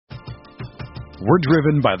We're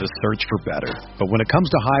driven by the search for better. But when it comes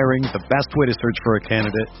to hiring, the best way to search for a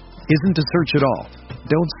candidate isn't to search at all.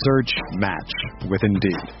 Don't search, match with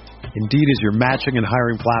Indeed. Indeed is your matching and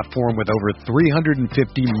hiring platform with over 350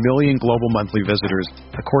 million global monthly visitors,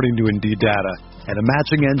 according to Indeed data, and a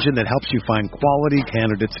matching engine that helps you find quality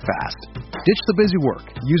candidates fast. Ditch the busy work.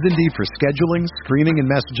 Use Indeed for scheduling, screening, and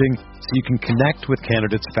messaging so you can connect with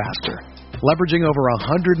candidates faster. Leveraging over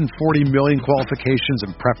 140 million qualifications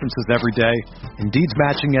and preferences every day, Indeed's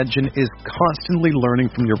matching engine is constantly learning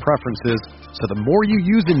from your preferences, so the more you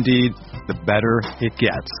use Indeed, the better it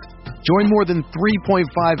gets. Join more than 3.5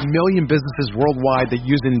 million businesses worldwide that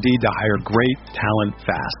use Indeed to hire great talent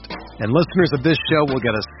fast. And listeners of this show will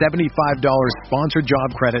get a $75 sponsored job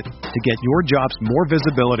credit to get your jobs more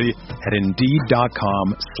visibility at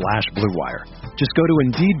Indeed.com/BlueWire. Just go to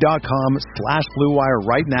Indeed.com/BlueWire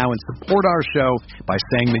right now and support our show by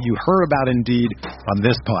saying that you heard about Indeed on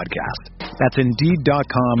this podcast. That's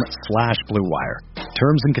Indeed.com/BlueWire.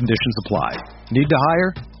 Terms and conditions apply. Need to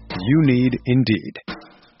hire? You need Indeed.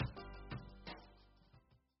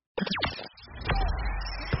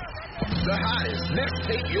 The hottest Knicks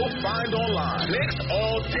tape you'll find online. Knicks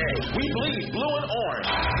all day. We bleed blue and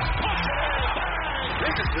orange.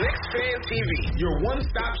 This is Knicks Fan TV, your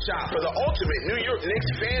one-stop shop for the ultimate New York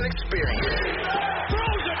Knicks fan experience.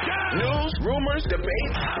 News, rumors,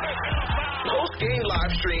 debates, post-game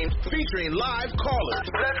live streams featuring live callers.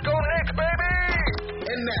 Let's go Knicks,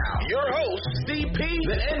 baby! And now, your host, CP,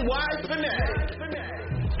 the NY Fanatic.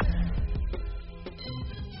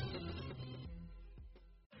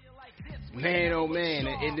 Man, oh man,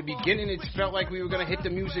 in the beginning it felt like we were going to hit the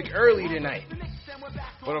music early tonight.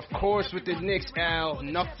 But of course with the Knicks, Al,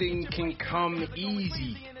 nothing can come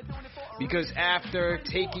easy. Because after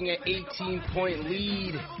taking an 18-point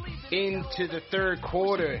lead into the third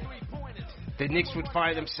quarter, the Knicks would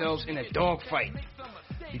find themselves in a dogfight.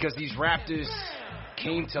 Because these Raptors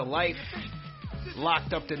came to life,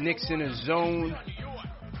 locked up the Knicks in a zone.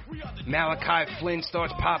 Malachi Flynn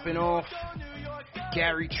starts popping off.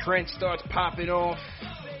 Gary Trent starts popping off.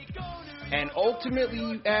 And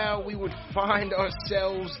ultimately, Al, we would find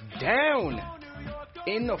ourselves down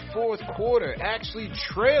in the fourth quarter, actually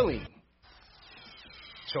trailing.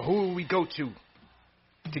 So who will we go to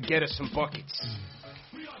get us some buckets?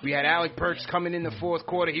 We had Alec Burks coming in the fourth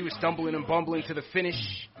quarter. He was stumbling and bumbling to the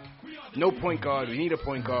finish. No point guard. We need a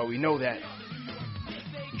point guard. We know that.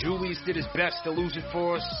 Julius did his best to lose it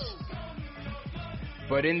for us.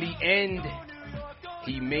 But in the end,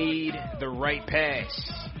 he made the right pass.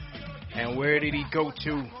 And where did he go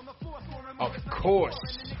to? Of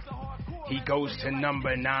course, he goes to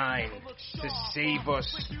number 9 to save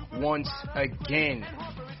us once again.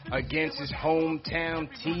 Against his hometown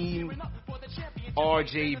team,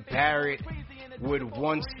 R.J. Barrett would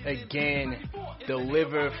once again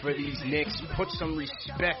deliver for these Knicks, put some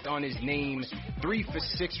respect on his name. 3 for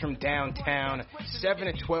 6 from downtown, 7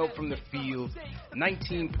 of 12 from the field,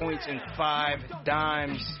 19 points and 5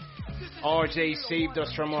 dimes. RJ saved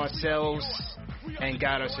us from ourselves and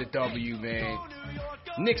got us a W, man.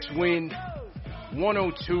 Knicks win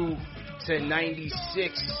 102-96.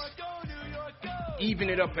 Even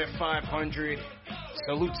it up at 500.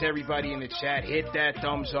 Salute to everybody in the chat. Hit that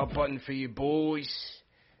thumbs up button for your boys.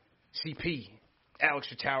 CP, Alex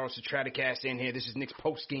Fataros, the Stratocast in here. This is Knicks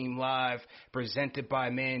Post Game Live, presented by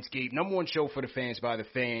Manscaped. Number one show for the fans by the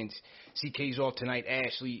fans. CK's off tonight.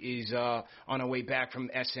 Ashley is on her way back from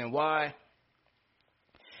SNY.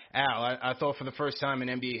 Al, I thought for the first time in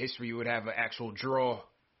NBA history you would have an actual draw,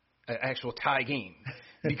 an actual tie game.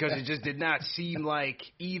 Because it just did not seem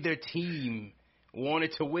like either team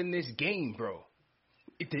wanted to win this game, bro.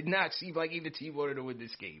 It did not seem like either team wanted to win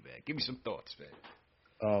this game, man. Give me some thoughts, man.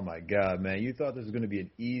 Oh, my God, man. You thought this was going to be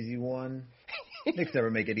an easy one? Knicks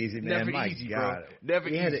never make it easy, man. Never my easy, God. bro. Never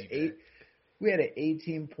easy, We had an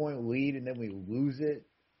 18-point lead, and then we lose it,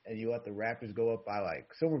 and you let the Raptors go up by,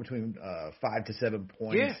 like, somewhere between 5 to 7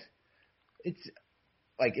 points. Yeah. It's,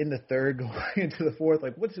 like, in the third going into the fourth.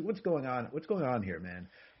 Like, what's going on? What's going on here, man?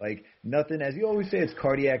 Like, nothing. As you always say, it's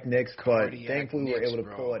cardiac Knicks, but thankfully we were able to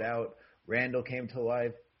pull it out. Randall came to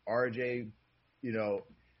life. RJ, you know,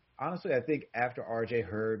 honestly, I think after RJ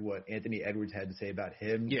heard what Anthony Edwards had to say about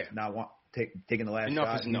him, not taking the last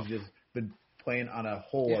shot, he's just been playing on a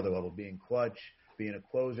whole other level, being clutch, being a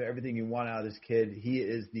closer, everything you want out of this kid. He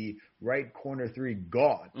is the right corner 3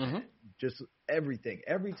 god. Mm-hmm. Just everything.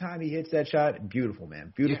 Every time he hits that shot, beautiful,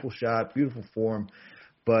 man. Beautiful shot, beautiful form.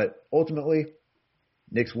 But ultimately,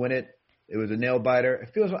 Knicks win it. It was a nail-biter.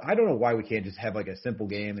 It feels like, I don't know why we can't just have like a simple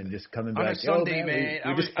game and just come in back. On a Sunday, man.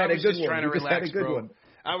 We just had a good one.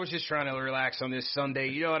 I was just trying to relax on this Sunday.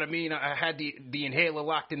 You know what I mean? I had the inhaler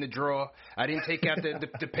locked in the drawer. I didn't take out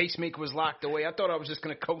the pacemaker was locked away. I thought I was just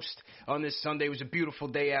going to coast on this Sunday. It was a beautiful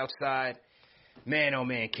day outside. Man, oh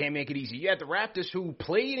man, can't make it easy. You had the Raptors who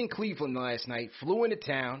played in Cleveland last night, flew into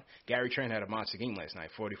town. Gary Trent had a monster game last night,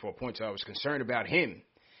 44 points. So I was concerned about him.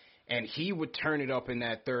 And he would turn it up in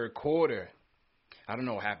that third quarter. I don't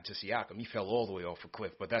know what happened to Siakam. He fell all the way off a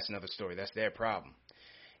cliff, but that's another story. That's their problem.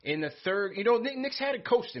 In the third, you know, Knicks had it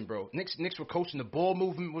coasting, bro. Knicks were coasting. The ball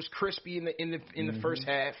movement was crispy in the first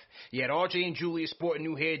half. You had RJ and Julius sporting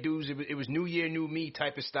new hairdos. It was New Year, New Me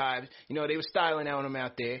type of style. You know, they were styling on them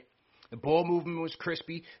out there. The ball movement was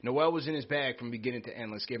crispy. Noel was in his bag from beginning to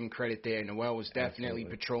end. Let's give him credit there. Noel was definitely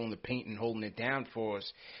patrolling the paint and holding it down for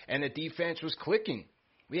us. And the defense was clicking.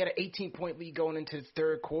 We had an 18-point lead going into the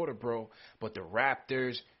third quarter, bro. But the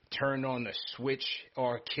Raptors turned on the switch,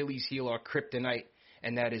 our Achilles heel, our kryptonite,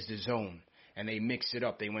 and that is the zone. And they mixed it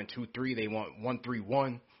up. They went 2-3. They went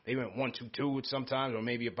 1-3-1. They went 1-2-2 sometimes, or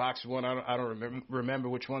maybe a box one. I don't remember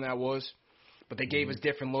which one that was. But they gave us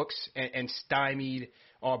different looks and stymied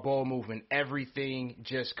our ball movement. Everything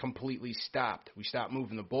just completely stopped. We stopped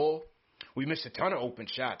moving the ball. We missed a ton of open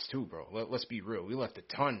shots, too, bro. Let's be real. We left a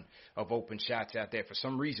ton of open shots out there. For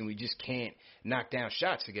some reason, we just can't knock down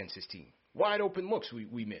shots against this team. Wide open looks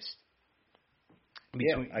we missed. Go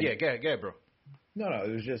ahead, bro. No,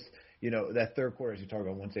 it was just, you know, that third quarter, as you talk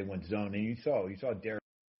about, once they went zone, and you saw Derrick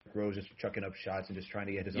Rose just chucking up shots and just trying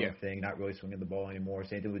to get his own thing, not really swinging the ball anymore.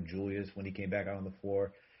 Same thing with Julius when he came back out on the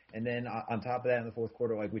floor. And then on top of that, in the fourth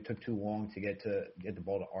quarter, like, we took too long to get the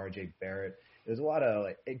ball to RJ Barrett. There's a lot of,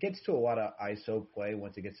 like, it gets to a lot of ISO play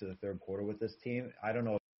once it gets to the third quarter with this team. I don't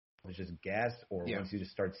know if it's just gas or once you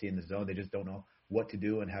just start seeing the zone, they just don't know what to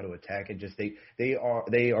do and how to attack it. Just they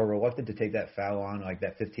are reluctant to take that foul on, like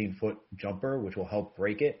that 15-foot jumper, which will help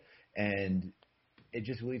break it. And it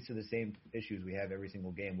just leads to the same issues we have every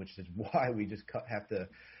single game, which is why we just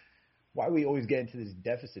why we always get into these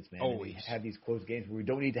deficits, man. Always have these close games where we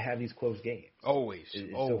don't need to have these close games. Always,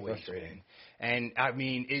 it's always, so frustrating. Man. And I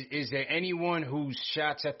mean, is there anyone whose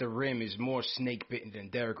shots at the rim is more snake bitten than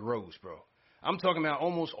Derrick Rose, bro? I'm talking about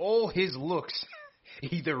almost all his looks,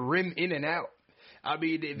 either rim in and out. I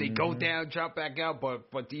mean, they go down, drop back out,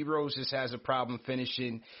 but D Rose just has a problem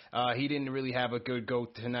finishing. He didn't really have a good go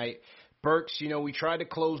tonight. Burks, you know, we tried to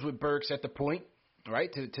close with Burks at the point.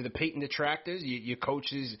 Right, to the Peyton detractors, your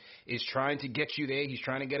coach is trying to get you there. He's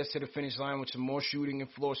trying to get us to the finish line with some more shooting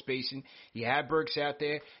and floor spacing. You had Burks out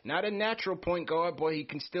there, not a natural point guard, but he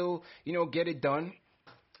can still, you know, get it done.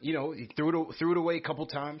 You know, he threw it away a couple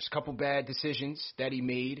times, couple bad decisions that he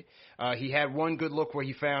made. He had one good look where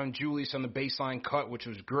he found Julius on the baseline cut, which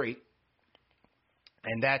was great.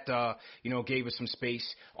 And that, you know, gave us some space.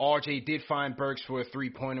 RJ did find Burks for a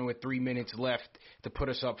three-pointer with 3 minutes left to put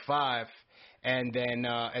us up 5. And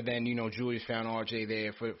then you know, Julius found RJ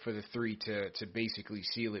there for the three to basically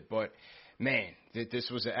seal it. But man,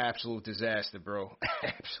 this was an absolute disaster, bro.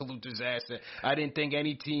 Absolute disaster. I didn't think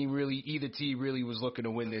either team really was looking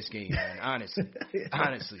to win this game, man.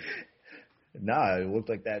 Honestly. Nah, it looked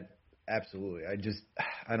like that. Absolutely.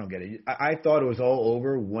 I don't get it. I thought it was all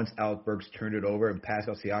over once Alec Burks turned it over and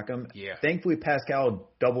Pascal Siakam. Yeah. Thankfully,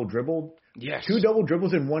 Pascal double dribbled. Yes. 2 double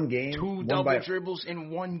dribbles in one game. Dribbles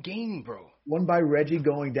in one game, bro. One by Reggie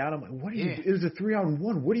going down. I'm like, what are you? It was a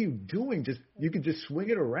 3-on-1. What are you doing? You could just swing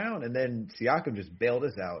it around, and then Siakam just bailed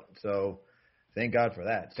us out. So thank God for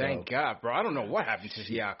that. Thank God, bro. I don't know what happened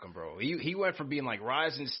to Siakam, bro. He went from being like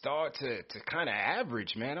rising star to kind of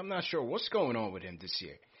average, man. I'm not sure what's going on with him this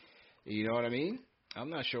year. You know what I mean? I'm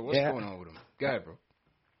not sure what's going on with him. Go ahead, bro.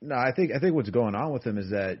 No, I think what's going on with him is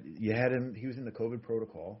that you had him. He was in the COVID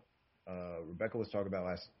protocol. Rebecca was talking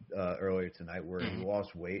about earlier tonight where he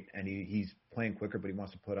lost weight and he's playing quicker, but he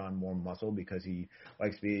wants to put on more muscle because he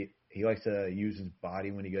likes to use his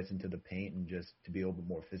body when he gets into the paint and just to be a little bit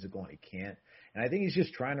more physical, and he can't. And I think he's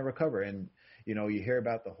just trying to recover. And you know, you hear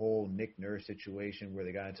about the whole Nick Nurse situation where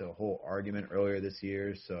they got into a whole argument earlier this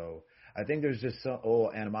year. So I think there's just some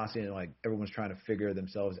animosity and like everyone's trying to figure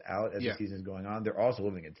themselves out as the season's going on. They're also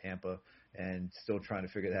living in Tampa and still trying to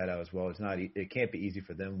figure that out as well. It can't be easy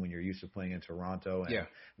for them when you're used to playing in Toronto and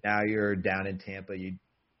now you're down in Tampa.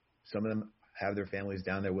 Some of them have their families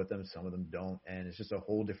down there with them, some of them don't, and it's just a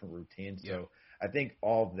whole different routine. So I think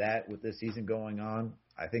all of that with this season going on,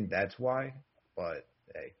 I think that's why. But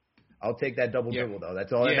hey, I'll take that double dribble though.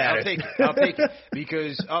 That's all that matters. I'll take it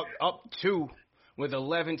because up 2 with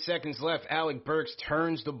 11 seconds left, Alec Burks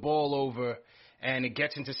turns the ball over. And it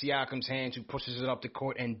gets into Siakam's hands, who pushes it up the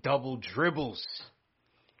court and double dribbles.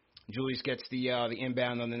 Julius gets the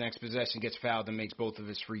inbound on the next possession, gets fouled, and makes both of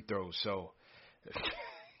his free throws. So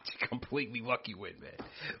Completely lucky win, man.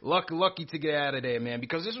 Lucky to get out of there, man,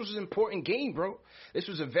 because this was an important game, bro. This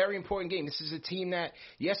was a very important game. This is a team that,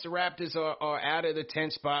 yes, the Raptors are out of the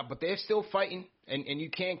 10th spot, but they're still fighting, and you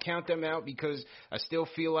can't count them out because I still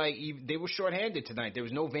feel like they were shorthanded tonight. There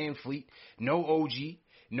was no Van Fleet, no OG,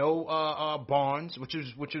 no Barnes, which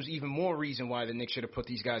was even more reason why the Knicks should have put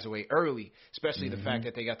these guys away early, especially the fact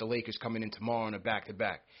that they got the Lakers coming in tomorrow on a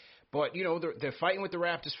back-to-back. But, you know, they're fighting with the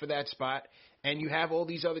Raptors for that spot, and you have all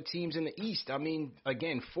these other teams in the East. I mean,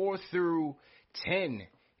 again, 4 through 10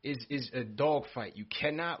 is a dogfight. You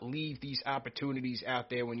cannot leave these opportunities out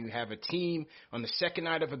there when you have a team on the second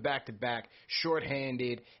night of a back-to-back,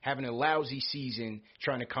 shorthanded, having a lousy season,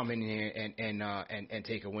 trying to come in here and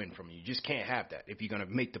take a win from you. You just can't have that if you're going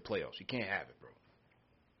to make the playoffs. You can't have it, bro.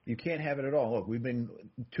 You can't have it at all. Look, we've been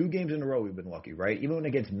 2 games in a row we've been lucky, right? Even when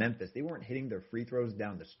against Memphis, they weren't hitting their free throws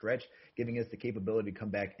down the stretch, giving us the capability to come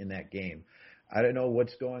back in that game. I don't know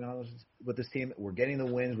what's going on with this team. We're getting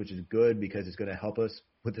the wins, which is good because it's going to help us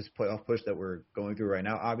with this playoff push that we're going through right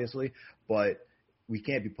now, obviously. But we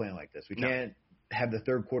can't be playing like this. We can't have the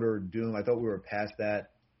third quarter doom. I thought we were past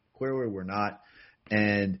that. Clearly we're not.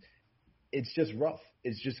 And it's just rough.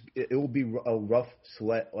 It will be a rough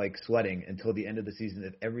sledding until the end of the season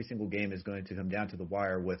if every single game is going to come down to the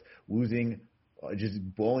wire with losing, just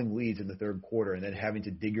blowing leads in the third quarter and then having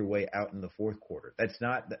to dig your way out in the fourth quarter. That's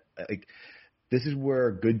not like this is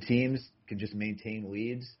where good teams can just maintain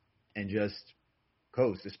leads and just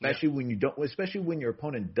coast, especially when your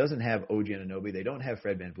opponent doesn't have OG Anunoby, they don't have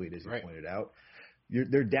Fred VanVleet as you pointed out.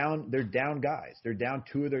 They're down guys. They're down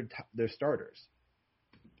 2 of their starters.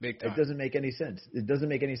 Big time. It doesn't make any sense. It doesn't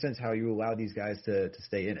make any sense how you allow these guys to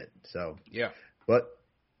stay in it. So but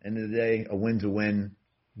end of the day, a win's a win.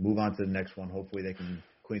 Move on to the next one. Hopefully they can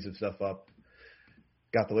clean some stuff up.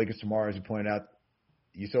 Got the Lakers tomorrow, as you pointed out.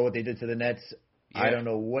 You saw what they did to the Nets. Yeah. I don't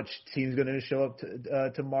know which team's going to show up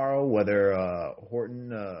tomorrow, whether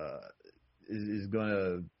Horton is going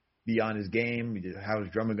to be on his game. How is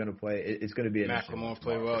Drummond going to play? It's going to be an interesting one. McLemore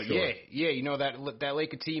play well. Sure. Yeah. You know, that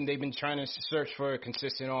Laker team, they've been trying to search for a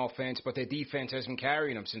consistent offense, but their defense has been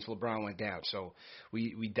carrying them since LeBron went down. So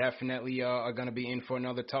we definitely are going to be in for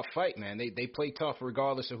another tough fight, man. They play tough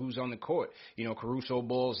regardless of who's on the court. You know, Caruso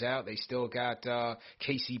balls out. They still got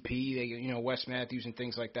KCP, Wes Matthews and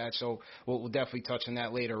things like that. So we'll definitely touch on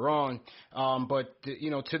that later on. But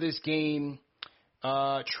to this game,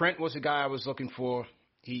 Trent was the guy I was looking for.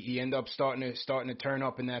 He ended up starting to turn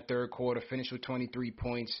up in that third quarter, finished with 23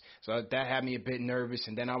 points. So that had me a bit nervous.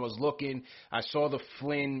 And then I was looking, I saw the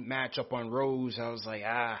Flynn matchup on Rose. I was like,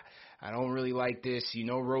 I don't really like this.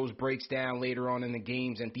 Rose breaks down later on in the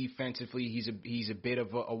games, and defensively he's a bit of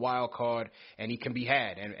a wild card, and he can be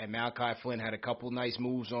had. And Malachi Flynn had a couple nice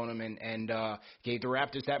moves on him and gave the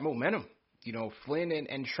Raptors that momentum. Flynn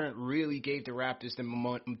and Trent really gave the Raptors the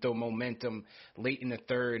momentum late in the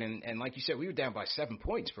third. And like you said, we were down by 7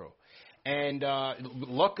 points, bro. And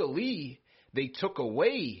luckily, they took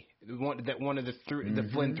away one of the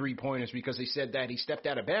Flynn three-pointers because they said that he stepped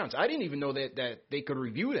out of bounds. I didn't even know that they could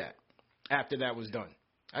review that after that was done.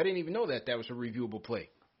 I didn't even know that was a reviewable play.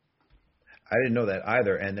 I didn't know that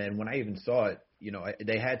either. And then when I even saw it,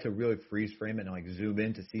 they had to really freeze frame it and zoom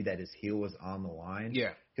in to see that his heel was on the line.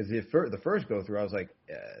 Yeah. Because the first go through, I was like,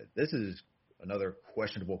 this is another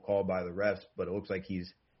questionable call by the refs, but it looks like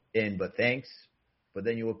he's in. But thanks. But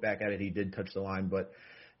then you look back at it, he did touch the line. But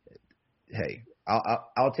hey,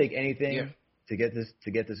 I'll take anything to get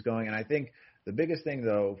this going. And I think the biggest thing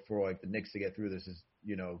though for the Knicks to get through this is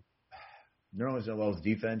Nerlens Noel's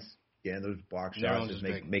defense. Getting those block shots is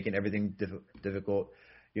making everything difficult.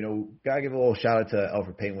 Gotta give a little shout out to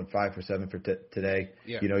Elfrid Payton with 5 for 7 for today.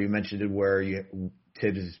 Yeah. You mentioned it where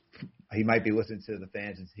Tibbs he might be listening to the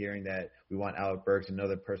fans and hearing that we want Alec Burks,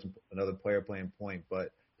 another player playing point,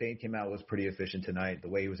 but Payton came out was pretty efficient tonight. The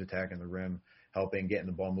way he was attacking the rim, helping getting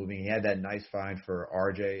the ball moving. He had that nice find for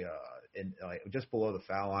RJ just below the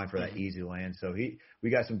foul line for that easy land. So we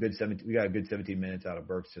got a good 17 minutes out of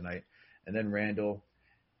Burks tonight, and then Randall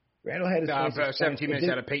had his 17 minutes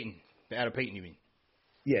out of Payton. Out of Payton, you mean?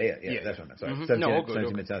 Yeah, that's what I meant. Sorry.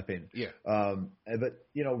 17 minutes out of Payton. Yeah. But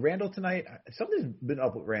Randall tonight, something's been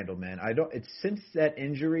up with Randall, man. It's since that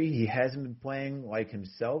injury, he hasn't been playing like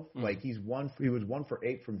himself. Like he was 1 for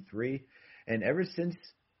 8 from 3, and ever since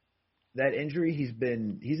that injury, he's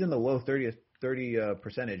in the low 30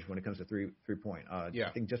 percentage when it comes to three point. I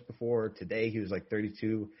think just before today he was like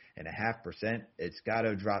 32.5%. It's got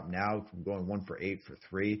to drop now from going 1 for 8 for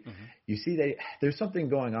 3. You see that there's something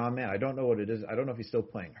going on, man. I don't know what it is. I don't know if he's still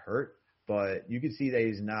playing hurt, but you can see that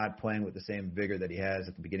he's not playing with the same vigor that he has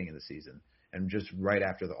at the beginning of the season and just right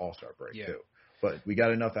after the All-Star break too. but we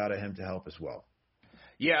got enough out of him to help as well.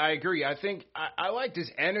 Yeah, I agree. I think I liked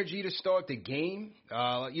his energy to start the game.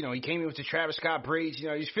 He came in with the Travis Scott braids.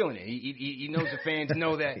 He's feeling it. He knows the fans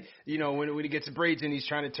know that, when he gets the braids in, he's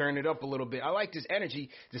trying to turn it up a little bit. I liked his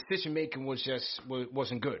energy. Decision making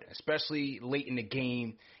wasn't good, especially late in the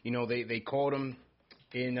game. They called him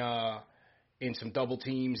in some double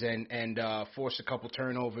teams and forced a couple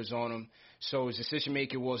turnovers on him. So his decision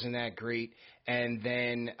making wasn't that great. And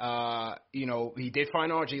then he did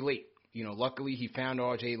find RJ late. Luckily he found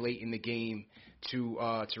RJ late in the game to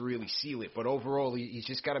really seal it. But overall, he's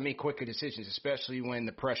just got to make quicker decisions, especially when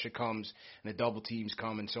the pressure comes and the double teams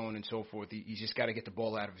come and so on and so forth. He's just got to get the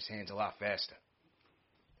ball out of his hands a lot faster.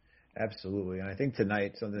 Absolutely. And I think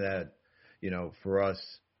tonight, something that, for us,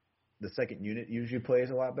 the second unit usually plays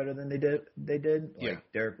a lot better than they did. Like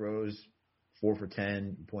Derrick Rose, 4 for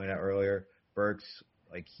 10, you pointed out earlier. Burks,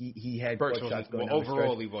 he had clutch shots going down the stretch.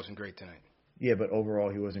 Overall, he wasn't great tonight. Yeah, but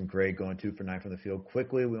overall he wasn't great, going 2 for 9 from the field.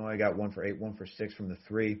 Quickly, we only got 1 for 8, 1 for 6 from the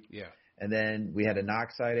 3. Yeah. And then we had a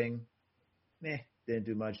knock sighting. Didn't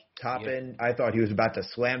do much. Toppin, I thought he was about to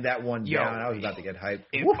slam that one down. I was about to get hyped.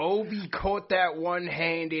 If Obi caught that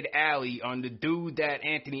one-handed alley on the dude that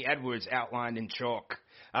Anthony Edwards outlined in chalk,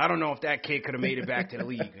 I don't know if that kid could have made it back to the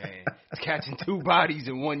league, man. Catching 2 bodies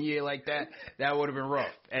in 1 year like that would have been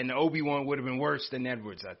rough. And the Obi one would have been worse than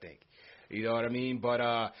Edwards, I think. You know what I mean? But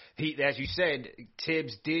as you said,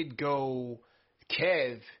 Tibbs did go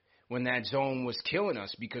Kev when that zone was killing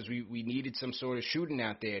us because we needed some sort of shooting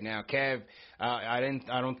out there. Now Kev, I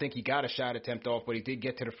don't think he got a shot attempt off, but he did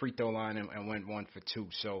get to the free throw line and went 1 for 2.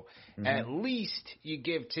 So at least you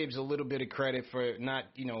give Tibbs a little bit of credit for not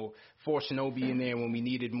forcing Obi in there when we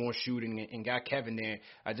needed more shooting and got Kevin there.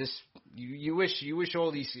 I just you wish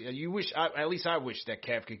at least I wish that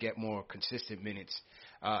Kev could get more consistent minutes.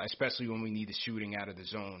 Especially when we need the shooting out of the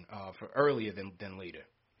zone for earlier than later.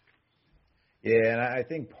 Yeah, and I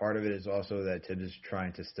think part of it is also that Tibbs is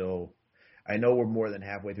trying to still – I know we're more than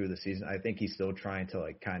halfway through the season. I think he's still trying to,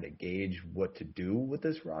 kind of gauge what to do with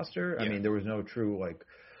this roster. Yeah. I mean, there was no true,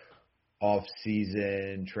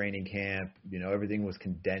 off-season training camp. Everything was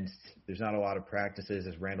condensed. There's not a lot of practices,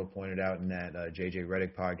 as Randall pointed out in that J.J.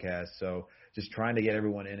 Redick podcast. So just trying to get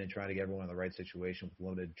everyone in and trying to get everyone in the right situation with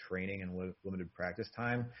limited training and limited practice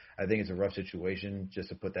time. I think it's a rough situation just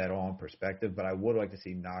to put that all in perspective. But I would like to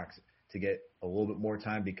see Knox to get a little bit more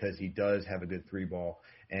time because he does have a good 3-ball.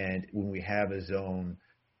 And when we have a zone,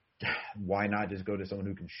 why not just go to someone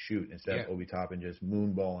who can shoot instead of Obi Toppin just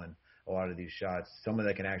moonballing a lot of these shots, someone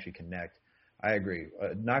that can actually connect. I agree.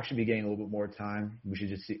 Knox should be getting a little bit more time. We should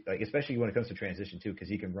just see, especially when it comes to transition too, because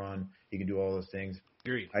he can run, he can do all those things.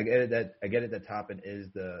 Agreed. I get it that Toppin is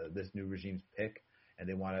this new regime's pick, and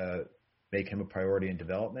they want to make him a priority in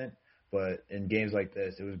development. But in games like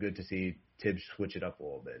this, it was good to see Tibbs switch it up a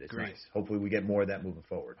little bit. It's nice. Hopefully we get more of that moving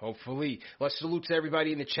forward. Hopefully. Let's salute to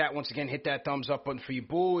everybody in the chat. Once again, hit that thumbs up button for you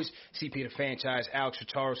boys. CP the Franchise, Alex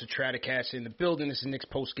Ritaros, the Stratocast in the building. This is Knicks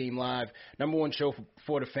Post Game Live. #1 show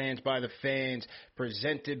for the fans, by the fans,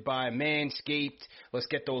 presented by Manscaped. Let's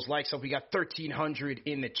get those likes up. We got 1,300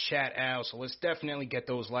 in the chat, Al, so let's definitely get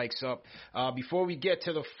those likes up. Before we get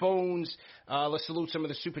to the phones, let's salute some of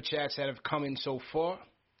the super chats that have come in so far.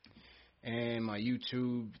 And my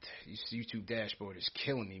YouTube dashboard is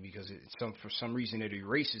killing me because for some reason it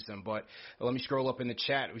erases them. But let me scroll up in the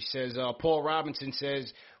chat. It says, Paul Robinson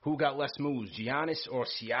says, who got less moves, Giannis or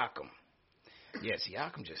Siakam? Yeah,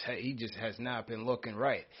 Siakam just has not been looking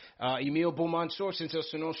right. Emil Beaumansour sends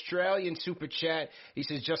us an Australian super chat. He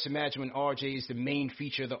says, just imagine when RJ is the main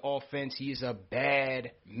feature of the offense. He is a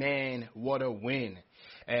bad man. What a win.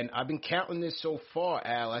 And I've been counting this so far,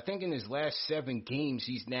 Al. I think in his last 7 games,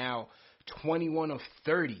 he's now 21 of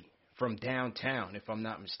 30 from downtown, if I'm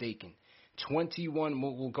not mistaken. 21,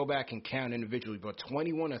 we'll go back and count individually, but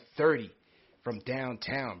 21 of 30 from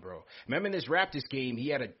downtown, bro. Remember in this Raptors game,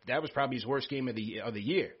 that was probably his worst game of the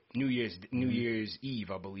year. New Year's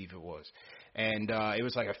Eve, I believe it was. And it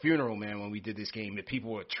was like a funeral, man, when we did this game. The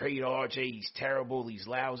people were, trade RJ, he's terrible, he's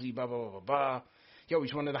lousy, blah, blah, blah, blah, blah. Yo,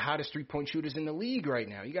 he's one of the hottest three-point shooters in the league right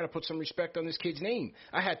now. You got to put some respect on this kid's name.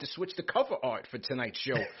 I had to switch the cover art for tonight's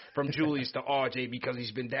show from Julius to RJ because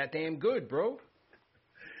he's been that damn good, bro.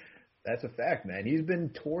 That's a fact, man. He's been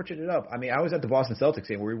torching it up. I mean, I was at the Boston Celtics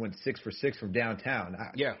game where he went 6 for 6 from downtown.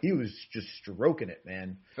 He was just stroking it,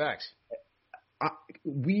 man. Facts.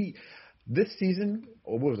 This season,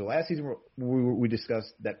 or what was it, last season, we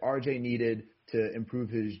discussed that RJ needed to improve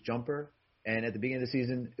his jumper. And at the beginning of the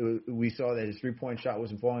season, we saw that his three-point shot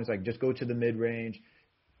wasn't falling. It's like, just go to the mid-range.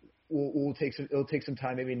 It'll take some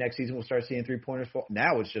time. Maybe next season we'll start seeing three-pointers fall.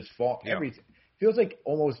 Now it's just fall. feels like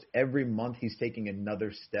almost every month he's taking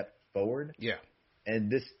another step forward. Yeah.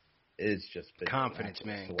 And this is just confidence,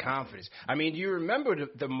 man. Confidence. I mean, you remember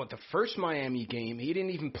the first Miami game, he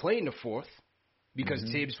didn't even play in the fourth. Because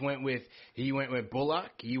Tibbs went with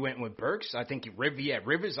Bullock, he went with Burks. I think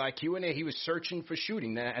Rivers IQ in there. He was searching for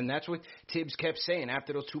shooting, and that's what Tibbs kept saying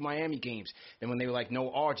after those 2 Miami games. And when they were like, no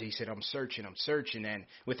RJ, he said, I'm searching. And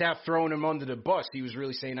without throwing him under the bus, he was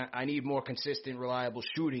really saying, I need more consistent, reliable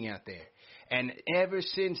shooting out there. And ever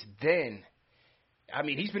since then, I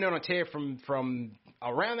mean, he's been on a tear from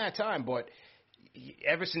around that time, but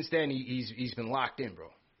ever since then, he's been locked in, bro,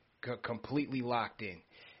 completely locked in.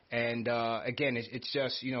 And, again, it's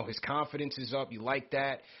just, you know, his confidence is up. You like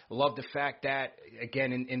that. Love the fact that,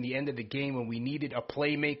 again, in the end of the game when we needed a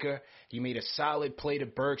playmaker, he made a solid play to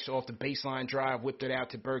Burks off the baseline drive, whipped it out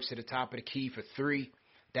to Burks to the top of the key for 3.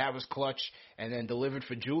 That was clutch. And then delivered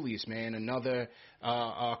for Julius, man, another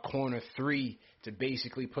corner 3 to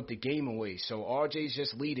basically put the game away. So RJ's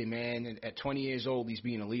just leading, man. And at 20 years old, he's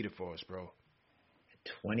being a leader for us, bro.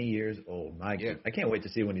 20 years old. My God. I can't wait to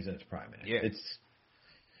see when he's in his prime, man. Yeah.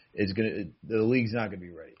 The league's not gonna be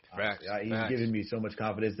ready. Facts. He's giving me so much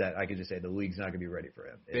confidence that I can just say the league's not gonna be ready for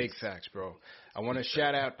him. Big facts, bro. I want to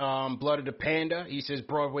shout out Blood of the Panda. He says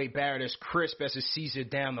Broadway Barrett is crisp as a Caesar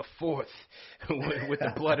down the 4th. With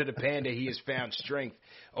the Blood of the Panda, he has found strength.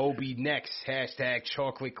 Obi next, hashtag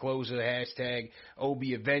chocolate closer, hashtag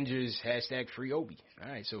Obi Avengers, hashtag free Obi. All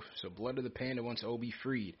right, so Blood of the Panda wants Obi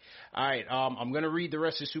freed. All right, I'm going to read the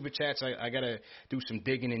rest of the Super Chats. I got to do some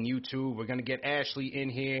digging in YouTube. We're going to get Ashley in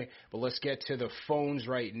here, but let's get to the phones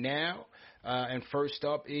right now. And first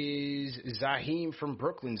up is Zaheem from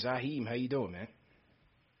Brooklyn. Zaheem, how you doing, man?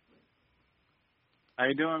 How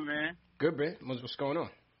you doing, man? Good, man. What's going on?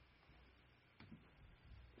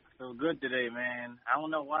 So good today, man. I don't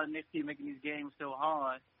know why the Knicks keep making these games so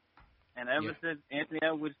hard. And ever since Anthony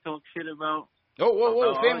Edwards talked shit about...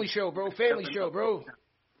 Whoa, family show, bro. Family show, bro.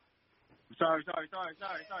 Sorry, my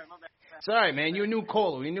bad. It's all right, man. You're a new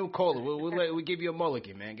caller. We'll give you a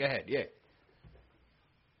mulligan, man. Go ahead, yeah.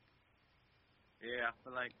 Yeah,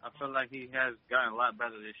 I feel like he has gotten a lot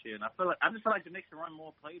better this year, and I just feel like the Knicks should run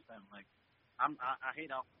more plays for him. Like, I hate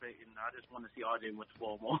Alfred Payton. I just want to see RJ with the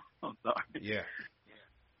ball more. I'm sorry.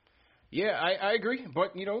 Yeah, I agree.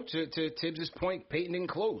 But you know, to Tibbs' point, Payton didn't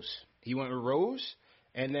close. He went with Rose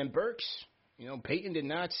and then Burks. You know, Payton did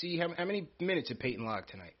not see how many minutes did Payton log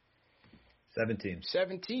tonight?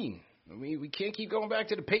 17. I mean, we can't keep going back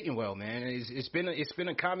to the Payton well, man. It's been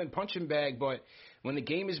a common punching bag, but when the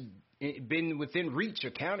game has been within reach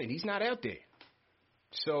or counted, he's not out there.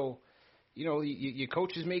 So, you know, your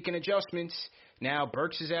coach is making adjustments. Now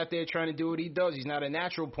Burks is out there trying to do what he does. He's not a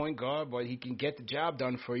natural point guard, but he can get the job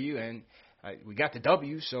done for you. And we got the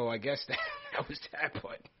W, so I guess that was that.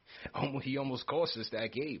 But he almost cost us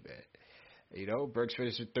that game, man. You know, Burks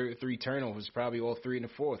finished with 3 turnovers, probably all 3 in the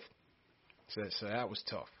 4th. So that was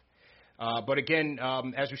tough. But again,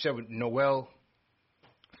 as we said with Noel,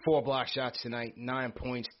 4 block shots tonight, 9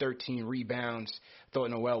 points, 13 rebounds. Thought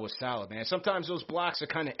Noel was solid, man. Sometimes those blocks are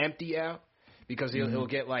kind of empty out because he'll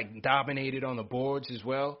get, like, dominated on the boards as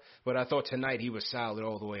well. But I thought tonight he was solid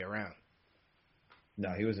all the way around. No,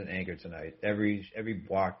 he was an anchor tonight. Every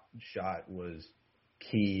block shot was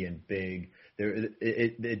key and big.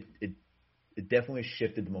 It definitely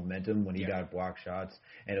shifted the momentum when he got block shots,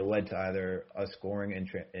 and it led to either us scoring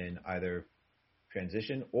in either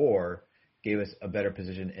transition or gave us a better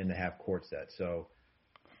position in the half court set. So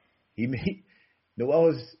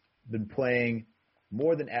Noel has been playing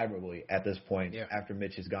more than admirably at this point after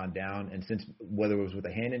Mitch has gone down, and since whether it was with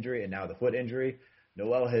a hand injury and now the foot injury,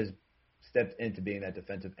 Noel has stepped into being that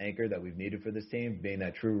defensive anchor that we've needed for this team, being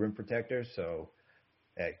that true rim protector. So,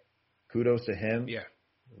 hey, kudos to him. Yeah.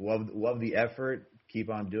 Love the effort. Keep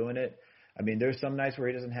on doing it. I mean, there's some nights where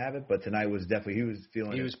he doesn't have it, but tonight was definitely he was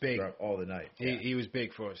feeling it big all the night. He was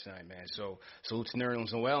big for us tonight, man. So salute to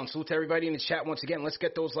Nerlens Noel and salute to everybody in the chat once again. Let's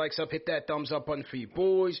get those likes up. Hit that thumbs up button for you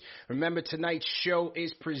boys. Remember, tonight's show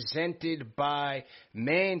is presented by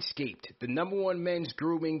Manscaped, the #1 men's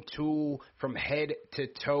grooming tool from head to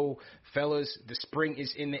toe. Fellas, the spring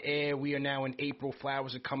is in the air. We are now in April.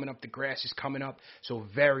 Flowers are coming up. The grass is coming up. So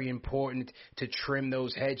very important to trim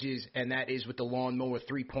those hedges, and that is with the Lawnmower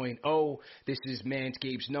 3.0. This is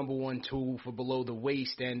Manscaped's #1 tool for below the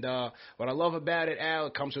waist. And what I love about it, Al,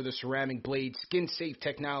 it comes with a ceramic blade, skin-safe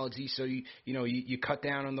technology, so you cut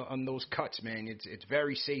down on those cuts, man. It's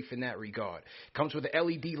very safe in that regard. Comes with an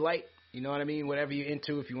LED light You know what I mean? Whatever you're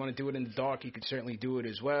into, if you want to do it in the dark, you can certainly do it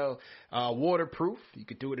as well. Waterproof, you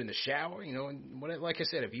could do it in the shower. You know, and like I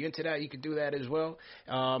said, if you're into that, you could do that as well.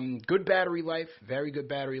 Good battery life, very good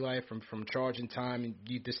battery life from charging time. And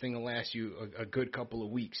this thing will last you a good couple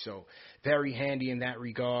of weeks. So very handy in that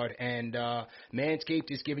regard. And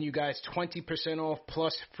Manscaped is giving you guys 20% off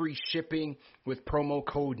plus free shipping with promo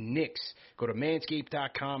code NIX. Go to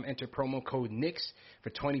manscaped.com, enter promo code NIX for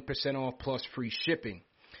 20% off plus free shipping.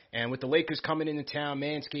 And with the Lakers coming into town,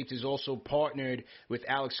 Manscaped is also partnered with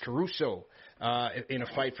Alex Caruso in a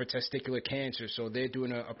fight for testicular cancer. So they're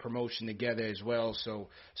doing a promotion together as well. So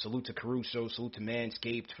salute to Caruso, salute to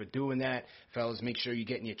Manscaped for doing that. Fellas, make sure you're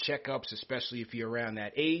getting your checkups, especially if you're around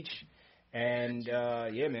that age. And,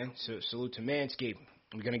 yeah, man, so salute to Manscaped.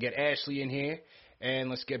 We're going to get Ashley in here. And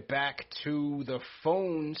let's get back to the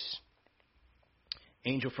phones.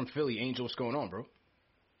 Angel from Philly. Angel, what's going on, bro?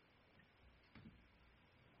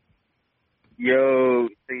 Yo,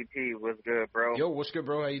 CP, what's good, bro? Yo, what's good,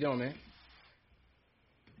 bro? How you doing, man?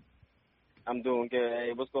 I'm doing good.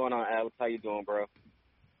 Hey, what's going on, Alex? How you doing, bro?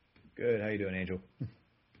 Good. How you doing, Angel?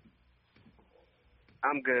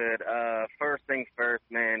 I'm good. First things first,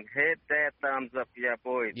 man. Hit that thumbs up for your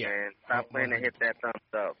boys, man. Stop playing and hit that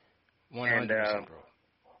thumbs up. 100%, bro.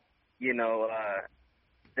 You know,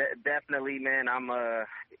 definitely, man, I'm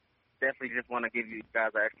definitely just want to give you guys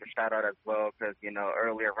an extra shout-out as well because, you know,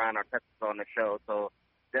 earlier Ryan Artest was on the show, so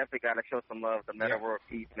definitely got to show some love to Meta World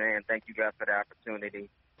Peace, man. Thank you guys for the opportunity.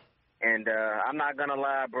 And I'm not going to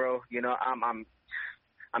lie, bro. You know, I'm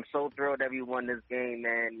so thrilled that we won this game,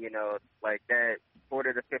 man. You know, like that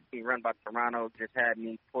 40-15 run by Toronto just had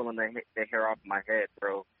me pulling the hair off my head,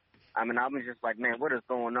 bro. I mean, I was just like, man, what is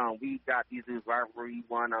going on? We got these dudes rivalry,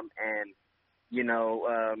 won them, and you know,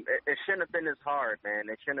 it shouldn't have been as hard, man.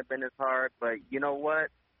 It shouldn't have been as hard. But you know what?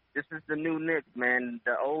 This is the new Knicks, man.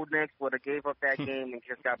 The old Knicks would have gave up that game and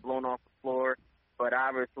just got blown off the floor. But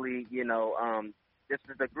obviously, you know, this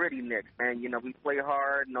is the gritty Knicks, man. You know, we play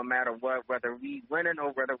hard no matter what, whether we winning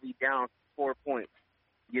or whether we down 4 points.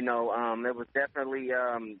 You know, it was definitely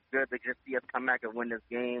good to just see us come back and win this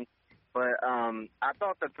game. But I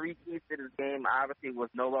thought the three keys to this game obviously was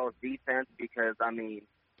Noel's defense because, I mean,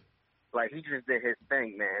 like, he just did his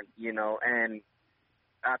thing, man, you know, and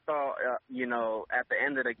I thought, you know, at the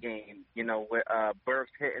end of the game, you know, with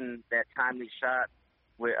Burks hitting that timely shot,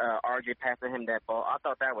 with RJ passing him that ball, I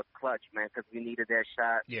thought that was clutch, man, because we needed that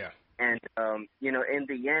shot. Yeah. And, you know, in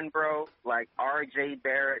the end, bro, like, RJ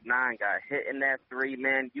Barrett, 9 got hitting that three,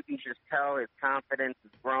 man. You can just tell his confidence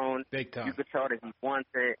has grown. Big time. You could tell that he wants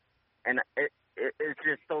it. And it's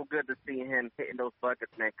just so good to see him hitting those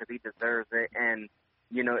buckets, man, because he deserves it. And,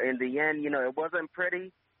 you know, in the end, you know, it wasn't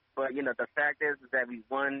pretty, but, you know, the fact is that we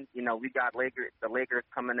won. You know, we got the Lakers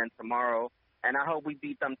coming in tomorrow, and I hope we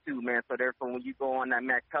beat them too, man. So, therefore, when you go on that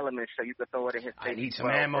Matt Kellerman show, you can throw it in his face. I need some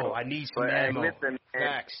ammo. Bro. I need some but, ammo. Listen,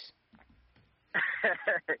 Facts.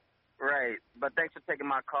 Right. But thanks for taking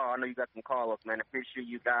my call. I know you got some call-ups, man. Appreciate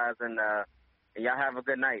you guys, and y'all have a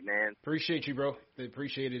good night, man. Appreciate you, bro.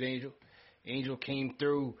 Appreciate it, Angel. Angel came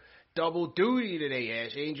through. Double duty today,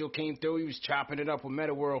 Ash. Angel came through. He was chopping it up with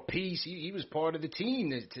Meta World Peace. He was part of the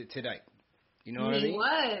team tonight. You know what I mean? He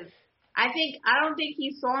was. I don't think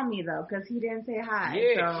he saw me, though, because he didn't say hi.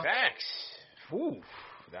 Yeah, so. facts. Ooh.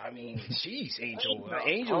 I mean, jeez, Angel.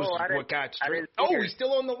 Angel's what got straight. He's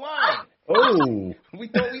still on the line. Oh. We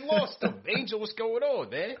thought we lost him. Angel, what's going on,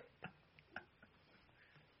 man?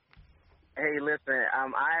 Hey, listen,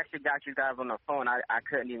 I actually got you guys on the phone. I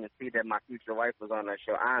couldn't even see that my future wife was on the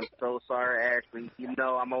show. I'm so sorry, Ashley. You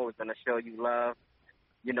know I'm always going to show you love.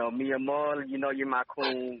 You know, Mia Moore, you know you're my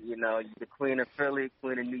queen. You know, you're the queen of Philly,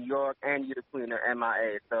 queen of New York, and you're the queen of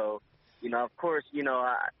MIA. So, you know, of course, you know,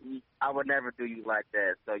 I would never do you like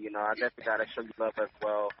that. So, you know, I definitely got to show you love as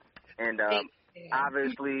well. And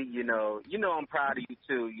obviously, you know I'm proud of you,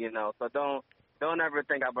 too, you know. So don't ever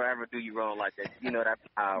think I would ever do you wrong like that. You know that's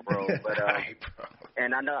how I roll. But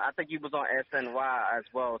and I think you was on SNY as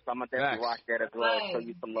well, so I'm gonna definitely watch that as well. Show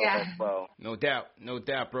you some love as well. No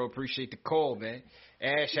doubt, bro. Appreciate the call, man.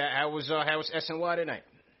 Ash, how was SNY tonight?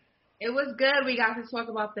 It was good. We got to talk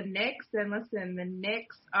about the Knicks, and listen, the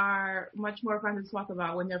Knicks are much more fun to talk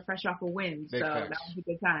about when they're fresh off a win. Big so facts. that was a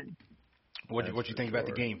good time. What you think about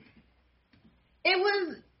the game? It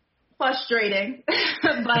was frustrating,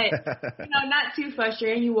 but not too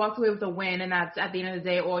frustrating. You walked away with a win, and that's at the end of the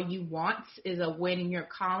day all you want is a win in your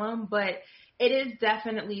column. But it is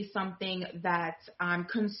definitely something that I'm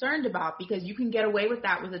concerned about because you can get away with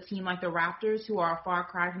that with a team like the Raptors, who are a far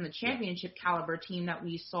cry from the championship caliber team that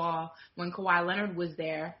we saw when Kawhi Leonard was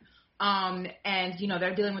there. and,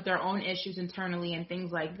 they're dealing with their own issues internally and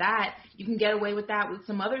things like that, you can get away with that with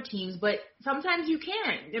some other teams, but sometimes you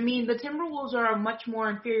can't. I mean, the Timberwolves are a much more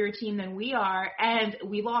inferior team than we are, and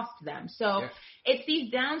we lost to them. So it's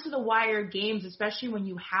these down-to-the-wire games, especially when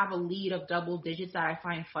you have a lead of double digits, that I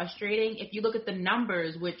find frustrating. If you look at the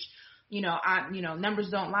numbers, which, numbers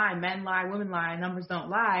don't lie, men lie, women lie, numbers don't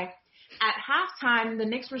lie. At halftime, the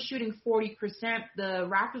Knicks were shooting 40%, the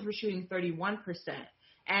Raptors were shooting 31%.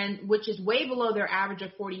 And which is way below their average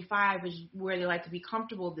of 45, which is where they like to be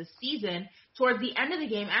comfortable this season. Towards the end of the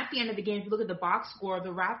game, if you look at the box score,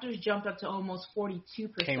 the Raptors jumped up to almost 42%.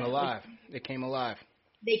 They came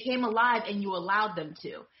alive, and you allowed them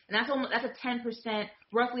to. And that's a 10%,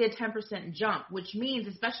 roughly a 10% jump, which means,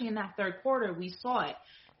 especially in that third quarter, we saw it.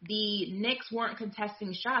 The Knicks weren't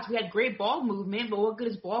contesting shots. We had great ball movement, but what good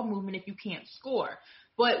is ball movement if you can't score?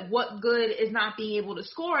 But what good is not being able to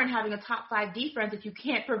score and having a top 5 defense if you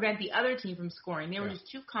can't prevent the other team from scoring? They were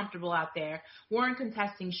just too comfortable out there, weren't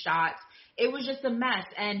contesting shots. It was just a mess.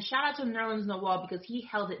 And shout out to Nerlens Noel because he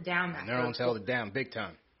held it down. Nerlens held it down big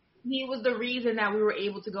time. He was the reason that we were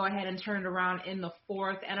able to go ahead and turn it around in the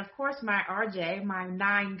fourth. And, of course, my RJ, my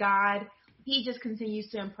 9 god, he just continues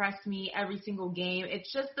to impress me every single game.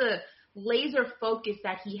 It's just the laser focus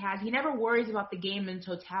that he has. He never worries about the game in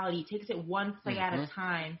totality. He takes it one play at a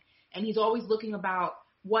time, and he's always looking about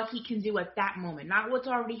what he can do at that moment. Not what's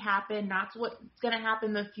already happened, not what's going to happen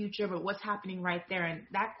in the future, but what's happening right there. And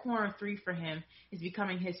that corner 3 for him is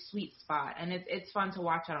becoming his sweet spot, and it's fun to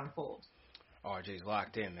watch that unfold. RJ's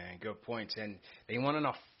locked in, man. Good points. And they went on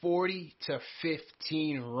a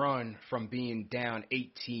 40-15 run from being down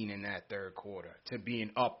 18 in that third quarter to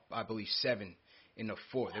being up, I believe, 7 in the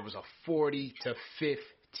fourth. It was a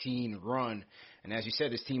 40-15 run. And as you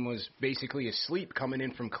said, this team was basically asleep coming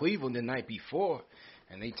in from Cleveland the night before,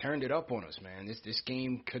 and they turned it up on us, man. This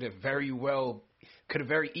game could have very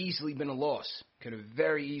easily been a loss. Could have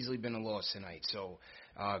very easily been a loss tonight. So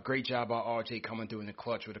great job by RJ coming through in the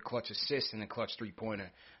clutch with a clutch assist and a clutch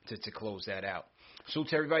three-pointer to close that out. Salute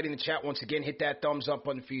to everybody in the chat. Once again, hit that thumbs up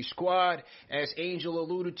button for your squad. As Angel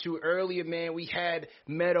alluded to earlier, man, we had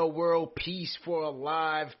Meta World Peace for a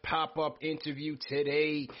live pop-up interview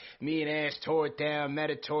today. Me and Ash tore it down.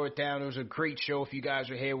 Meta tore it down. It was a great show. If you guys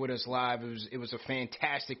were here with us live, it was a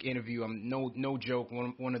fantastic interview. No joke.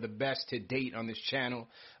 One of the best to date on this channel.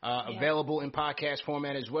 Available in podcast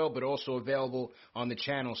format as well, but also available on the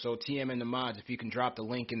channel. So TM and the mods, if you can drop the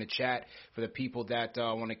link in the chat for the people that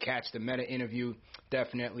want to catch the Meta interview,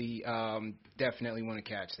 definitely want to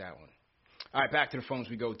catch that one. All right, back to the phones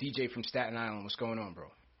we go. DJ from Staten Island, what's going on, bro?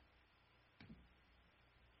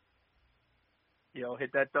 Yo,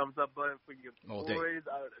 hit that thumbs up button for your boys.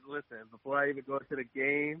 Listen, before I even go to the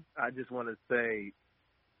game, I just want to say,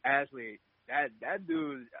 Ashley, that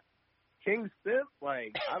dude, King Simp,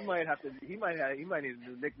 like he might need a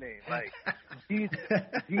new nickname, like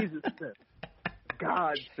Jesus Simp,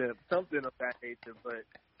 God Simp, something of that nature. But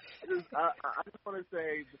I just want to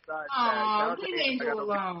say, besides that, leave Angel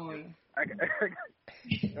alone.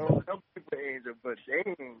 Don't keep Angel, but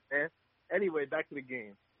dang, man. Anyway, back to the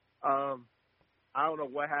game. I don't know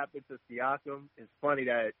what happened to Siakam. It's funny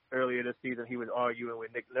that earlier this season he was arguing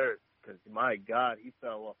with Nick Nurse because, my God, he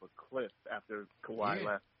fell off a cliff after Kawhi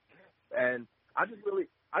left. And I just really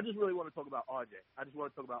want to talk about RJ.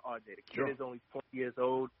 The kid is only 20 years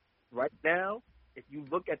old. Right now, if you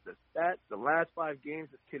look at the stats, the last 5 games,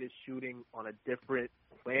 this kid is shooting on a different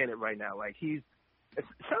planet right now. Like,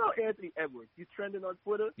 shout out Anthony Edwards. He's trending on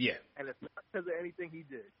Twitter. Yeah. And it's not because of anything he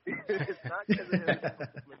did. It's not because of anything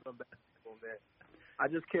on basketball, man. I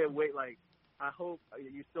just can't wait. Like, I hope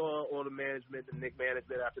you saw all the management, the Knicks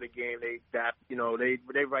management after the game. They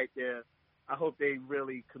right there. I hope they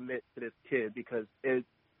really commit to this kid because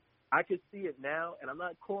I can see it now, and I'm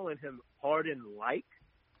not calling him Harden-like,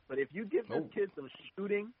 but if you give this kid some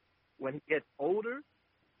shooting when he gets older,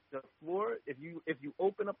 the floor, if you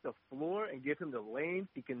open up the floor and give him the lanes,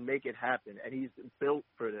 he can make it happen, and he's built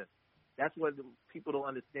for this. That's what people don't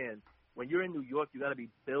understand. When you're in New York, you got to be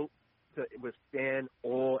built to withstand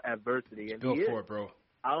all adversity. And built for it, bro.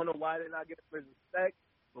 I don't know why they're not getting his respect,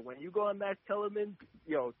 but when you go on Max Kellerman,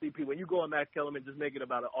 CP, when you go on Max Kellerman, just make it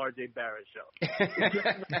about an R.J. Barrett show.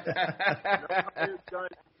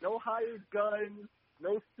 No hired guns,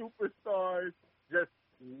 no superstars, just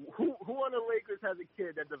who on the Lakers has a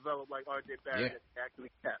kid that developed like R.J. Barrett and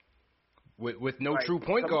actually kept? With no true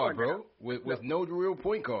point guard, bro. With no real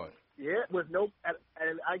point guard. Yeah, with no,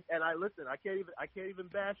 and I listen. I can't even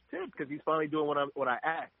bash Tim because he's finally doing what I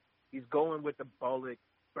asked. He's going with the Bullock,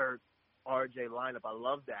 Burks, RJ lineup. I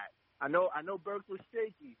love that. I know Burks was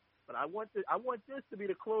shaky, but I want this to be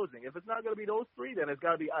the closing. If it's not going to be those three, then it's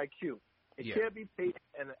got to be IQ. It can't be Peyton,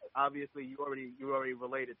 and obviously you already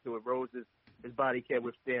related to it. His body can't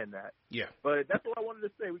withstand that. Yeah. But that's what I wanted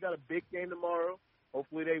to say. We got a big game tomorrow.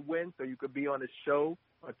 Hopefully they win, so you could be on the show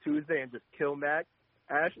on Tuesday and just kill Mac.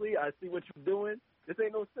 Ashley, I see what you're doing. This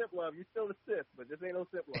ain't no simp love. You're still a sip, but this ain't no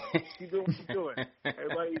simp love. Keep doing what you're doing.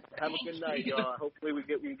 Everybody have a good night, y'all. Hopefully we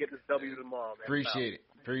get this W tomorrow, man. Appreciate it.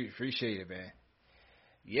 Appreciate it, man.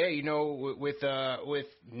 Yeah, you know, with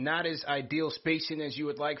not as ideal spacing as you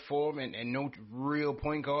would like for him, and no real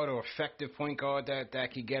point guard or effective point guard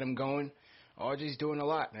that could get him going, RJ's doing a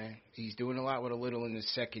lot, man. He's doing a lot with a little in his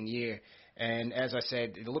second year. And as I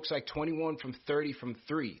said, it looks like 21 from 30 from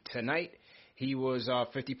 3. Tonight, he was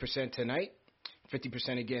 50% tonight,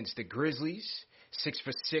 50% against the Grizzlies, 6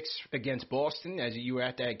 for 6 against Boston, as you were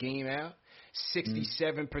at that game, Al,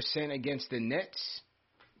 67% against the Nets.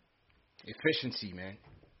 Efficiency, man.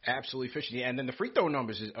 Absolutely efficiency. And then the free throw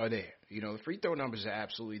numbers are there. You know, the free throw numbers are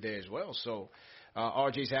absolutely there as well. So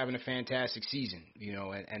RJ's having a fantastic season, you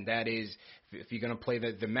know, and that is, if you're going to play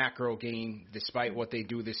the macro game, despite what they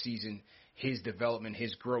do this season, his development,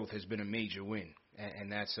 his growth has been a major win.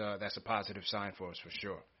 And that's a positive sign for us for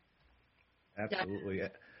sure. Absolutely.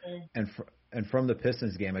 And from the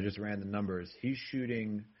Pistons game, I just ran the numbers. He's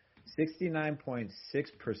shooting 69.6%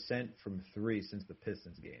 from 3 since the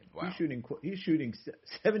Pistons game. Wow. He's shooting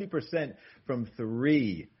 70% from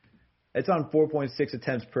 3. It's on 4.6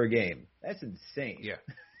 attempts per game. That's insane. Yeah.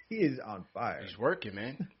 He is on fire. He's working,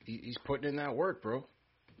 man. He's putting in that work, bro.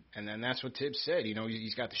 And then that's what Tibbs said. You know,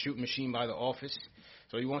 he's got the shooting machine by the office,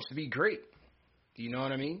 so he wants to be great. You know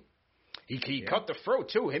what I mean? He cut the throat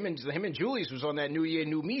too. Him and Julius was on that New Year,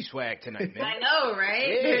 New Me swag tonight, man. I know, right?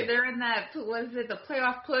 Yeah. They're in that, was it the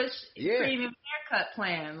playoff push premium haircut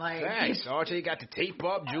plan? Like, thanks. RJ got the tape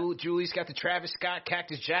up. Julius got the Travis Scott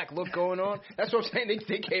Cactus Jack look going on. That's what I'm saying.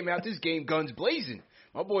 They came out this game guns blazing.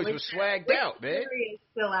 My boys were swagged out, man. Is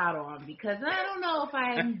still out on because I don't know if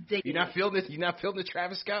I'm digging. You're not feeling the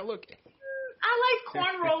Travis Scott look? I like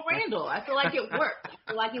cornrow Randall. I feel like it worked. I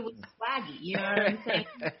feel like it was swaggy. You know what I'm saying?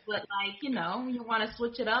 But like, you know, you want to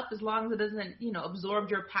switch it up as long as it doesn't, you know,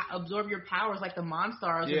 absorb your powers like the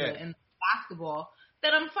Monstars in basketball.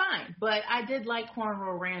 Then I'm fine. But I did like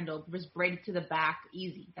cornrow Randall, just braided to the back,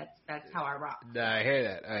 easy. That's how I rock. Nah, I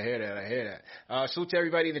hear that. Salute to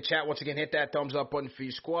everybody in the chat. Once again, hit that thumbs up button for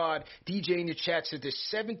your squad. DJ in the chat said there's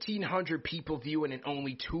 1,700 people viewing and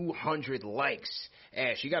only 200 likes.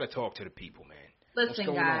 Ash, you got to talk to the people, man.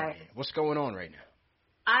 Listen, guys. What's going on right now?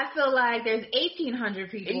 I feel like there's 1,800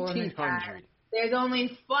 people in the chat. 1,800. There's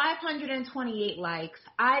only 528 likes.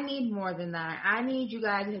 I need more than that. I need you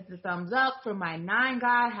guys to hit the thumbs up for my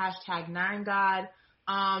 9God, #9God.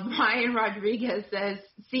 Ryan Rodriguez says,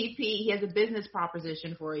 CP, he has a business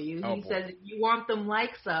proposition for you. He says, if you want them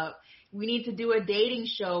likes up, we need to do a dating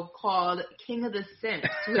show called King of the Simps.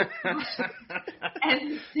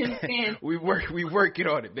 And Simp fans. We working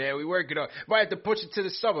on it, man. We working on it. Might have to push it to the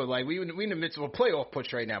summer. Like, we in the midst of a playoff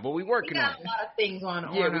push right now, but we working on it. We got a lot of things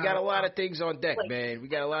on. Yeah, we got a lot of things on deck, man. We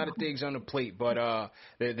got a lot of things on the plate, but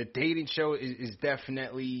the dating show is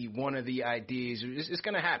definitely one of the ideas. It's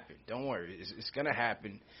gonna happen. Don't worry, it's gonna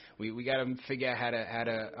happen. We got to figure out how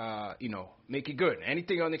to make it good.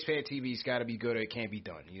 Anything on Knicks Fan TV's got to be good or it can't be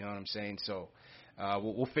done. You know what I'm saying? So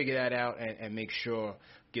we'll figure that out and make sure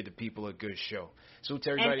give the people a good show. So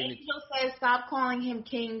to everybody, and Angel says stop calling him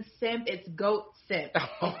King Simp. It's Goat Simp.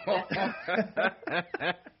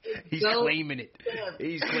 He's claiming it.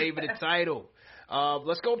 He's claiming the title.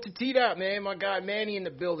 Let's go up to T-Dot, man. My guy Manny in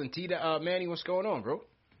the building. T-Dot, Manny, what's going on, bro?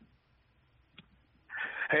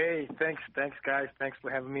 Hey, thanks, guys. Thanks for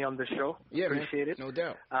having me on the show. Yeah, appreciate it. No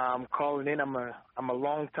doubt. Calling in. I'm a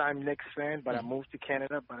long-time Knicks fan, but I moved to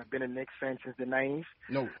Canada. But I've been a Knicks fan since the 90s.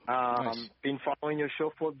 Nice. Been following your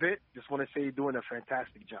show for a bit. Just want to say you're doing a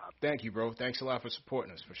fantastic job. Thank you, bro. Thanks a lot for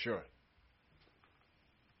supporting us, for sure.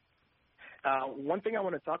 One thing I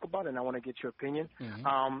want to talk about, and I want to get your opinion. Mm-hmm.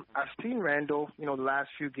 I've seen Randall, the last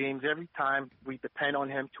few games. Every time we depend on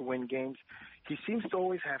him to win games, he seems to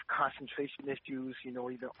always have concentration issues,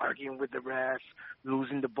 either arguing with the refs,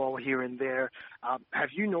 losing the ball here and there. Have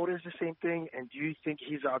you noticed the same thing, and do you think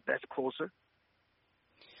he's our best closer?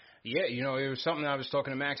 Yeah, it was something I was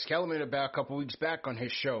talking to Max Kellerman about a couple weeks back on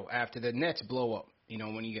his show after the Nets blow up. You know,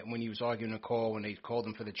 when he was arguing the call, when they called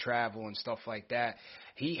him for the travel and stuff like that,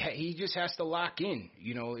 he just has to lock in.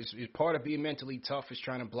 You know, it's part of being mentally tough is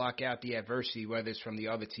trying to block out the adversity, whether it's from the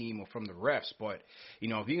other team or from the refs. But, you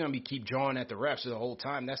know, if you're going to keep drawing at the refs the whole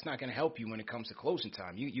time, that's not going to help you when it comes to closing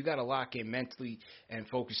time. You got to lock in mentally and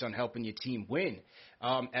focus on helping your team win.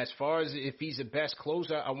 As far as if he's the best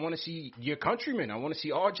closer, I want to see your countryman. I want to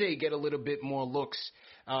see RJ get a little bit more looks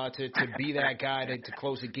to be that guy to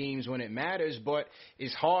close the games when it matters. But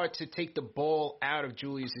it's hard to take the ball out of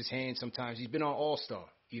Julius's hands sometimes. He's been on All-Star.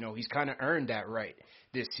 You know, he's kind of earned that right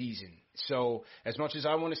this season. So as much as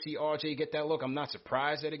I want to see RJ get that look, I'm not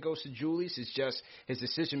surprised that it goes to Julius. It's just his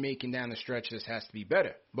decision-making down the stretch just has to be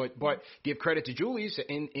better. But give credit to Julius.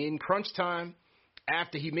 In crunch time,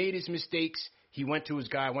 after he made his mistakes, he went to his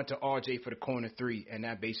guy, went to RJ for the corner three, and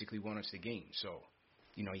that basically won us the game. So,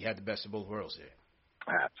 you know, he had the best of both worlds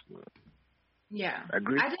there. Absolutely. Yeah.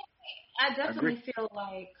 Agree. I definitely feel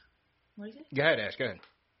like – what is it? Go ahead, Ash. Go ahead.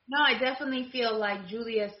 No, I definitely feel like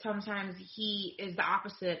Julius, sometimes he is the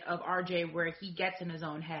opposite of RJ where he gets in his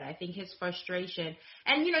own head. I think his frustration –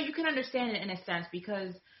 and, you know, you can understand it in a sense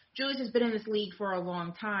because Julius has been in this league for a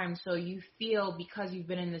long time, so you feel because you've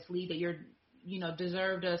been in this league that you're – you know,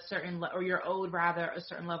 deserved a certain, or you're owed rather a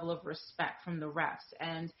certain level of respect from the refs.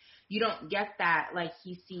 And you don't get that like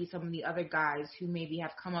he sees some of the other guys who maybe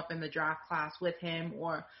have come up in the draft class with him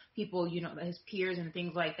or people, you know, his peers and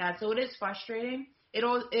things like that. So it is frustrating. It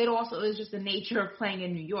also is just the nature of playing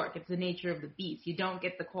in New York. It's the nature of the beast. You don't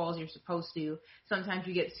get the calls you're supposed to. Sometimes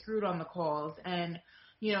you get screwed on the calls. And,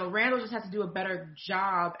 you know, Randall just has to do a better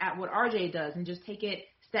job at what RJ does and just take it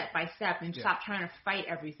step by step and stop trying to fight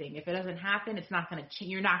everything. If it doesn't happen, it's not going to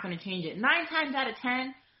you're not going to change it. 9 times out of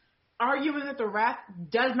 10, arguing with the ref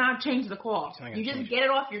does not change the call. You just get it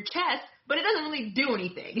off your chest, but it doesn't really do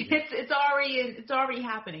anything. Yeah. It's already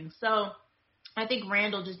happening. So I think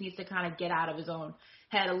Randall just needs to kind of get out of his own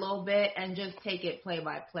head a little bit and just take it play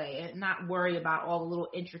by play and not worry about all the little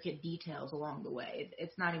intricate details along the way.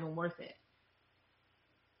 It's not even worth it.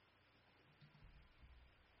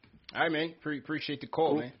 All right, man. Appreciate the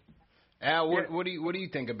call, man. Al, what do you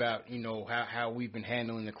think about, you know, how we've been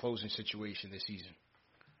handling the closing situation this season?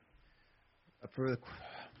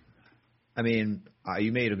 I mean,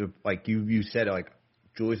 you made a good, like you said, like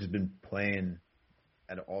Julius has been playing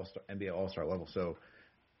at an NBA All-Star level, so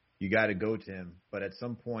you got to go to him. But at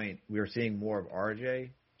some point, we are seeing more of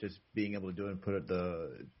RJ just being able to do it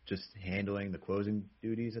and just handling the closing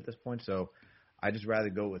duties at this point. So I just rather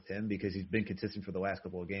go with him because he's been consistent for the last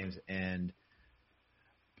couple of games. And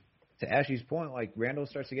to Ashley's point, like Randall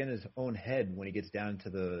starts to get in his own head when he gets down to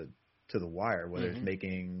the wire, whether it's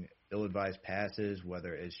making ill-advised passes,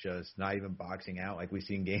 whether it's just not even boxing out. Like we've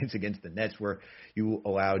seen games against the Nets where you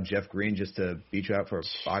allow Jeff Green just to beat you out for a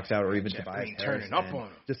box out or even Tobias Harris. Turning up on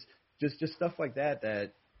him. Just stuff like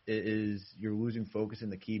that is you're losing focus in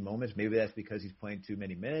the key moments. Maybe that's because he's playing too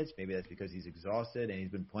many minutes. Maybe that's because he's exhausted and he's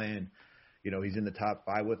been playing – you know, he's in the top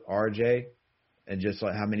 5 with RJ and just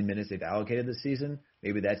like how many minutes they've allocated this season.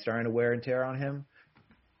 Maybe that's starting to wear and tear on him.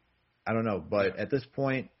 I don't know. But at this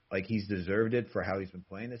point, like he's deserved it for how he's been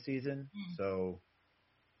playing this season. So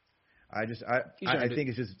I think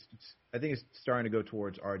it's starting to go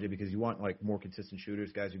towards RJ because you want like more consistent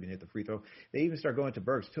shooters, guys who can hit the free throw. They even start going to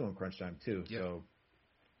Burks too in crunch time too. Yep. So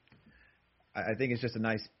I think it's just a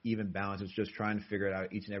nice even balance. It's just trying to figure it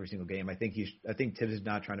out each and every single game. I think Tibbs is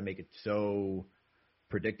not trying to make it so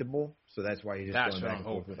predictable, so that's why he's just going back and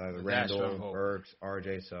forth with either Randall, Burks,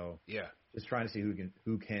 RJ. So just trying to see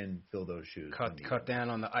who can fill those shoes. Cut down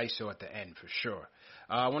on the ISO at the end for sure.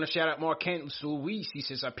 I want to shout out Mark Kent Luis. He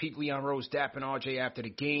says I peaked Leon Rose dapping RJ after the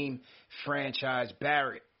game. Franchise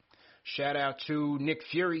Barrett. Shout out to Nick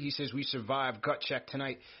Fury. He says, we survived gut check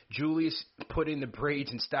tonight. Julius put in the braids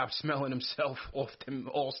and stopped smelling himself off them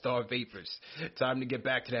all-star vapors. Time to get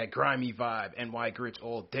back to that grimy vibe. NY Grits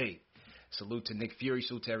all day. Salute to Nick Fury.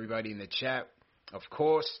 Salute to everybody in the chat. Of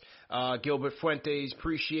course, Gilbert Fuentes,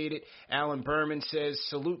 appreciate it. Alan Berman says,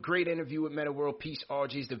 salute, great interview with Meta World Peace.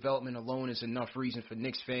 RJ's development alone is enough reason for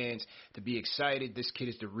Knicks fans to be excited. This kid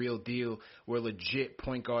is the real deal. We're legit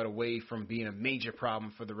point guard away from being a major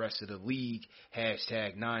problem for the rest of the league.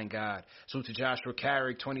 Hashtag 9God. Salute to Joshua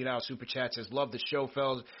Carrick, $20 super chat says, love the show,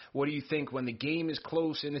 fellas. What do you think when the game is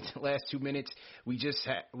close in the last 2 minutes?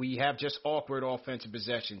 We have just awkward offensive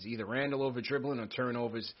possessions, either Randall over dribbling or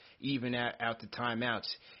turnovers, even out the timeouts.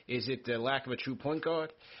 Is it the lack of a true point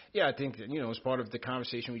guard? Yeah, I think that, it's part of the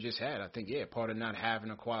conversation we just had. I think, part of not having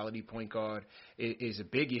a quality point guard is a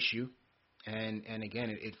big issue. And again,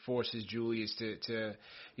 it forces Julius to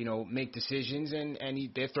make decisions, and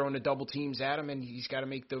they're throwing the double teams at him, and he's got to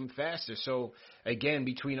make them faster. So again,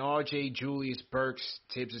 between RJ, Julius, Burks,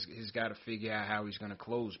 Tibbs has got to figure out how he's going to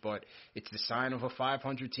close. But it's the sign of a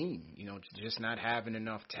 500 team, just not having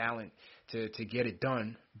enough talent to get it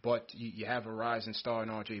done. But you have a rising star in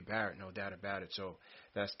RJ Barrett, no doubt about it. So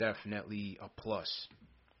that's definitely a plus.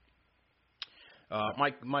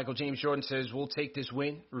 Michael James Jordan says, we'll take this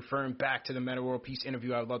win. Referring back to the Metta World Peace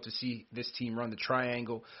interview, I'd love to see this team run the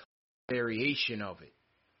triangle variation of it.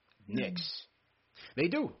 Knicks. They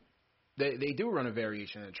do. They do run a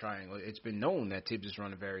variation of the triangle. It's been known that Tibbs has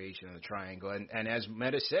run a variation of the triangle. And as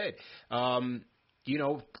Metta said,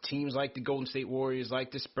 teams like the Golden State Warriors,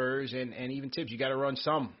 like the Spurs, and even Tibbs, you got to run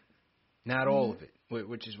some, not all of it,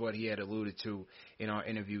 which is what he had alluded to in our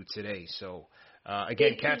interview today. So,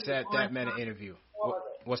 again, catch that Metta interview.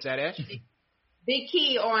 What's that, Ash? Big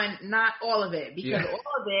key on not all of it, because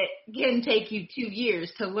all of it can take you 2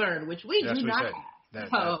 years to learn, which we do not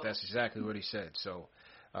have. That's exactly what he said. So,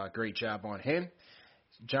 great job on him.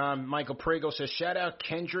 John Michael Prego says, shout out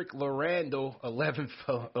Kendrick Lorando, 11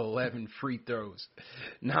 for 11 free throws.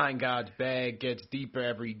 9 God's bag gets deeper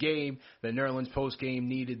every game. The Nerlens post game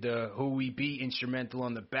needed the who we beat instrumental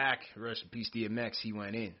on the back. Rest in peace, DMX. He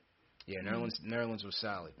went in. Yeah, Nerlens was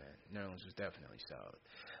solid, man. Nerlens was definitely solid.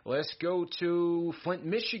 Let's go to Flint,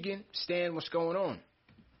 Michigan. Stan, what's going on?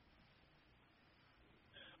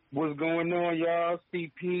 What's going on, y'all?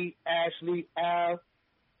 CP, Ashley, Al.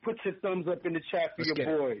 Put your thumbs up in the chat for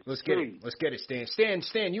your boys. Let's get it, Stan.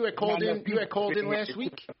 Stan, you had called in. You had called in last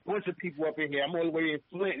week. A bunch of people up in here. I'm all the way in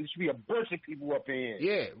Flint. There should be a bunch of people up in here.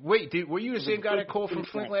 Yeah. Wait, were you the same guy that called from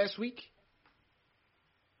Flint last week?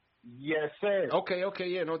 Yes, sir. Okay,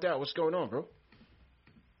 yeah, no doubt. What's going on, bro?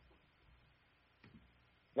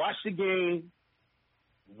 Watched the game.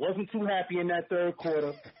 Wasn't too happy in that third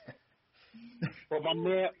quarter. But my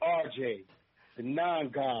man RJ, the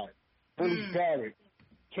non-God, Bully Barrett,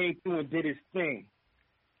 came through and did his thing.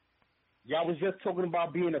 Y'all was just talking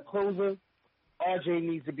about being a closer. RJ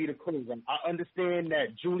needs to be the closer. I understand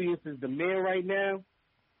that Julius is the man right now,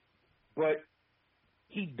 but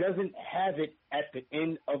he doesn't have it at the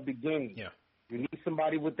end of the game. Yeah. You need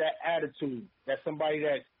somebody with that attitude. That's somebody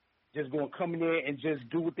that's just going to come in there and just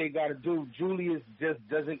do what they got to do. Julius just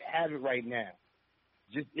doesn't have it right now.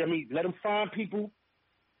 Let him find people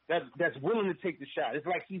that's willing to take the shot. It's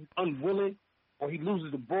like he's unwilling, or he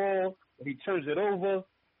loses the ball, or he turns it over.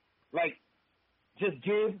 Like, just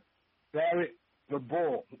give Barrett the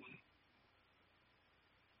ball.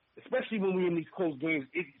 Especially when we're in these close games,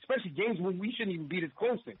 especially games when we shouldn't even be this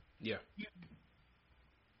close in. Yeah.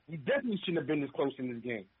 We definitely shouldn't have been this close in this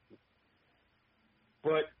game.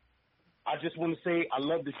 But I just want to say I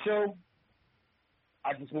love the show.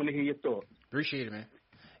 I just want to hear your thoughts. Appreciate it, man.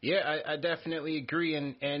 Yeah, I definitely agree.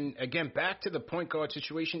 And again, back to the point guard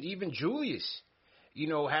situation, even Julius,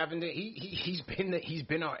 having he's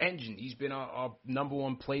been our engine. He's been our number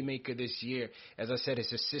one playmaker this year. As I said,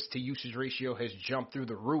 his assist to usage ratio has jumped through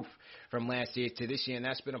the roof from last year to this year, and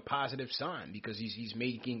that's been a positive sign because he's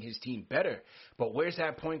making his team better. But where's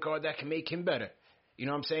that point guard that can make him better? You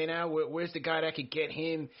know what I'm saying now? Where's the guy that could get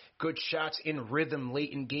him good shots in rhythm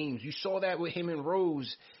late in games? You saw that with him and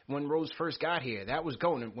Rose when Rose first got here. That was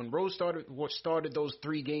going. When Rose started those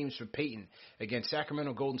 3 games for Peyton against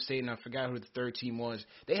Sacramento, Golden State, and I forgot who the third team was,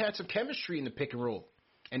 they had some chemistry in the pick and roll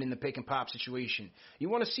and in the pick and pop situation. You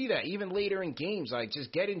want to see that even later in games, like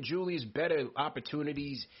just getting Julius better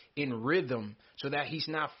opportunities in rhythm so that he's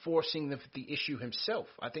not forcing the issue himself.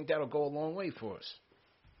 I think that'll go a long way for us.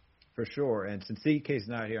 For sure. And since CK's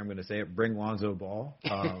not here, I'm going to say it. Bring Lonzo Ball.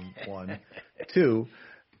 1. 2,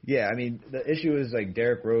 yeah, I mean, the issue is like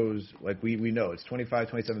Derrick Rose, like we know it's 25,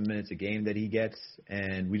 27 minutes a game that he gets,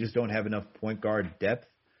 and we just don't have enough point guard depth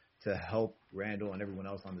to help Randall and everyone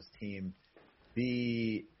else on this team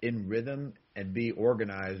be in rhythm and be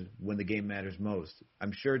organized when the game matters most.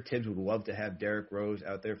 I'm sure Tibbs would love to have Derrick Rose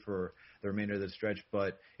out there for the remainder of the stretch,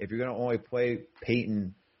 but if you're going to only play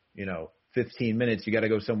Peyton, 15 minutes, you got to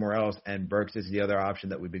go somewhere else, and Burks is the other option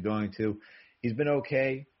that we'd be going to. He's been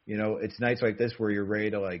okay. It's nights like this where you're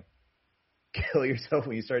ready to, kill yourself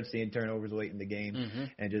when you start seeing turnovers late in the game. Mm-hmm.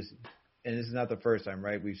 And this is not the first time,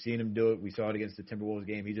 right? We've seen him do it. We saw it against the Timberwolves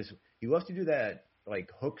game. He loves to do that,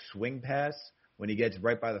 hook swing pass when he gets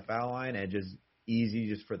right by the foul line and just easy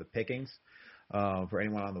just for the pickings for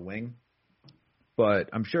anyone on the wing. But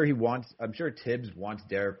I'm sure Tibbs wants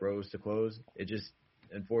Derrick Rose to close. It just,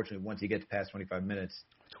 unfortunately, once he gets past 25 minutes,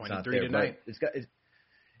 23 tonight. It's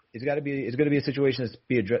going to be a situation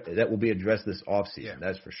that will be addressed this offseason. Yeah.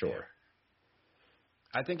 That's for sure.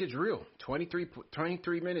 I think it's real. 23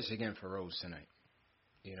 minutes again for Rose tonight.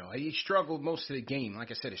 You know, he struggled most of the game.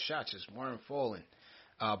 Like I said, his shots just weren't falling.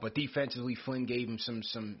 But defensively, Flynn gave him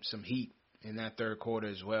some heat in that third quarter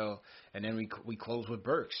as well. And then we closed with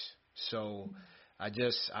Burks. So I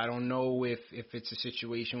don't know if it's a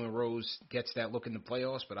situation where Rose gets that look in the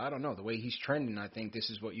playoffs, but I don't know. The way he's trending, I think this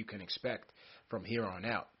is what you can expect from here on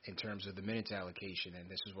out in terms of the minutes allocation, and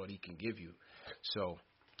this is what he can give you. So,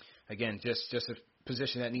 again, just a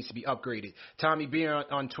position that needs to be upgraded. Tommy Beer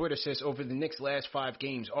on Twitter says, over the Knicks' last 5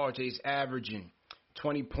 games, RJ's averaging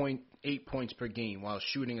 20.8 points per game while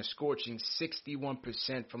shooting a scorching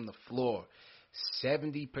 61% from the floor,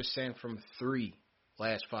 70% from 3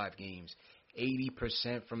 last 5 games,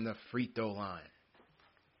 80% from the free throw line.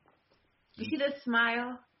 You see the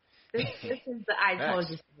smile? This is the I told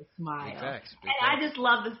you so smile. Facts. And I just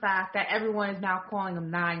love the fact that everyone is now calling him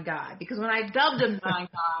Nine God, because when I dubbed him Nine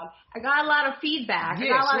God, I got a lot of feedback. It's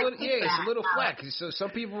a little flack. So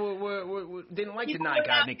some people didn't like the Nine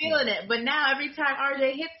God nickname. Feeling it, but now every time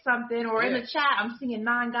RJ hits something or in the chat, I'm seeing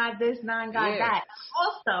Nine God this, Nine God that.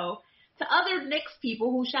 Also, to other Knicks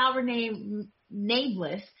people who shall remain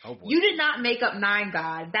nameless, you did not make up Nine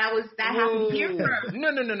God. That happened here first. No.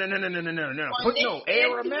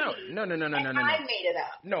 Air him out. No. I made it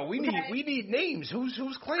up. No, we need names.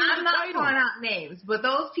 Who's claiming I'm not calling out names, but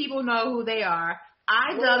those people know who they are.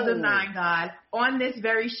 I dubbed them Nine God on this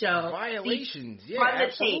very show. Violations.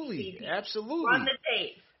 Absolutely. Run the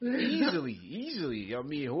tape. Easily. I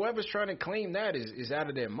mean, whoever's trying to claim that is out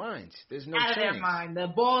of their minds. There's no chance. Out of their mind. The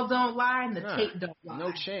ball don't lie and the tape don't lie.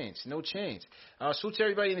 No chance. Salute to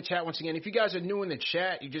everybody in the chat once again. If you guys are new in the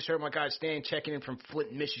chat, you just heard my guy Stan checking in from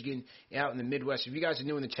Flint, Michigan, out in the Midwest. If you guys are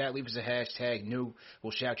new in the chat, leave us a hashtag new. We'll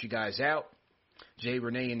shout you guys out. Jay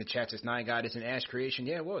Renee in the chat says Nine God is an ass creation.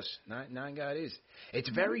 Yeah, it was. Nine God is. It's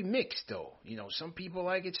very mixed, though. You know, some people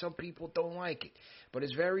like it, some people don't like it. But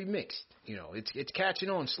it's very mixed. You know, it's catching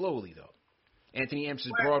on slowly, though. Anthony M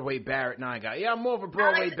says Broadway Barrett, Nine God. Yeah, I'm more of a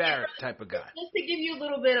Broadway Barrett type of guy. Just to give you a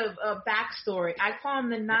little bit of backstory, I call him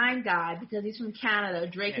the Nine God because he's from Canada.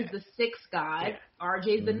 Drake is the 6 God. Yeah.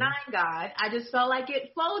 RJ's the 9 God. I just felt like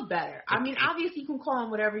it flowed better. I mean, obviously you can call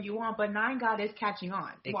him whatever you want, but 9 God is catching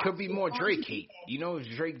on. It could be more Drake hate. You know,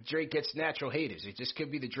 Drake gets natural haters. It just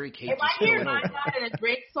could be the Drake hate. If I hear 9 God in a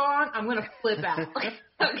Drake song, I'm going to flip out.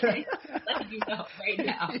 Okay? Let you know right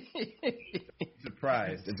now.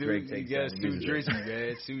 Surprised. Drake takes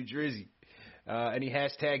Sue Drizzy. Any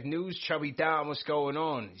hashtag news? Chubby Dom, what's going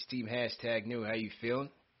on? His team hashtag new. How you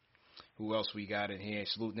feeling? Who else we got in here?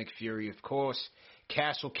 Salute Nick Fury, of course.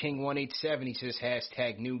 Castle King 187. He says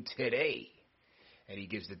hashtag new today. And he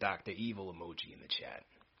gives the Dr. Evil emoji in the chat.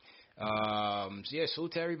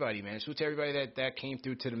 Salute to everybody, man. Salute to everybody that came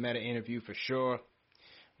through to the Meta interview for sure.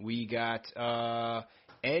 We got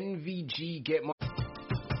NVG Get Money.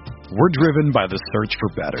 We're driven by the search for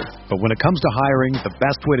better. But when it comes to hiring, the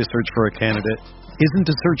best way to search for a candidate isn't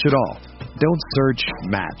to search at all. Don't search,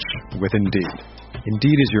 match with Indeed.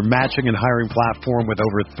 Indeed is your matching and hiring platform with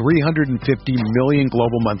over 350 million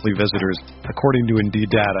global monthly visitors, according to Indeed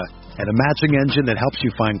data, and a matching engine that helps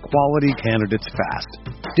you find quality candidates fast.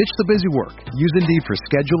 Ditch the busy work. Use Indeed for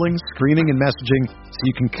scheduling, screening, and messaging so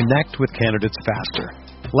you can connect with candidates faster.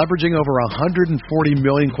 Leveraging over 140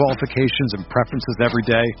 million qualifications and preferences every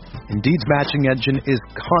day, Indeed's matching engine is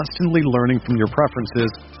constantly learning from your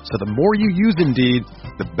preferences, so the more you use Indeed,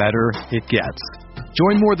 the better it gets.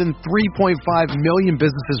 Join more than 3.5 million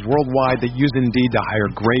businesses worldwide that use Indeed to hire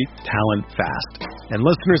great talent fast. And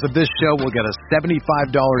listeners of this show will get a $75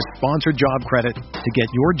 sponsored job credit to get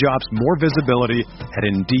your jobs more visibility at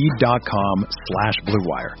Indeed.com/Blue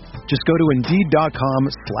Wire. Just go to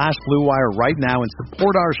Indeed.com/Blue Wire right now and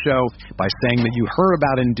support our show by saying that you heard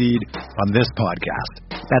about Indeed on this podcast.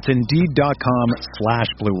 That's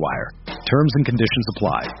Indeed.com/Blue Wire. Terms and conditions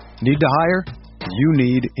apply. Need to hire? You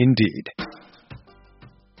need Indeed.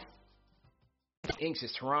 Inks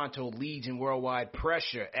is Toronto leads in worldwide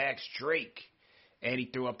pressure. Ask Drake. And he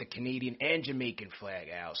threw up the Canadian and Jamaican flag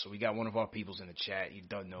out. So we got one of our peoples in the chat. You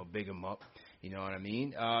don't know, big him up. You know what I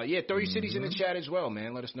mean? Throw your cities in the chat as well,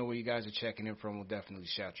 man. Let us know where you guys are checking in from. We'll definitely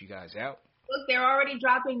shout you guys out. Look, they're already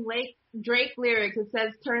dropping Drake lyrics. It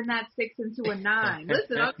says, turn that 6 into a 9.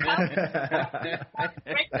 Listen, I'm telling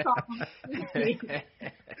you.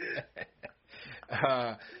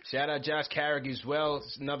 Shout out Josh Carrick as well.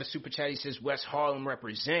 Another super chat. He says, West Harlem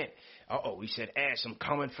represent. He said, Ash, I'm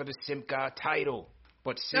coming for the Simp God title.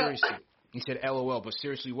 But seriously, he said, LOL, but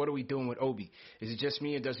seriously, what are we doing with Obi? Is it just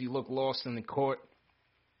me or does he look lost in the court?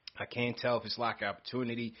 I can't tell if it's lack of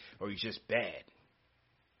opportunity or he's just bad.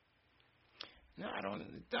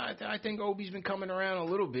 No, I think Obi's been coming around a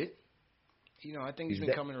little bit. I think he's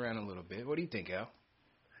been coming around a little bit. What do you think, Al?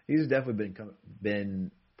 He's definitely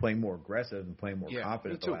been playing more aggressive and playing more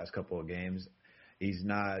confident the last couple of games. He's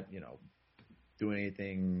not, doing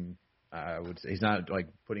anything. I would say he's not like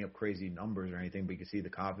putting up crazy numbers or anything, but you can see the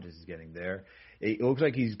confidence is getting there. It looks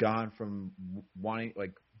like he's gone from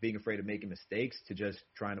being afraid of making mistakes to just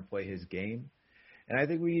trying to play his game. And I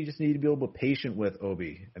think we just need to be a little bit patient with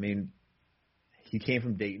Obi. I mean, he came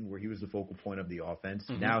from Dayton where he was the focal point of the offense.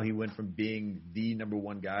 Mm-hmm. Now he went from being the number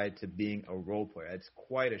one guy to being a role player. It's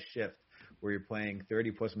quite a shift where you're playing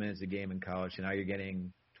 30-plus minutes a game in college, and now you're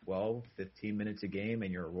getting 12, 15 minutes a game,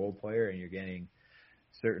 and you're a role player, and you're getting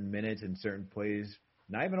certain minutes and certain plays.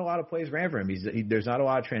 Not even a lot of plays ran for him. There's not a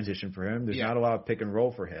lot of transition for him. There's not a lot of pick and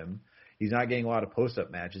roll for him. He's not getting a lot of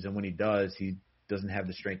post-up matches, and when he does, he doesn't have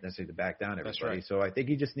the strength necessarily to back down everybody. That's right. So I think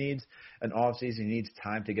he just needs an offseason. He needs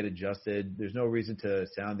time to get adjusted. There's no reason to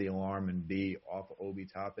sound the alarm and be off of Obi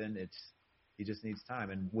Toppin. He just needs time.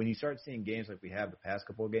 And when you start seeing games like we have the past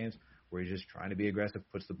couple of games where he's just trying to be aggressive,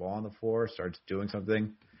 puts the ball on the floor, starts doing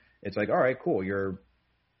something, it's like, all right, cool. You're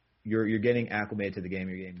getting acclimated to the game.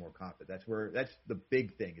 You're getting more confident. That's the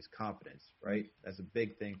big thing is confidence, right? That's a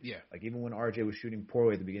big thing. Yeah. Like even when RJ was shooting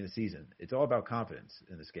poorly at the beginning of the season, it's all about confidence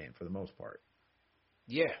in this game for the most part.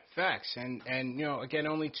 Yeah, facts. And again,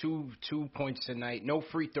 only two points tonight. No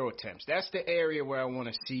free throw attempts. That's the area where I want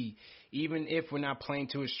to see, even if we're not playing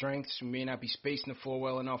to his strengths, we may not be spacing the floor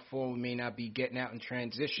well enough for him, we may not be getting out in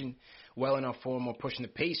transition well enough for him or pushing the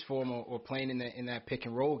pace for him or playing in that pick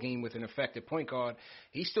and roll game with an effective point guard,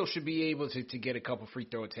 he still should be able to get a couple free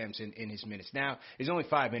throw attempts in his minutes. Now, there's only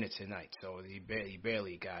 5 minutes tonight, so he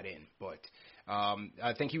barely got in. But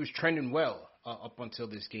I think he was trending well up until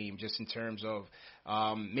this game, just in terms of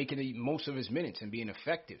making the most of his minutes and being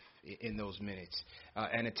effective in those minutes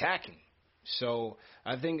and attacking. So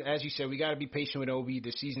I think, as you said, we got to be patient with Obi.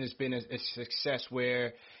 The season has been a success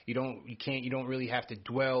where you don't really have to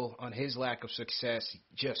dwell on his lack of success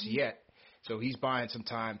just yet. So he's buying some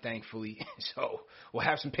time, thankfully. So we'll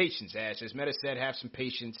have some patience, Ash. As Meta said, have some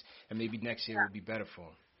patience, and maybe next year will be better for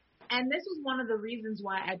him. And this was one of the reasons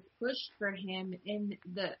why I pushed for him in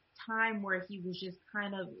the time where he was just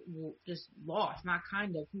kind of just lost, not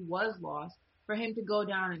kind of, he was lost, for him to go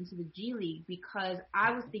down into the G League, because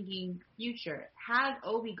I was thinking future. Had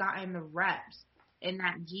Obi gotten the reps in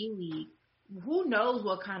that G League, who knows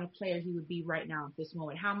what kind of player he would be right now at this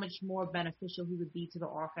moment, how much more beneficial he would be to the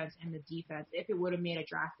offense and the defense if it would have made a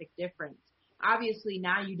drastic difference. Obviously,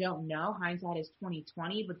 now you don't know. Hindsight is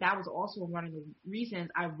 20/20, but that was also one of the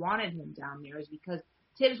reasons I wanted him down there, is because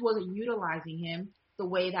Tibbs wasn't utilizing him the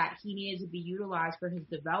way that he needed to be utilized for his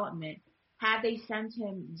development. Had they sent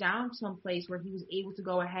him down someplace where he was able to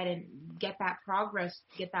go ahead and get that progress,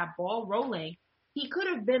 get that ball rolling, he could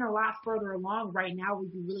have been a lot further along right now where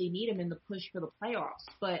you really need him in the push for the playoffs.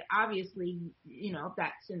 But obviously,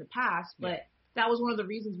 that's in the past. But that was one of the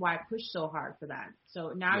reasons why I pushed so hard for that.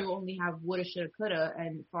 So now you only have woulda, shoulda, coulda,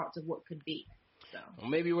 and thoughts of what could be. So. Well,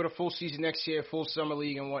 maybe with a full season next year, full summer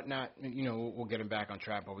league and whatnot, we'll get him back on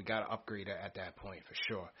track. But we got to upgrade at that point for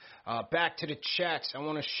sure. Back to the chats. I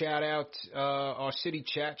want to shout out our city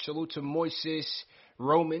chat. Salute to Moises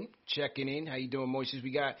Roman checking in. How you doing, Moises?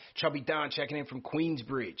 We got Chubby Don checking in from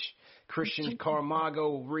Queensbridge. Christian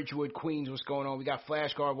Carmago, Ridgewood, Queens. What's going on? We got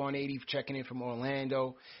Flashguard 180 checking in from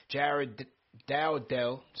Orlando. Jared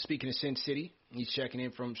Dowdell, speaking of Sin City, he's checking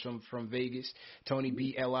in from Vegas. Tony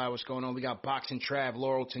B. L.I., what's going on? We got Boxing Trav,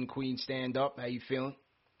 Laurelton, Queens, stand up. How you feeling?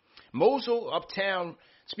 Mosul, Uptown,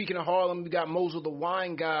 speaking of Harlem, we got Mosul, the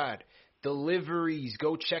wine god. Deliveries,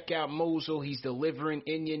 go check out Mosul. He's delivering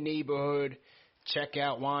in your neighborhood. Check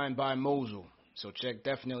out Wine by Mosul. So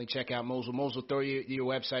definitely check out Mosul. Mosul, throw your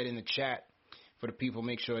website in the chat for the people.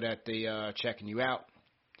 Make sure that they checking you out.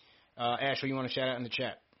 Ashley, you want to shout out in the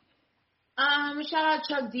chat? Shout out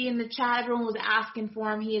Chuck D in the chat. Everyone was asking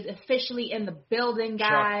for him. He is officially in the building,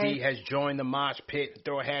 guys. Chuck D has joined the mosh pit.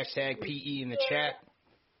 Throw a hashtag PE in the chat.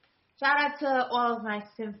 Shout out to all of my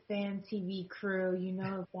SimFan TV crew. You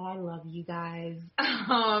know that I love you guys.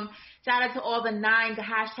 Shout out to all the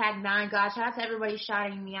hashtag 9God. Shout out to everybody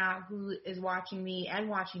shouting me out who is watching me and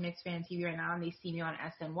watching Knicks Fan TV right now, and they see me on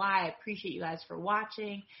SNY. I appreciate you guys for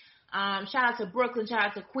watching. Shout out to Brooklyn, shout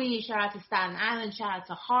out to Queens, shout out to Staten Island, shout out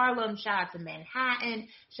to Harlem, shout out to Manhattan,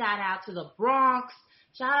 shout out to the Bronx,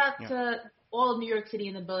 shout out to all of New York City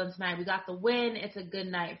in the building tonight. We got the win. It's a good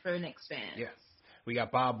night for Knicks fans. Yeah. We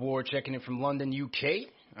got Bob Ward checking in from London, UK.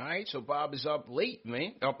 All right, so Bob is up late,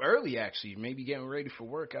 man. Up early, actually. Maybe getting ready for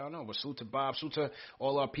work. I don't know. But salute to Bob. Salute to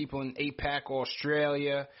all our people in APAC,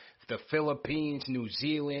 Australia, the Philippines, New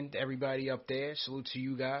Zealand, everybody up there. Salute to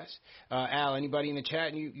you guys. Al, anybody in the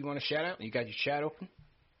chat you want to shout out? You got your chat open?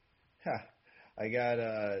 I got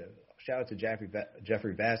shout out to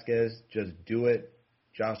Jeffrey Vasquez, Just Do It,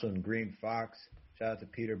 Jocelyn Green Fox. Shout out to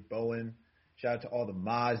Peter Bowen. Shout out to all the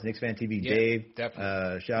mods, Knicks Fan TV, Dave.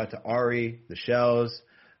 Definitely. Shout out to Ari, the Shells,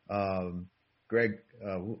 Greg,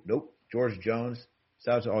 George Jones.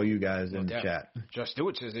 Shout out to all you guys in the chat. Just Do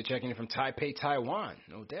It says they're checking in from Taipei, Taiwan.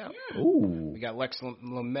 No doubt. Ooh. We got Lex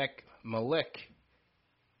Malek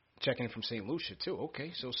checking in from St. Lucia, too.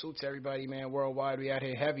 Okay, so salute to everybody, man. Worldwide, we out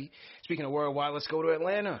here heavy. Speaking of worldwide, let's go to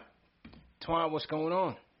Atlanta. Twan, what's going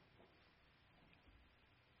on?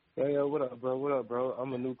 Hey, what up, bro?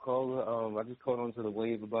 I'm a new caller. I just called onto the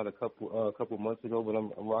wave about a couple months ago, but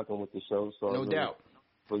I'm rocking with the show. So no doubt.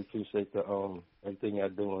 Really appreciate the everything y'all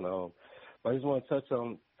doing. I just want to touch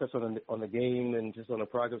on the game and just on the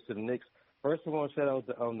progress of the Knicks. First, I want to shout out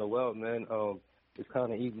to Noel, man. It's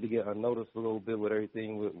kind of easy to get unnoticed a little bit with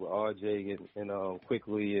everything with RJ and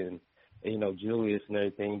Quickly and Julius and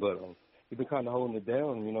everything, but we've been kind of holding it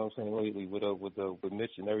down, you know what I'm saying, lately with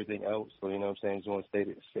Mitch and everything else. So, you know what I'm saying, just want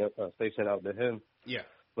to stay shout out to him. Yeah.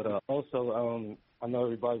 But also, I know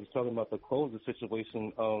everybody was talking about the closer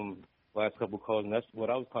situation last couple of calls, and that's what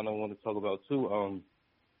I was kind of wanting to talk about too.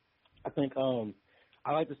 I think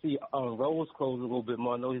I like to see Rose close a little bit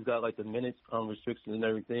more. I know he's got like the minutes restrictions and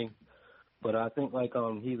everything, but I think like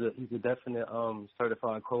he's a definite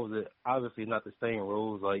certified closer. Obviously not the same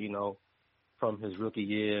Rose from his rookie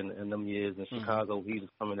year and them years in Chicago. He was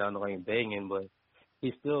coming down the lane banging, but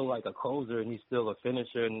he's still like a closer and he's still a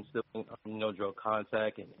finisher and still draw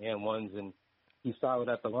contact and ones and he's solid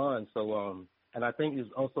at the line. So and I think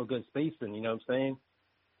he's also good spacing. You know what I'm saying?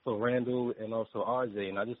 For Randall and also RJ,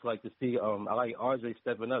 and I just like to see I like RJ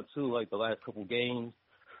stepping up too, like the last couple games,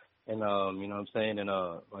 and you know what I'm saying, and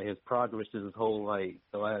like his progress to his whole like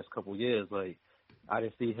the last couple years, like I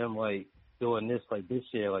didn't see him like doing this like this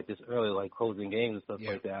year, like this early, like closing games and stuff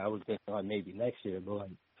like that. I was thinking like maybe next year, but like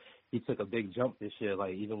he took a big jump this year,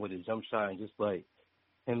 like even with his jump shot and just like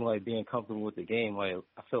him like being comfortable with the game. Like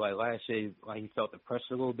I feel like last year like he felt the pressure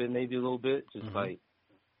a little bit, just like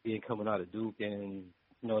being coming out of Duke and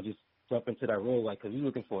just jump into that role, like, because you're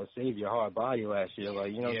looking for a savior, hard body last year,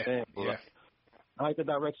 like, you know what I'm saying? But, I like the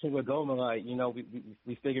direction we're going, like,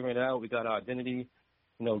 we figuring it out. We got our identity.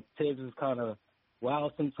 Tibbs is kind of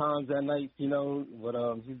wild sometimes at night, but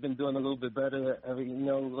he's been doing a little bit better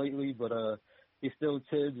lately, but he's still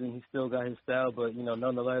Tibbs and he's still got his style, but,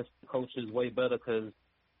 nonetheless, the coach is way better because,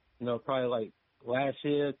 probably like last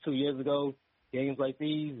year, 2 years ago, games like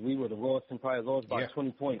these, we would have lost by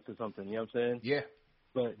 20 points or something, you know what I'm saying? Yeah.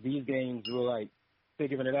 But these games, we were, like,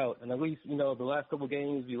 figuring it out. And at least, the last couple of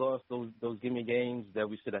games, we lost those gimme games that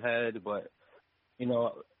we should have had. But,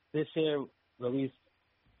 this year, at least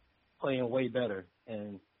playing way better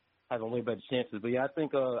and having way better chances. But, yeah, I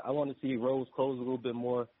think I want to see Rose close a little bit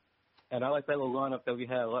more. And I like that little lineup that we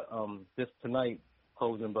had this tonight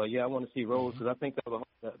closing. But, yeah, I want to see Rose because I think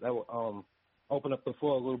that will open up the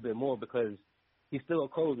floor a little bit more because he's still a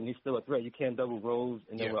closer and he's still a threat. You can't double Rose.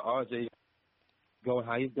 And then with RJ going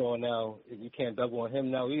how he's going now, you can't double on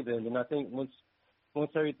him now either. And I think once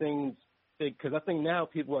everything's big, because I think now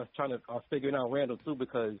people are figuring out Randall too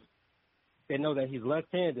because they know that he's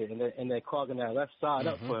left-handed and they're clogging that left side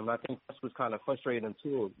up for him. I think that's what's kind of frustrating him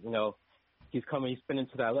too. He's spinning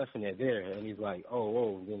to that left and they're there, and he's like,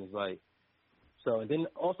 oh, and then it's like, so. And then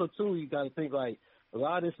also too, you got to think like a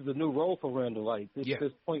lot of this is a new role for Randall. Like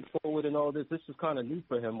this point forward and all this is kind of new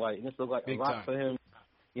for him. Like and this is like big a lot time for him.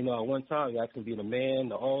 At one time, you actually be the man,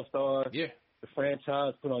 the all-star, the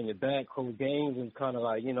franchise, put on your back, close games, and kind of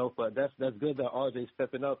like, but that's good that RJ's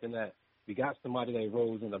stepping up and that we got somebody that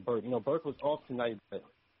Rose and the Burke. Burke was off tonight, but,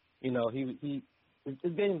 his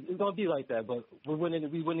game is going to be like that, but we're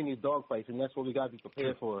winning these dog fights, and that's what we got to be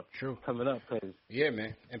prepared for coming up. Yeah,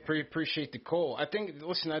 man, and appreciate the call. I think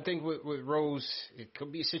with Rose, it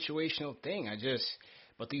could be a situational thing.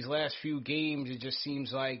 But these last few games, it just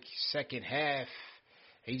seems like second half,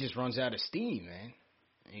 he just runs out of steam, man.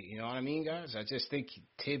 You know what I mean, guys? I just think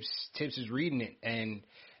Tibbs is reading it. And,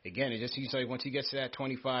 again, it just seems like once he gets to that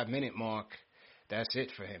 25-minute mark, that's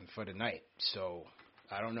it for him for the night. So,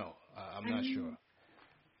 I don't know. I'm not sure.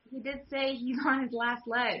 He did say he's on his last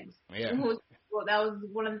legs. Yeah. Well, that was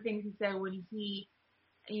one of the things he said when he,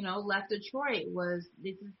 left Detroit was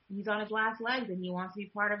he's on his last legs and he wants to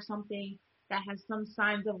be part of something that has some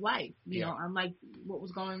signs of life, unlike what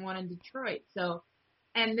was going on in Detroit. So,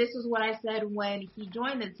 and this is what I said when he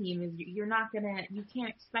joined the team is you can't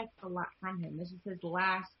expect a lot from him. This is his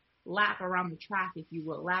last lap around the track, if you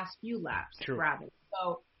will, last few laps, rather.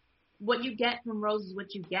 So what you get from Rose is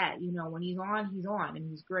what you get. You know, when he's on, and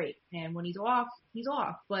he's great. And when he's off, he's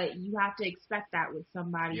off. But you have to expect that with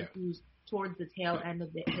somebody who's towards the tail end of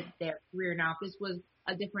their career. Now, if this was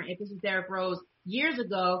Derrick Rose years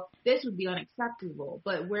ago, this would be unacceptable.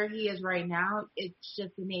 But where he is right now, it's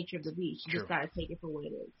just the nature of the beast. You just got to take it for what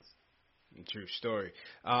it is. True story.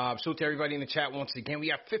 So to everybody in the chat once again, we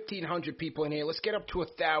have 1,500 people in here. Let's get up to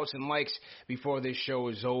 1,000 likes before this show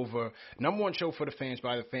is over. Number one show for the fans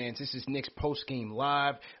by the fans. This is Knicks Post Game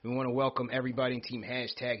Live. We want to welcome everybody in Team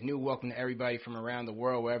 #New. Welcome to everybody from around the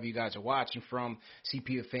world, wherever you guys are watching from. CP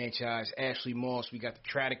the Franchise, Ashley Moss. We got the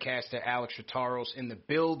Stratocaster, Alex Trataros in the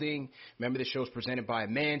building. Remember, the show's presented by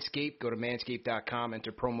Manscaped. Go to manscaped.com,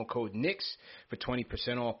 enter promo code Knicks for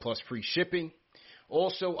 20% off plus free shipping.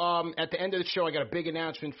 Also, at the end of the show, I got a big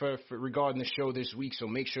announcement for regarding the show this week, so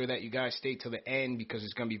make sure that you guys stay till the end because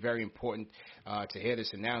it's going to be very important to hear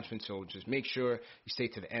this announcement. So just make sure you stay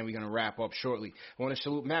to the end. We're going to wrap up shortly. I want to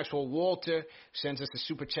salute Maxwell Walter, sends us a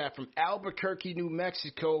super chat from Albuquerque, New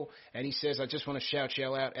Mexico, and he says, I just want to shout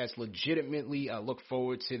y'all out as legitimately I look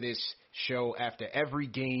forward to this show after every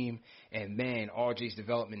game, and man, RJ's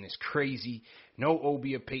development is crazy. No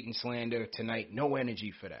Obi or Peyton slander tonight, no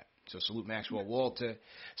energy for that. So salute Maxwell Walter.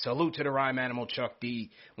 Salute to the rhyme animal Chuck D.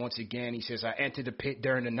 Once again, he says, I entered the pit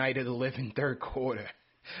during the night of the living third quarter.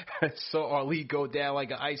 Saw our league go down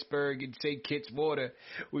like an iceberg in St. Kitts water.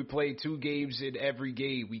 We played 2 games in every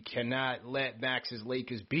game. We cannot let Max's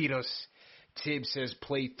Lakers beat us. Tibbs says,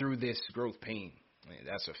 play through this growth pain. Man,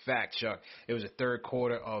 that's a fact, Chuck. It was a third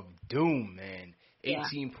quarter of doom, man.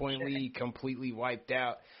 18-point lead, completely wiped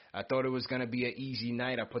out. I thought it was going to be an easy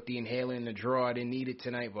night. I put the inhaler in the drawer. I didn't need it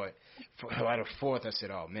tonight, but by the fourth, I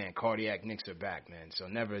said, oh, man, cardiac Knicks are back, man. So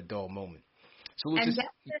never a dull moment. So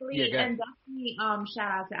definitely,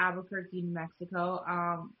 shout out to Albuquerque, New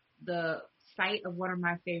Mexico. The site of one of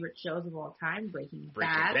my favorite shows of all time, Breaking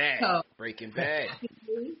Bad. Breaking Bad.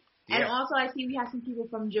 And also, I see we have some people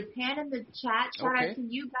from Japan in the chat. Shout out to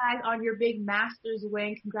you guys on your big Masters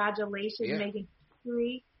win. Congratulations, making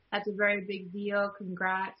history. That's a very big deal.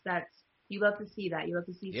 Congrats. You love to see that. You love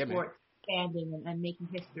to see sports expanding and making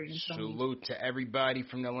history. Salute to everybody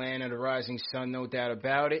from the land of the rising sun, no doubt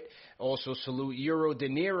about it. Also, salute Euro De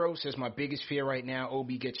Niro. Says, my biggest fear right now,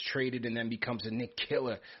 Obi gets traded and then becomes a Knick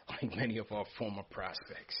killer like many of our former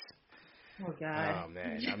prospects. Oh God! Oh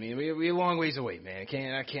man, I mean we're a long ways away, man.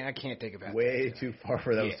 I can't think about way that. Too far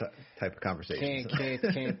for those type of conversations.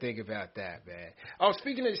 Can't think about that, man. Oh,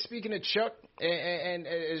 speaking of Chuck and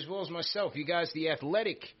as well as myself, you guys, The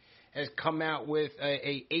Athletic has come out with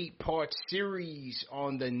a 8-part series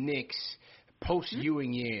on the Knicks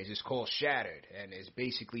post-Ewing years. It's called Shattered, and it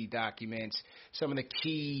basically documents some of the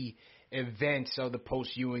key events of the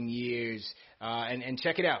post-Ewing years. And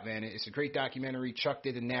check it out, man. It's a great documentary. Chuck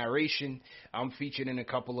did the narration. I'm featured in a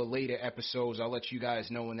couple of later episodes. I'll let you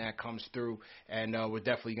guys know when that comes through. And we're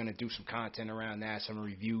definitely going to do some content around that, some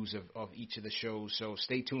reviews of each of the shows. So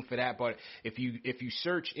stay tuned for that. But if you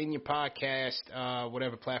search in your podcast,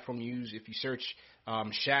 whatever platform you use, if you search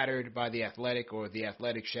Shattered by The Athletic or The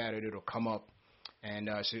Athletic Shattered, it'll come up. And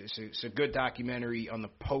it's a good documentary on the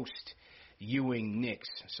post-Ewing Knicks.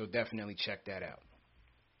 So definitely check that out.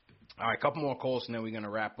 All right, a couple more calls, and then we're going to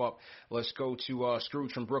wrap up. Let's go to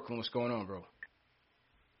Scrooge from Brooklyn. What's going on, bro?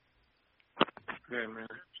 Good, man.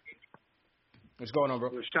 What's going on, bro?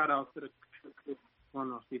 Well, shout out to the CP. What's going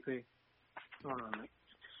on, man?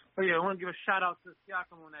 Oh, yeah, I want to give a shout out to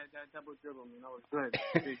Siakam on that double dribble. You know, it's good.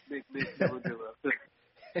 Big double dribble.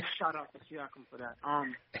 Shout out to Siakam for that.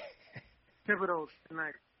 Thibodeau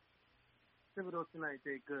tonight,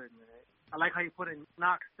 did good, man. I like how you put in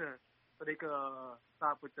Knox so they could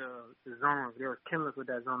stop with the zones. They were killing with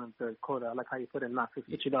that zone in the third quarter. I like how you put in Knox to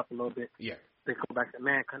switch it up a little bit. Yeah. They go back to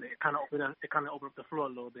man. It kind of opened up the floor a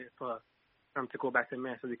little bit for them to go back to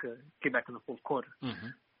man so they could get back in the fourth quarter. Mm-hmm.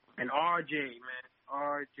 And RJ, man.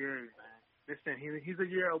 Listen, he's a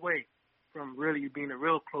year away from really being a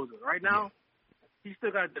real closer. Right now, he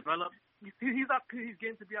still got to develop. He's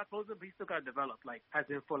getting to be our closer, but he still got to develop. Like as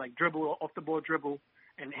in for like dribble, off the ball dribble,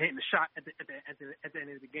 and hitting the shot at the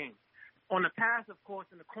end of the game. On the pass, of course,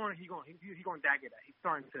 in the corner, he gonna dagger that. He's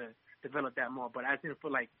starting to develop that more. But as in for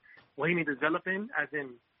like what he needs to develop in, as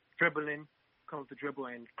in dribbling, coming to dribble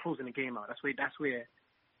and closing the game out. That's where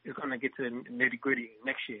it's gonna get to the nitty gritty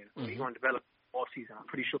next year. Mm-hmm. He's gonna develop all season. I'm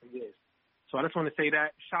pretty sure he is. So I just want to say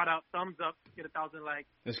that. Shout out, thumbs up, get 1,000 likes.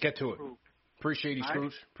 Let's get to it. Appreciate you,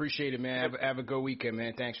 Scrooge. Appreciate it, man. Have a good weekend,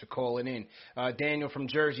 man. Thanks for calling in. Daniel from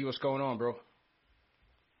Jersey, what's going on, bro?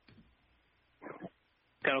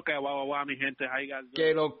 Okay, mi gente. How you guys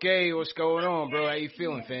doing? Okay, what's going on, bro? How you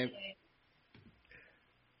feeling, fam?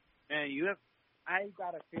 Man, I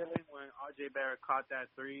got a feeling when R.J. Barrett caught that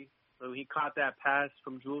three, so he caught that pass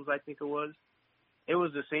from Jules, I think it was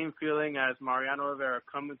the same feeling as Mariano Rivera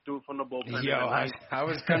coming through from the bullpen. Yo, I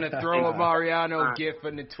was going to throw a Mariano gif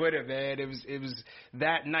on the Twitter, man. It was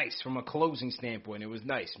that nice from a closing standpoint. It was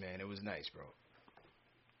nice, man. It was nice, bro.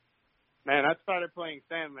 Man, I started playing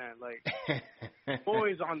Sandman. Like,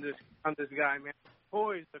 poise on this guy, man.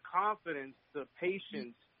 Poise, the confidence, the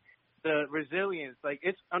patience, the resilience. Like,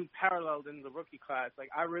 it's unparalleled in the rookie class. Like,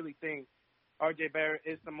 I really think R.J. Barrett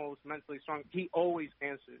is the most mentally strong. He always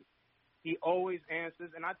answers.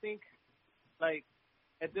 And I think, like,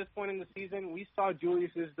 at this point in the season, we saw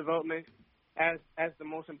Julius's development as the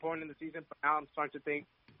most important in the season. But now I'm starting to think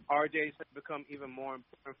RJ's has become even more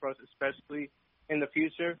important for us, especially in the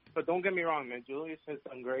future. But don't get me wrong, man. Julius has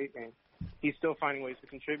done great, and he's still finding ways to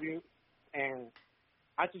contribute. And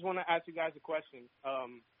I just want to ask you guys a question.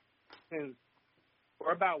 Since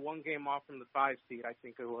we're about one game off from the 5 seed, I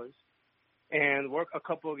think it was, and we're a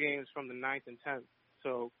couple of games from the 9th and 10th.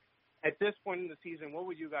 So at this point in the season, what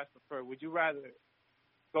would you guys prefer? Would you rather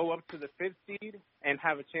go up to the 5th seed and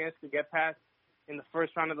have a chance to get past in the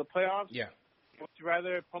first round of the playoffs? Yeah. Would you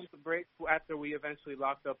rather pump the brakes after we eventually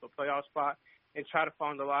locked up a playoff spot and try to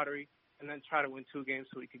fall in the lottery and then try to win 2 games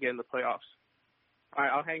so we could get in the playoffs? All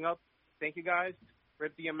right, I'll hang up. Thank you, guys.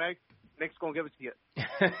 Rip DMX. Nick's going to give it to you.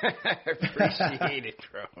 Appreciate it,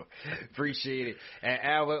 bro. Appreciate it. And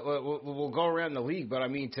Al, we'll go around the league, but, I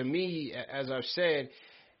mean, to me, as I've said,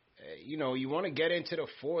 you know, you want to get into the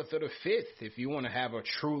 4th or the 5th if you want to have a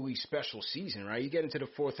truly special season, right? You get into the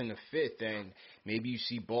 4th and the 5th, and maybe you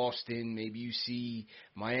see Boston, maybe you see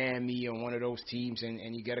Miami on one of those teams,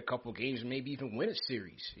 and you get a couple games and maybe even win a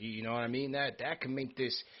series. You know what I mean? That can make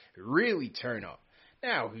this really turn up.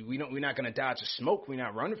 Now, we're not going to dodge the smoke. We're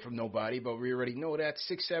not running from nobody, but we already know that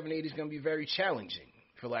 6, 7, 8 is going to be very challenging,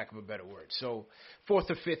 for lack of a better word. So 4th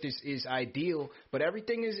or 5th is ideal, but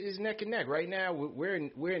everything is neck and neck. Right now, we're in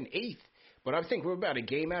 8th, but I think we're about a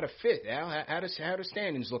game out of 5th. Al, how the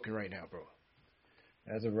standings looking right now, bro?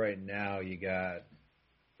 As of right now, you got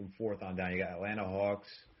from 4th on down, you got Atlanta Hawks,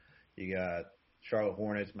 you got Charlotte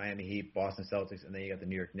Hornets, Miami Heat, Boston Celtics, and then you got the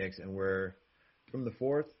New York Knicks. And we're from the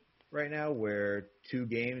 4th right now, we're 2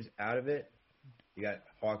 games out of it. You got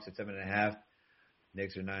Hawks at 7.5,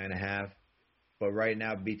 Knicks are 9.5. But right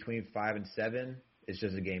now, between 5 and 7, it's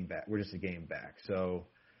just a game back. We're just a game back. So,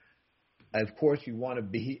 of course, you want to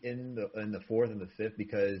be in the 4th and the 5th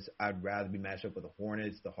because I'd rather be matched up with the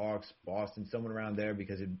Hornets, the Hawks, Boston, someone around there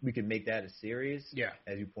because we can make that a series. Yeah.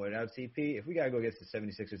 As you pointed out, CP. If we got to go against the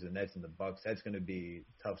 76ers, the Nets, and the Bucks, that's going to be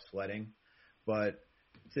tough sledding. But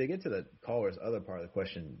to get to the caller's other part of the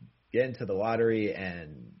question, get into the lottery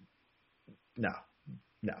and no.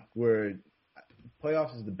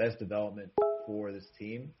 Playoffs is the best development for this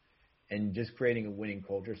team and just creating a winning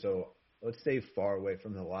culture. So let's stay far away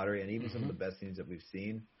from the lottery and even some of the best teams that we've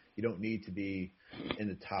seen. You don't need to be in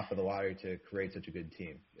the top of the lottery to create such a good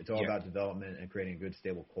team. It's all about development and creating a good,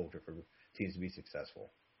 stable culture for teams to be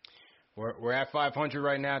successful. We're at 500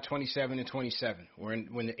 right now, 27-27. We're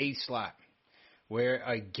in the 8th slot. We're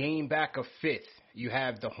a game back of 5th. You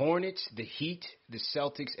have the Hornets, the Heat, the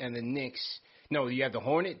Celtics, and the Knicks. No, you have the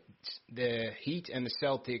Hornets, the Heat, and the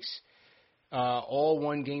Celtics, all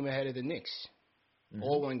 1 game ahead of the Knicks.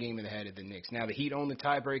 All 1 game ahead of the Knicks. Now, the Heat own the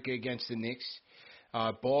tiebreaker against the Knicks.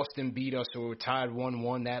 Boston beat us, so we're tied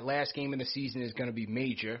 1-1. That last game of the season is going to be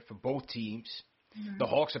major for both teams. The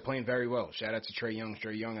Hawks are playing very well. Shout out to Trae Young.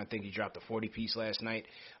 Trae Young, I think he dropped a 40-piece last night.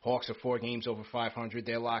 Hawks are 4 games over 500.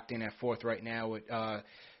 They're locked in at 4th right now with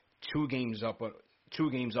 2 games up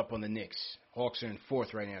on the Knicks. Hawks are in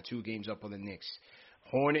 4th right now, 2 games up on the Knicks.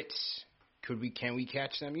 Hornets, can we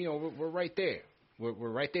catch them? You know, we're right there. We're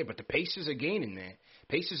right there. But the Pacers are gaining, man.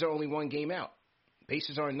 Pacers are only 1 game out.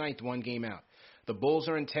 Pacers are in 9th, 1 game out. The Bulls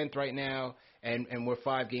are in 10th right now, and we're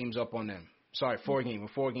 5 games up on them. Sorry, 4 games.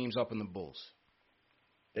 We're 4 games up on the Bulls.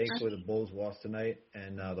 Thankfully, the Bulls lost tonight,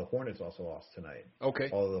 and the Hornets also lost tonight. Okay.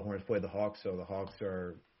 Although the Hornets played the Hawks, so the Hawks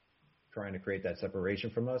are trying to create that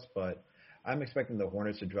separation from us. But I'm expecting the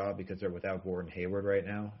Hornets to drop because they're without Gordon Hayward right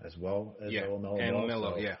now, as well as LaMelo. And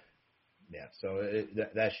LaMelo, Yeah, so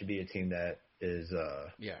that should be a team that is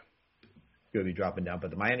going to be dropping down.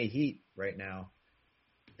 But the Miami Heat right now,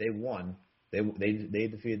 they won. They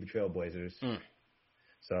defeated the Trailblazers.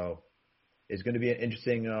 So it's going to be an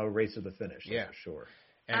interesting race to the finish, for sure.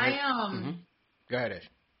 Go ahead, Ash.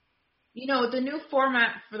 You know, the new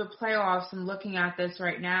format for the playoffs, I'm looking at this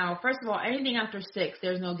right now. First of all, anything after 6,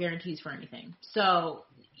 there's no guarantees for anything. So,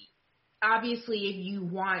 obviously, if you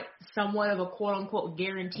want somewhat of a quote-unquote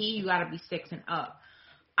guarantee, you got to be 6 and up.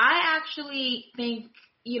 I actually think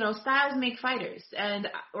styles make fighters,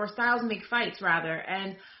 or styles make fights rather.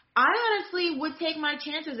 And I honestly would take my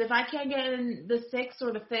chances if I can't get in the 6th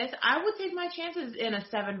or the 5th. I would take my chances in a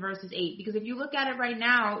 7 versus 8, because if you look at it right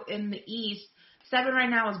now in the East, 7 right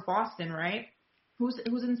now is Boston, right? Who's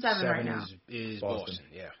in 7 right now? 7 is Boston.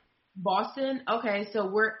 Yeah. Boston. Okay, so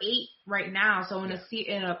we're 8 right now. So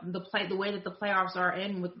the way that the playoffs are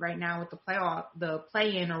in with right now with the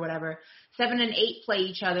play-in or whatever, 7 and 8 play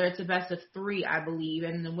each other. It's a best of 3, I believe,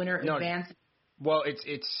 and the winner advances. Well,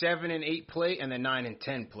 it's 7 and 8 play, and then 9 and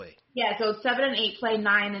 10 play. Yeah, so 7 and 8 play,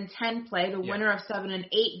 9 and 10 play. The winner of 7 and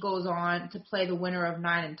 8 goes on to play the winner of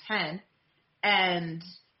 9 and 10, and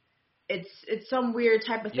it's some weird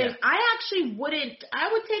type of thing. Yeah. I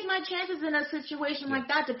would take my chances in a situation like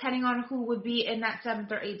that, depending on who would be in that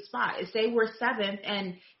 7th or 8th spot. If say we're 7th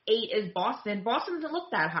and 8 is Boston doesn't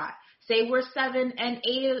look that hot. Say we're 7 and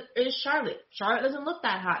 8 is Charlotte doesn't look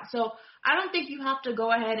that hot. So I don't think you have to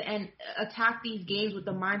go ahead and attack these games with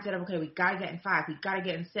the mindset of, okay, we got to get in 5, we got to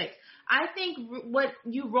get in 6. I think what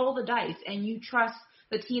you roll the dice and you trust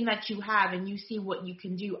the team that you have and you see what you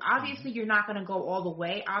can do. Obviously, you're not going to go all the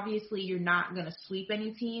way. Obviously, you're not going to sweep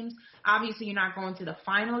any teams. Obviously, you're not going to the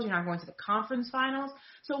finals. You're not going to the conference finals.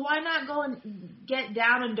 So why not go and get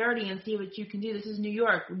down and dirty and see what you can do? This is New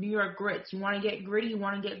York grits. You want to get gritty? You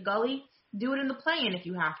want to get gully? Do it in the play-in if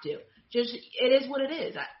you have to. It is what it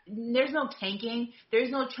is. There's no tanking.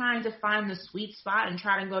 There's no trying to find the sweet spot and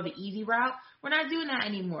try to go the easy route. We're not doing that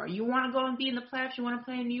anymore. You want to go and be in the playoffs, you want to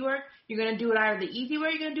play in New York, you're going to do it either the easy way or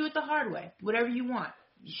you're going to do it the hard way. Whatever you want.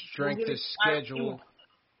 Strength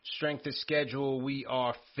of schedule, we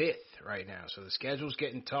are 5th right now. So the schedule's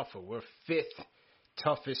getting tougher. We're 5th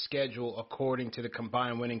toughest schedule according to the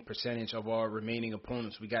combined winning percentage of our remaining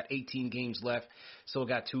opponents. We got 18 games left. Still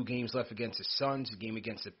got 2 games left against the Suns, a game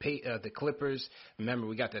against the Clippers. Remember,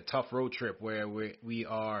 we got that tough road trip where we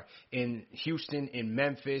are in Houston, in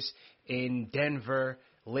Memphis, in Denver,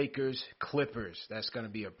 Lakers, Clippers. That's going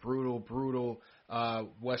to be a brutal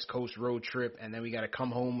West Coast road trip, and then we got to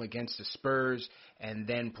come home against the Spurs and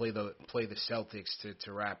then play the Celtics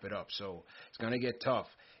to wrap it up. So it's going to get tough.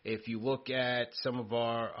 If you look at some of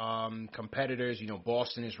our competitors,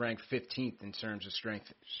 Boston is ranked 15th in terms of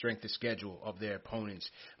strength of schedule of their opponents.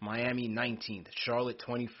 Miami 19th, Charlotte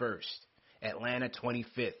 21st, Atlanta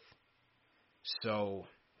 25th. So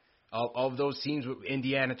of those teams,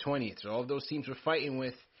 Indiana 20th. So all of those teams we're fighting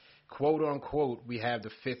with, quote unquote, we have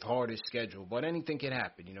the 5th hardest schedule. But anything can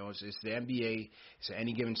happen. It's the NBA. It's an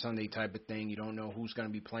any given Sunday type of thing. You don't know who's going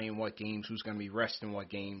to be playing what games, who's going to be resting what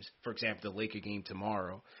games. For example, the Laker game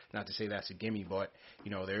tomorrow. Not to say that's a gimme, but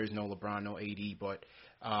there is no LeBron, no AD. But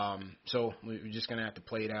so we're just going to have to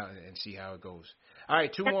play it out and see how it goes. All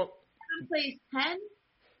right, 2 more. 7 plays 10.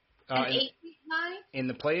 And 8 plays 9. In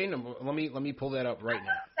the play-in, let me pull that up right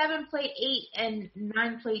now. 7 play 8 and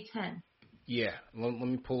 9 play 10. Yeah, let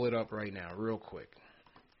me pull it up right now, real quick.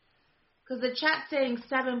 Because the chat's saying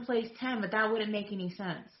 7 plays 10, but that wouldn't make any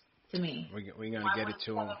sense to me. We're going to get it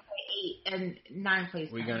to him. 7 play 8 and 9 plays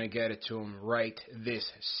 10. We're going to get it to him right this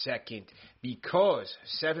second because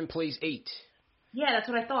 7 plays 8. Yeah, that's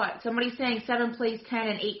what I thought. Somebody's saying 7 plays 10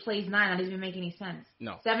 and 8 plays 9. That doesn't even make any sense.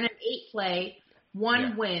 No. 7 and 8 play,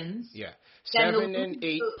 1 wins. Yeah. 7 and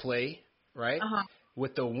 8 play, right? Uh-huh.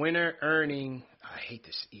 With the winner earning, I hate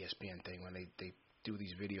this ESPN thing when they do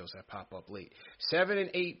these videos that pop up late. 7 and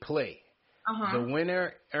 8 play. Uh-huh. The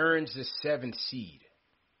winner earns the 7th seed.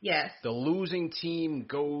 Yes. The losing team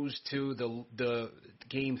goes to the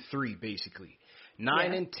game 3, basically.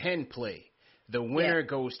 9 and 10 play. The winner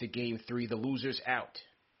goes to game 3. The loser's out.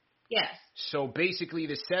 Yes. So basically,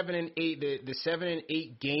 the 7 and 8, the 7 and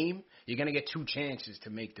 8 game, you're gonna get 2 chances to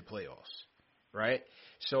make the playoffs, right?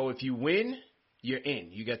 So if you win, you're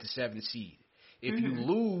in. You get the 7th seed. If you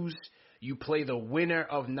lose, you play the winner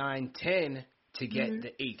of 9-10 to get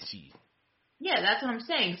the 8th seed. Yeah, that's what I'm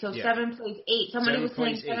saying. So 7 plays 8. Somebody was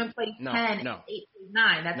saying 7 plays 10, 8 plays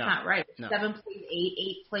 9. That's not right. 7 plays 8,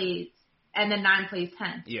 8 plays, and then 9 plays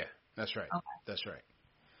 10. Yeah, that's right. Okay. That's right.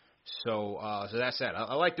 So that's that.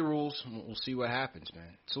 I like the rules. We'll see what happens,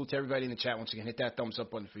 man. Salute to everybody in the chat. Once again, hit that thumbs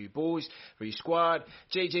up button for your boys, for your squad.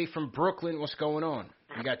 JJ from Brooklyn, what's going on?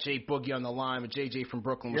 We got Jay Boogie on the line, but JJ from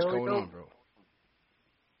Brooklyn, what's going on, bro?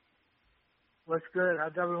 What's good?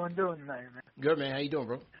 How's everyone doing tonight, man? Good, man. How you doing,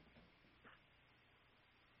 bro?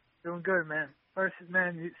 Doing good, man. First,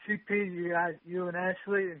 man, CP, you and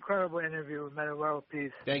Ashley, incredible interview with Meta World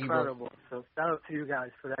Peace. Thank incredible. You, bro. So shout out to you guys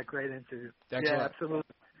for that great interview. Thanks a lot. Absolutely.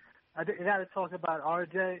 I got to talk about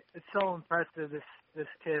RJ. It's so impressive, this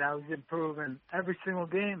kid, how he's improving every single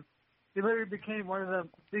game. He literally became one of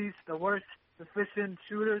the worst efficient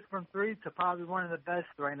shooters from three to probably one of the best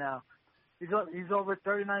right now. He's over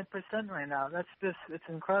 39% right now. It's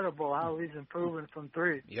incredible how he's improving from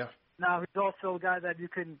three. Yeah. Now he's also a guy that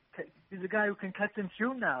he's a guy who can catch and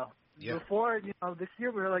shoot now. Yeah. Before, this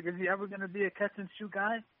year we were like, is he ever going to be a catch and shoot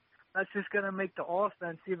guy? That's just going to make the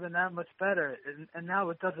offense even that much better. And now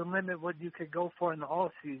it doesn't limit what you could go for in the all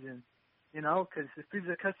season, because if he's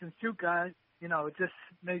a catch and shoot guy, it just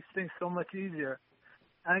makes things so much easier.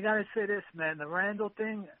 And I got to say this, man, the Randall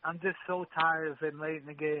thing, I'm just so tired of it late in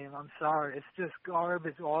the game. I'm sorry. It's just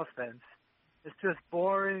garbage offense. It's just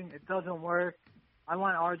boring. It doesn't work. I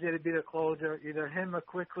want RJ to be the closer, either him or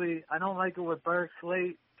Quickly. I don't like it with Burks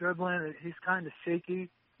late dribbling. He's kind of shaky.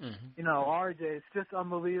 Mm-hmm. RJ, it's just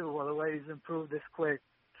unbelievable the way he's improved this quick.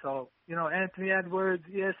 So, Anthony Edwards,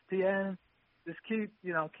 ESPN, just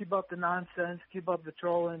keep up the nonsense, keep up the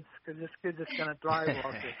trolling, because this kid's just going to thrive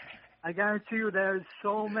off it. I guarantee you there's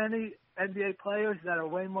so many NBA players that are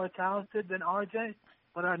way more talented than RJ,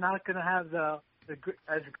 but are not going to have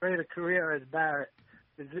as great a career as Barrett.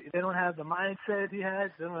 They don't have the mindset he has.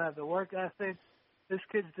 They don't have the work ethic. This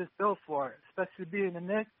kid's just built for it, especially being a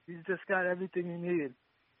Knick. He's just got everything he needed.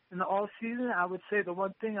 In the all season, I would say the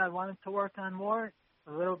one thing I want him to work on more,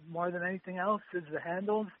 a little more than anything else, is the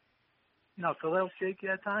handles. It's a little shaky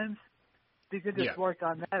at times. If he could just work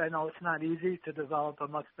on that, I know it's not easy to develop a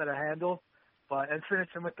much better handle, and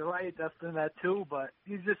finishing with the right, definitely that too. But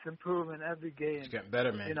he's just improving every game. He's getting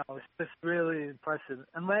better, man. It's just really impressive.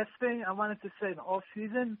 And last thing I wanted to say, in the off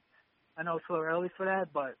season, I know it's a little early for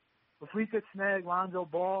that, but if we could snag Lonzo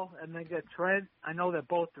Ball and then get Trent, I know they're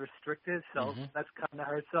both restricted, so that's kind of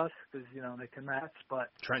hurts us because, they can match. But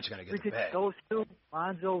Trent's going to get we the could bag. those two.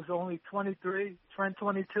 Lonzo's only 23, Trent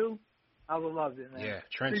 22. I would love it, man. Yeah,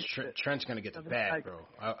 Trent's going to get the bag, bro.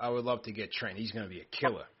 I would love to get Trent. He's going to be a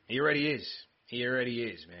killer. He already is.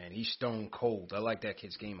 Man. He's stone cold. I like that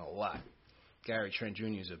kid's game a lot. Gary Trent Jr.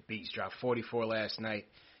 is a beast. Dropped 44 last night.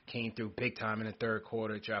 Came through big time in the third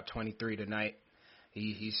quarter. Dropped 23 tonight.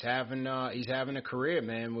 He's having a career,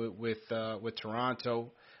 man, with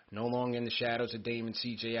Toronto. No longer in the shadows of Dame and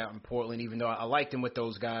CJ out in Portland, even though I liked him with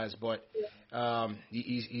those guys. But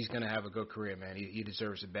he's going to have a good career, man. He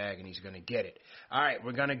deserves the bag, and he's going to get it. All right,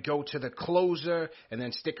 we're going to go to the closer and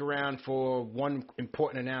then stick around for one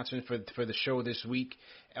important announcement for the show this week.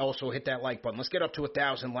 Also, hit that like button. Let's get up to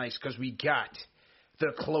 1,000 likes because we got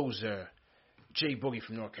the closer, Jay Boogie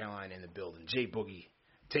from North Carolina in the building. Jay Boogie,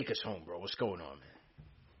 take us home, bro. What's going on, man?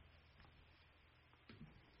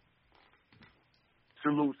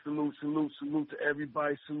 Salute to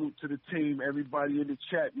everybody. Salute to the team, everybody in the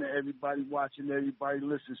chat, man, everybody watching, everybody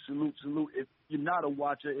listen. Salute. If you're not a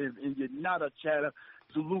watcher, and you're not a chatter,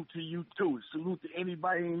 salute to you, too. Salute to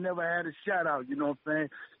anybody who ain't never had a shout-out, you know what I'm saying?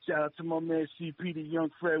 Shout out to my man CP, the young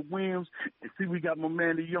Fred Williams. And see, we got my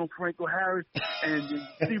man, the young Franco Harris. And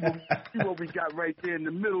see what we got right there in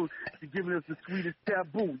the middle, giving us the sweetest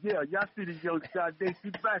taboo. Yeah, y'all see the young shot. They see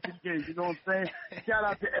back again, you know what I'm saying? Shout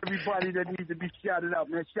out to everybody that needs to be shouted out,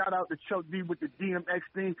 man. Shout out to Chuck D with the DMX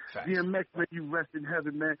thing. Facts. DMX, man, you rest in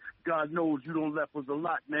heaven, man. God knows you don't left us a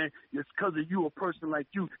lot, man. It's because of you, a person like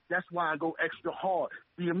you. That's why I go extra hard.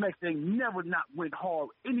 DMX ain't never not went hard.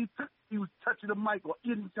 Anytime he was touching the mic or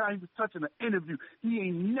anytime he was touching an interview, he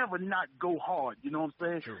ain't never not go hard, you know what I'm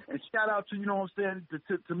saying? True. And shout out to, you know what I'm saying,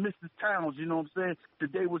 to Mr. Towns, you know what I'm saying?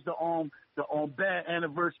 Today was the bad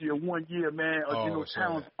anniversary of 1 year, man.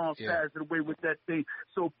 Towns passed away with that thing.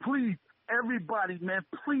 So please, everybody, man,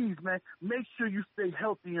 please, man, make sure you stay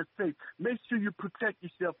healthy and safe. Make sure you protect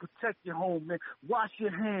yourself, protect your home, man. Wash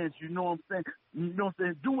your hands, you know what I'm saying? You know what I'm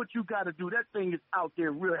saying? Do what you got to do. That thing is out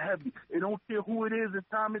there real heavy. It don't care who it is and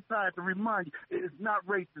time and tide to remind you. It is not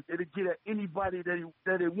racist. It'll get at anybody that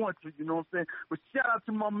they want to, you know what I'm saying? But shout out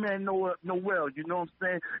to my man Noel, you know what I'm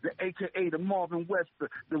saying? The AKA the Marvin Webster,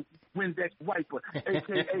 the Windex wiper,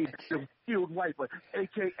 AKA the shield wiper,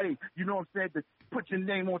 AKA, you know what I'm saying, the put your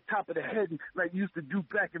name on top of the head like you used to do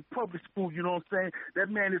back in public school, you know what I'm saying? That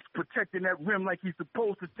man is protecting that rim like he's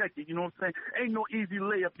supposed to protect it, you know what I'm saying? Ain't no easy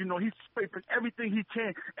layup, you know, he's scraping everything he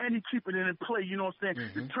can and he's keeping it in play, you know what I'm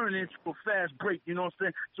saying? To turn it into a fast break, you know what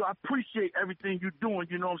I'm saying? So I appreciate everything you're doing,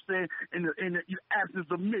 you know what I'm saying? In the absence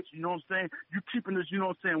of Mitch, you know what I'm saying? You keeping us, you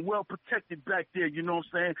know what I'm saying, well protected back there, you know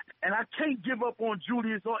what I'm saying? And I can't give up on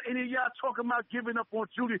Julius or any of y'all talking about giving up on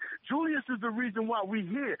Julius. Julius is the reason why we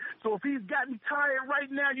here. So if he's gotten tired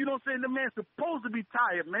right now, you know what I'm saying, the man's supposed to be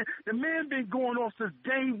tired, man. The man been going on since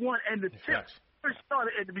day one, and the tip first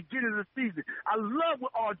started at the beginning of the season. I love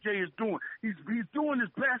what RJ is doing. He's doing his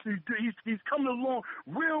best. He's coming along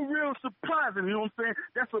real surprising. You know what I'm saying?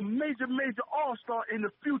 That's a major all-star in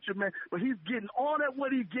the future, man. But he's getting all that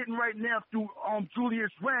what he's getting right now through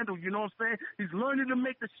Julius Randle. You know what I'm saying? He's learning to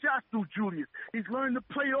make the shots through Julius. He's learning to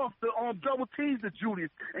play off the double teams to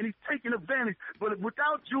Julius, and he's taking advantage. But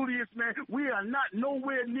without Julius, man, we are not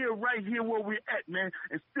nowhere near right here where we're at, man.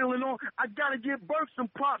 And still in all, I gotta give Burks some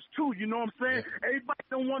props too. You know what I'm saying? Yeah. Everybody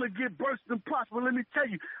don't want to give Burks some props, but let me tell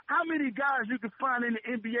you, how many guys you can find in the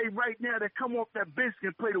NBA right now that come off that bench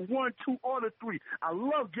can play the 1, 2, or the 3? I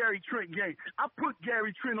love Gary Trent game. I put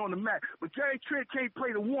Gary Trent on the map, but Gary Trent can't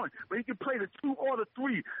play the 1, but he can play the 2 or the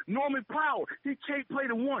 3. Norman Powell, he can't play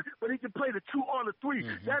the 1, but he can play the 2 or the 3.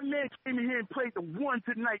 Mm-hmm. That man came in here and played the 1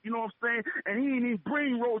 tonight. You know what I'm saying? And he didn't even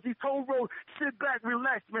bring Rose. He told Rose, sit back,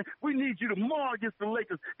 relax, man. We need you tomorrow against the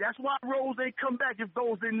Lakers. That's why Rose ain't come back. If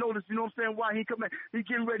those didn't notice, you know what I'm saying, why he come back. He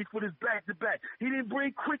getting ready for this back-to-back. He didn't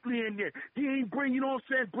bring Quickly in there. He didn't bring, you know what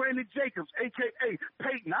I'm saying, Brandon Jacobs, a.k.a.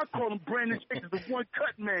 Peyton. I call him Brandon Jacobs, the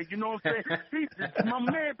one-cut man, you know what I'm saying? My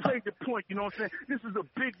man played the point, you know what I'm saying? This is a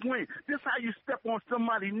big win. This is how you step on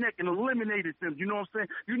somebody's neck and eliminated them, you know what I'm saying?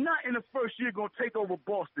 You're not in the first year going to take over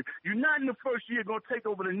Boston. You're not in the first year going to take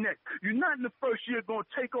over the Nets. You're not in the first year going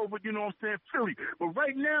to take over, you know what I'm saying, Philly. But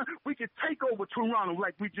right now, we can take over Toronto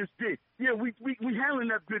like we just did. Yeah, we handling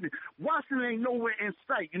that business. Washington ain't nowhere in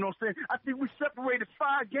sight, you know what I'm saying? I think we separated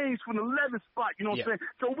 5 games from the 11th spot, you know what I'm saying?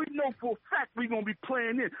 So we know for a fact we're going to be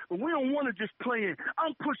playing in. But we don't want to just play in.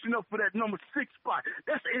 I'm pushing up for that number 6 spot.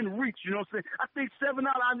 That's in reach, you know what I'm saying? I think 7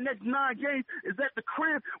 out of our next 9 games is at the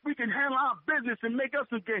crib. We can handle our business and make us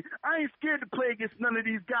some games. I ain't scared to play against none of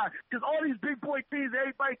these guys because all these big boy teams that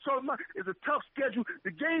everybody talking about is a tough schedule.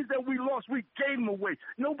 The games that we lost, we gave them away.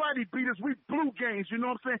 Nobody beat us. We blew games, you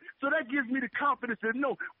know what I'm saying? So that gives me the confidence that,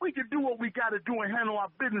 no, we can do what we got to do and handle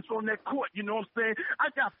our business on that court, you know what I'm saying? I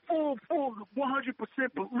got full 100%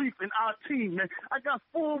 belief in our team, man. I got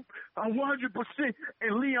full 100%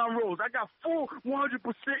 in Leon Rose. I got full 100%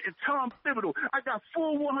 in Tom Thibodeau. I got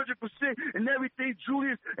full 100% in everything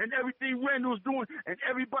Julius and everything Randall's doing and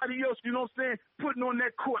everybody else, you know what I'm saying, putting on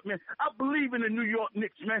that court, man. I believe in the New York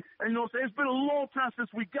Knicks, man. And you know what I'm saying? It's been a long time since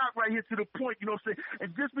we got right here to the point, you know what I'm saying? And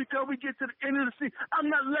just because we get to the end of the season, I'm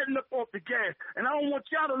not letting up off the gas. And I don't want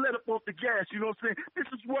y'all to let up off the gas, you know what I'm saying? This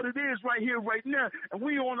is what it is right here, right now. And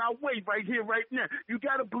we on our way right here, right now. You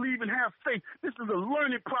got to believe and have faith. This is a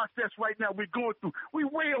learning process right now we're going through. We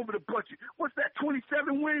way over the budget. What's that,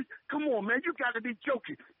 27 wins? Come on, man. You got to be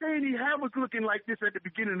joking. They ain't even have us looking like this at the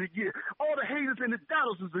beginning of the year. All the haters and the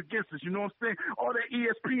doubters was against us, you know what I'm saying? All that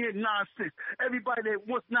ESPN nonsense. Everybody that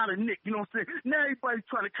was not a Knick, you know what I'm saying? Now everybody's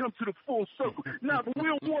trying to come to the full circle. Nah, but we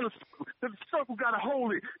don't want a circle. The circle got to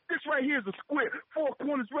hold it. This right here is a square. 4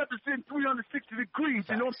 corners represent 360 degrees,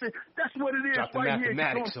 you know what I'm saying? That's what it is right here, you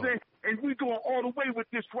know what I'm saying? And we going all the way with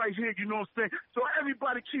this right here, you know what I'm saying? So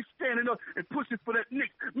everybody keeps standing up and pushing for that Knicks.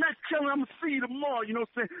 Max Kelly, I'm going to see you tomorrow, you know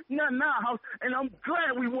what I'm saying? Not in our house. And I'm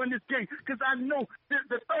glad we won this game because I know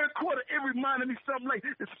the third quarter, it reminded me something like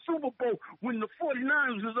the Super Bowl when the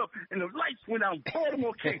 49ers was up and the lights went out.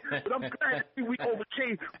 Baltimore came. But I'm glad we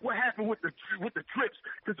overcame what happened with the trips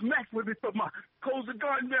because Max would be talking about close the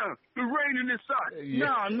garden down. The rain in this side.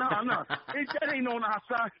 Yeah. Nah. That ain't on our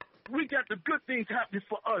side. We got the good things happening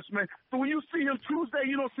for us, man. So when you see him Tuesday,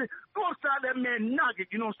 you know what I'm saying, go outside that man nugget,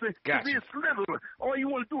 you know what I'm saying? Gotcha. He's a slitherer. All you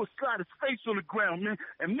want to do is slide his face on the ground, man,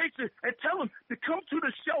 and make sure and tell him to come to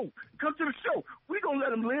the show. Come to the show. We gonna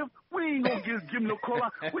let him live. We ain't gonna give him no call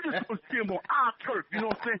out. We just gonna see him on our turf, you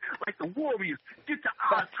know what I'm saying? Like the Warriors. Get to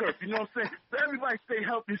our turf, you know what I'm saying? So everybody stay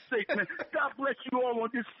healthy and safe, man. God bless you all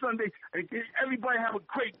on this Sunday. And everybody have a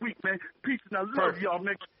great week, man. Peace and I love y'all,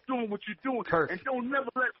 man. Keep doing what you're doing. And don't never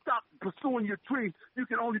stop pursuing your dreams. You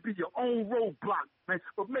can only be your own roadblock, man.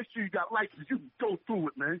 But make sure you got license. You can go through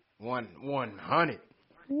it, man. 100.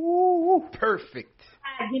 Ooh, perfect.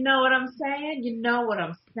 You know what I'm saying? You know what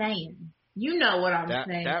I'm saying. You know what I'm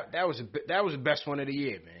saying. That was the best one of the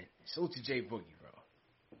year, man. Salute to Jay Boogie, bro.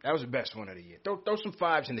 That was the best one of the year. Throw some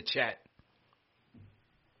 5s in the chat.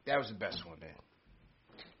 That was the best one, man.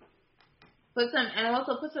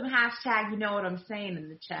 Also put some hashtag. You know what I'm saying in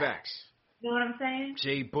the chat. Facts. You know what I'm saying?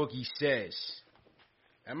 Jay Boogie says.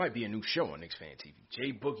 That might be a new show on Knicks Fan TV.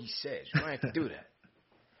 Jay Boogie says. You might have to do that.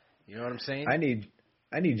 You know what I'm saying?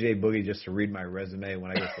 I need Jay Boogie just to read my resume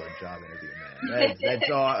when I go for a job interview, man.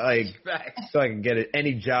 That's all. So I can get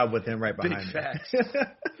any job with him right behind me. Facts.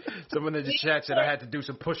 Someone in the chat said I had to do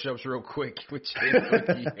some push-ups real quick with Jay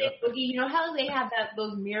Boogie. You know how they have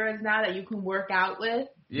those mirrors now that you can work out with?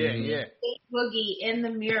 Yeah. Jay Boogie in the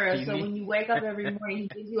mirror, so when you wake up every morning, he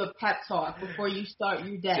gives you a pep talk before you start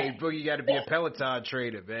your day. Jay Boogie got to be a Peloton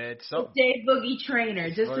trainer, man. Jay Boogie trainer,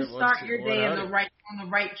 just to start your day on the right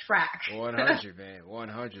track. 100, man.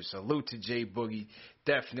 100. Salute to Jay Boogie.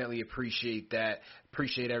 Definitely appreciate that.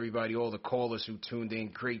 Appreciate everybody, all the callers who tuned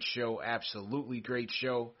in. Great show. Absolutely great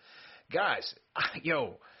show. Guys,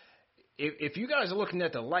 if you guys are looking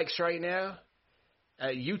at the likes right now,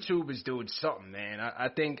 YouTube is doing something, man. I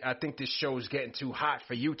think this show is getting too hot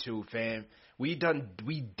for YouTube, fam. We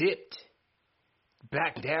dipped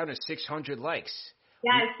back down to 600 likes.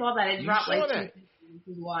 Yeah, I saw that. It dropped like 2. This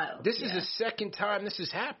is wild. This is the second time this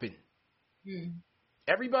has happened.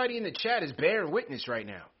 Everybody in the chat is bearing witness right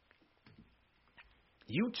now.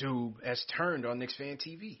 YouTube has turned on Knicks Fan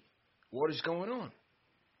TV. What is going on?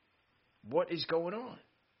 What is going on?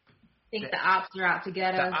 I think the ops are out to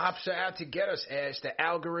get us. The ops are out to get us, Ash. The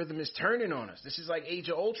algorithm is turning on us. This is like Age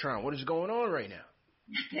of Ultron. What is going on right now?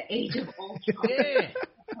 The Age of Ultron. Yeah.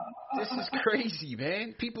 This is crazy,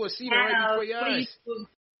 man. People are seeing it right before your eyes.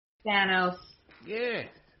 Thanos. Yeah.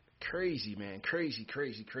 Crazy, man. Crazy.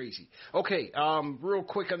 Okay, real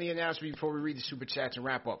quick on the announcement before we read the super chats and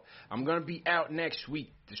wrap up. I'm going to be out next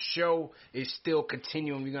week. The show is still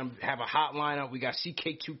continuing. We're going to have a hot lineup. We got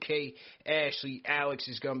CK2K, Ashley, Alex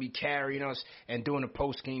is going to be carrying us and doing a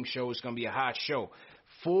post-game show. It's going to be a hot show.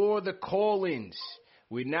 For the call-ins,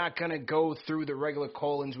 we're not going to go through the regular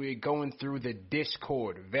call-ins. We're going through the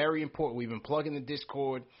Discord. Very important. We've been plugging the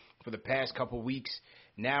Discord for the past couple weeks.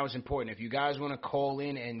 Now is important. If you guys want to call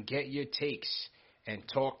in and get your takes and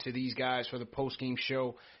talk to these guys for the post-game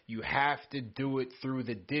show, you have to do it through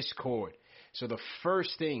the Discord. So the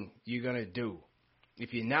first thing you're going to do,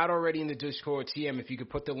 if you're not already in the Discord, TM, if you could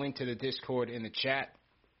put the link to the Discord in the chat.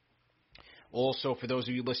 Also, for those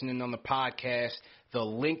of you listening on the podcast, the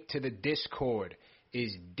link to the Discord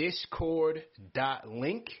is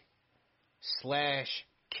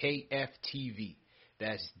discord.link/KFTV.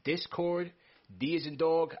 That's Discord, D as in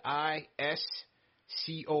dog,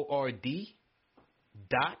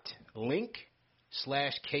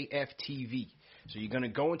 ISCORD.link/KFTV. So you're going to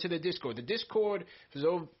go into the Discord. The Discord,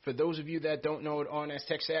 for those of you that don't know it aren't as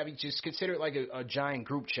tech savvy, just consider it like a giant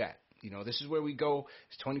group chat. You know, this is where we go.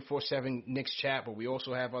 It's 24/7 Knicks chat, but we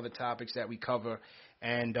also have other topics that we cover.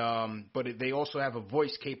 And but they also have a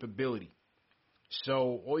voice capability.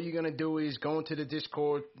 So all you're going to do is go into the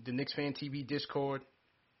Discord, the Knicks Fan TV Discord.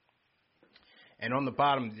 And on the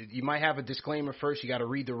bottom, you might have a disclaimer first. You got to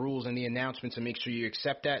read the rules and the announcements and make sure you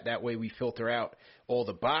accept that. That way we filter out all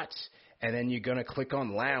the bots. And then you're going to click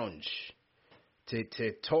on Lounge. To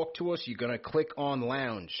talk to us, you're going to click on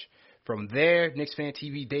Lounge. From there, Knicks Fan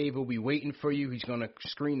TV Dave will be waiting for you. He's going to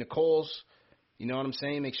screen the calls. You know what I'm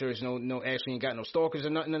saying? Make sure there's no Ashley ain't got no stalkers or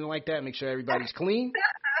nothing like that. Make sure everybody's clean.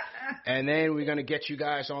 And then we're going to get you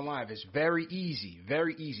guys on live. It's very easy,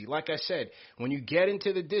 very easy. Like I said, when you get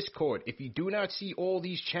into the Discord, if you do not see all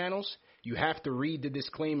these channels, you have to read the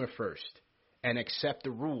disclaimer first and accept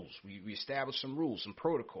the rules. We establish some rules, some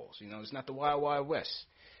protocols. You know, it's not the Wild Wild West.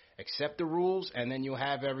 Accept the rules, and then you'll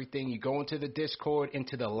have everything. You go into the Discord,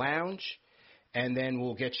 into the lounge, and then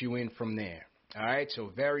we'll get you in from there. All right, so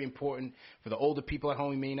very important. For the older people at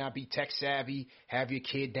home who may not be tech savvy, have your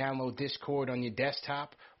kid download Discord on your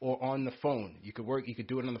desktop or on the phone. You could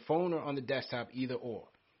do it on the phone or on the desktop, either or.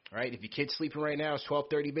 All right, if your kid's sleeping right now, it's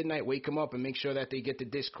 12:30 midnight, wake them up and make sure that they get the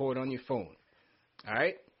Discord on your phone. All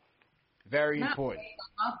right? Very important.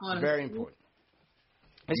 Very important.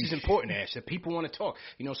 This is important, Ash, that people want to talk.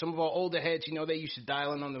 You know, some of our older heads, you know, they used to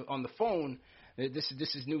dial in on the phone. This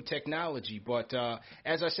is new technology, but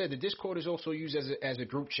as I said, the Discord is also used as a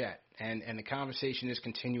group chat, and the conversation is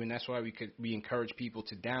continuing. That's why we encourage people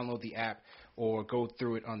to download the app or go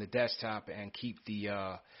through it on the desktop and keep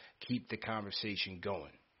the conversation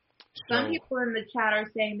going. Some people in the chat are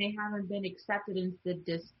saying they haven't been accepted into the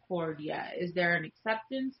Discord yet. Is there an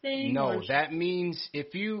acceptance thing? No, that means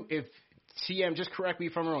if TM, just correct me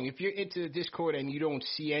if I'm wrong. If you're into the Discord and you don't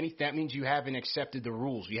see anything, that means you haven't accepted the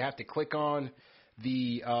rules. You have to click on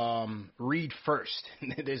the read first.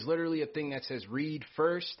 There's literally a thing that says read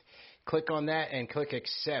first. Click on that and click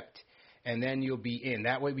accept, and then you'll be in.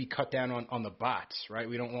 That way we cut down on the bots, right?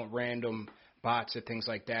 We don't want random bots or things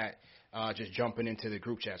like that just jumping into the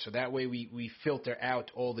group chat. So that way we filter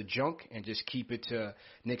out all the junk and just keep it to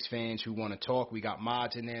Knicks fans who want to talk. We got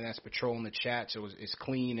mods in there that's patrolling the chat, so it's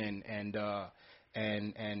clean and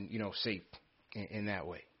and safe in that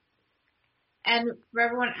way. And for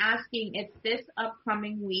everyone asking, it's this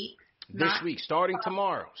upcoming week. This week, starting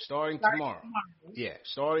tomorrow. Yeah,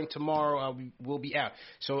 starting tomorrow, we'll be out.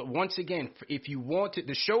 So once again, if you want to,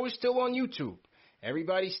 the show is still on YouTube.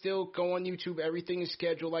 Everybody still go on YouTube. Everything is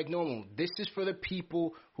scheduled like normal. This is for the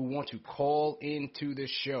people who want to call into the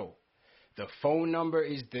show. The phone number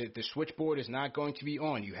is the switchboard is not going to be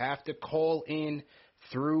on. You have to call in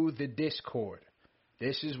through the Discord.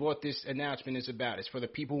 This is what this announcement is about. It's for the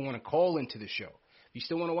people who want to call into the show. If you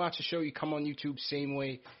still want to watch the show, you come on YouTube same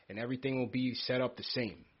way, and everything will be set up the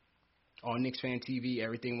same. On Knicks Fan TV,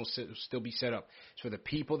 everything will still be set up. So for the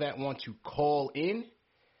people that want to call in,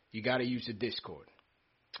 you got to use the Discord.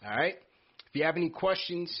 All right? If you have any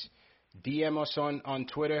questions, DM us on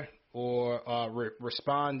Twitter or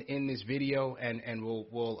respond in this video, and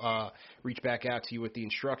we'll reach back out to you with the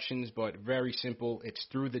instructions. But very simple. It's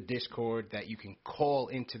through the Discord that you can call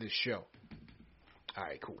into the show. All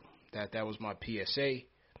right, cool. That was my PSA.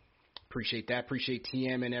 Appreciate that. Appreciate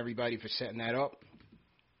TM and everybody for setting that up.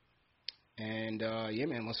 And yeah,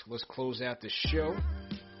 man, let's close out the show.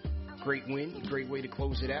 Great win, great way to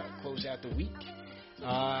close it out. Close out the week.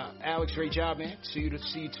 Alex, great job, man. See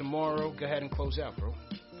you tomorrow. Go ahead and close out, bro.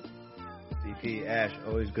 CP, Ash,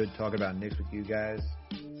 always good talking about Knicks with you guys.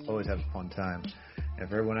 Always have a fun time. And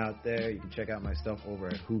for everyone out there, you can check out my stuff over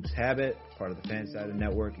at Hoops Habit, part of the FanSided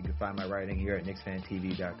Network. You can find my writing here at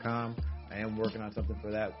KnicksFanTV.com. I am working on something for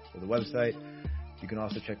that, for the website. You can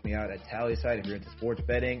also check me out at TallySide if you're into sports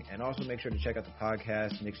betting. And also make sure to check out the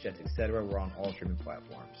podcast, Knicks, Jets, etc. We're on all streaming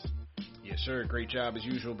platforms. Yes, sir. Great job as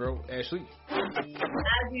usual, bro. Ashley? As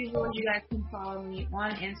usual, you guys can follow me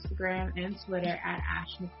on Instagram and Twitter at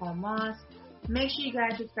AshNicoleMoss. Make sure you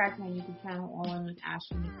guys subscribe to my YouTube channel, All In with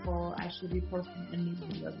Ashley Nicole. I should be posting a new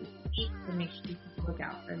video this week, so make sure you look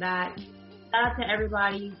out for that. Shout out to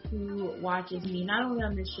everybody who watches me, not only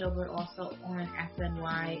on this show, but also on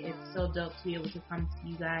FNY. It's so dope to be able to come to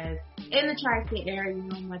you guys in the Tri-State area. You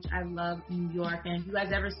know how much I love New York. And if you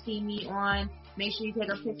guys ever see me on, make sure you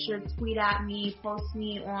take a picture, tweet at me, post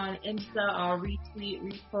me on Insta, or retweet,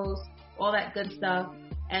 repost, all that good stuff.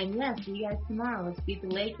 And yeah, see you guys tomorrow. Let's beat the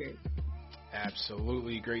Lakers.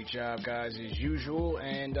 Absolutely. Great job, guys, as usual.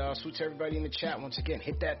 And salute to everybody in the chat. Once again,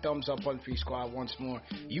 hit that thumbs up on Free Squad once more.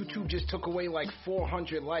 YouTube just took away like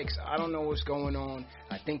 400 likes. I don't know what's going on.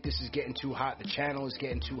 I think this is getting too hot. The channel is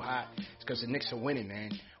getting too hot. It's because the Knicks are winning,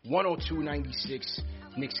 man. 102.96.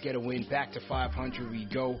 Knicks get a win. Back to 500 we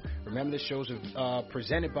go. Remember, the shows are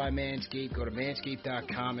presented by Manscaped. Go to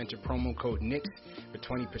manscaped.com. Enter promo code Knicks for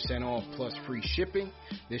 20% off plus free shipping.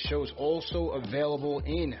 This show is also available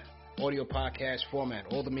in audio podcast format,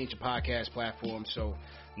 all the major podcast platforms, so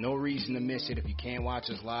no reason to miss it. If you can't watch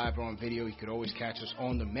us live or on video, you could always catch us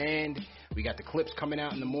on demand. We got the clips coming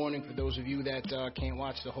out in the morning for those of you that can't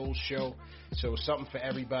watch the whole show, so something for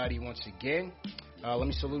everybody once again. Let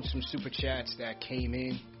me salute some super chats that came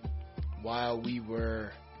in while we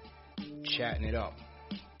were chatting it up.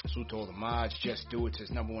 Salute to all the mods. Just Do It says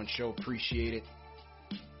 #1 show, appreciate it.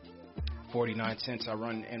 49 cents I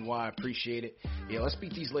run NY, appreciate it. Yeah, let's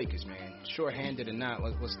beat these Lakers, man. Short-handed or not,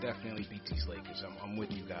 let's definitely beat these Lakers. I'm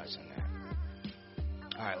with you guys on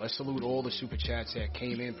that. All right, let's salute all the super chats that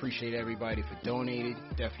came in. Appreciate everybody for donating.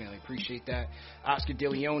 Definitely appreciate that. Oscar De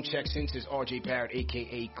Leon checks in, says RJ Barrett,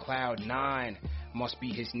 a.k.a. Cloud9. Must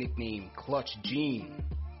be his nickname, Clutch Gene.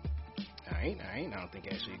 All right. I don't think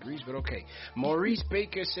Ashley agrees, but okay. Maurice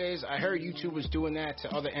Baker says, I heard YouTube was doing that to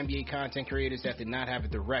other NBA content creators that did not have a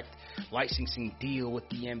direct licensing deal with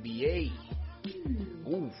the NBA.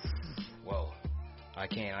 Oof. Well, I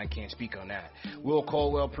can't speak on that. Will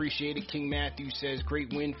Caldwell, appreciate it. King Matthew says,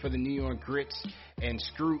 great win for the New York Grits, and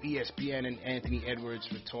screw ESPN and Anthony Edwards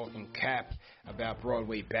for talking cap about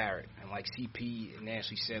Broadway Barrett. And like CP and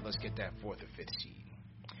Ashley said, let's get that 4th or 5th seed.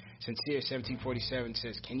 Sincere 1747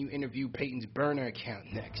 says, can you interview Peyton's burner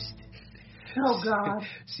account next? Oh, God.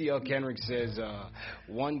 CL Kenrick says,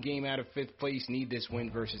 1 game out of 5th place, need this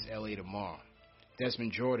win versus LA tomorrow.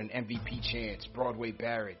 Desmond Jordan, MVP chance. Broadway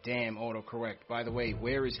Barrett, damn, autocorrect. By the way,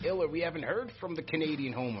 where is Iller? We haven't heard from the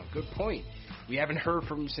Canadian homer. Good point. We haven't heard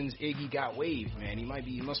from him since Iggy got waived, man.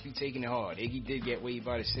 He must be taking it hard. Iggy did get waived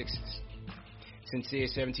by the Sixers. Sincere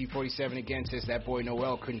 1747 again says, that boy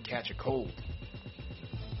Noel couldn't catch a cold.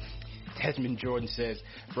 Desmond Jordan says,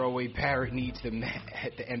 Broadway Barrett needs the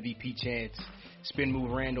MVP chance. Spin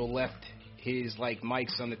move Randall left his like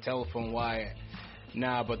mics on the telephone wire.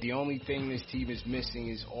 Nah, but the only thing this team is missing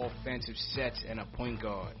is offensive sets and a point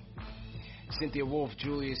guard. Cynthia Wolf,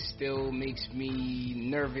 Julius still makes me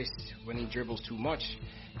nervous when he dribbles too much.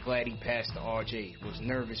 Glad he passed to RJ. Was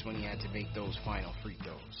nervous when he had to make those final free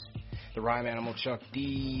throws. The Rhyme Animal, Chuck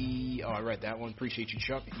D. Oh, I read that one. Appreciate you,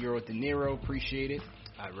 Chuck. Euro De Niro, appreciate it.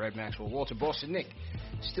 I read Maxwell Walter. Boston Nick,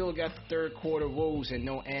 still got the third quarter woes and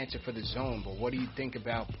no answer for the zone. But what do you think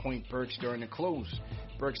about Point Burks during the close?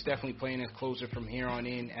 Burks definitely playing as closer from here on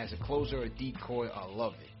in. As a closer or decoy, I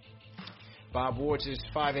love it. Bob Ward says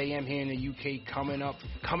 5 a.m. here in the UK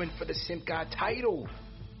coming for the Simp God title.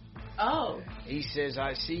 Oh. He says,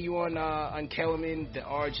 I see you on Kellerman, the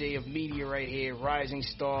RJ of media right here, rising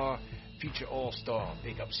star, future all-star.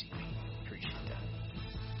 Big up, CP. Appreciate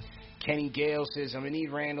that. Kenny Gale says, I'm going to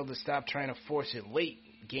need Randall to stop trying to force it late.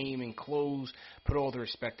 Game and close. Put all the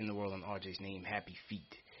respect in the world on RJ's name. Happy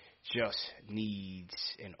feet. Just needs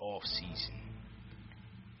an off-season.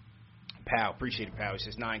 Pal, appreciate it, pal. He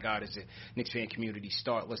says, 9 God is a Knicks fan community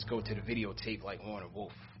start. Let's go to the videotape like Warner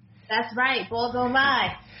Wolf. That's right. Ball don't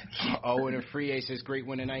lie. Owen and Frie says, great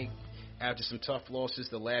win tonight. After some tough losses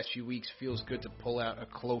the last few weeks, feels good to pull out a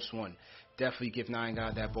close one. Definitely give 9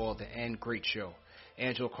 God that ball at the end. Great show.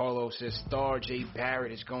 Angelo Carlos says, Star J.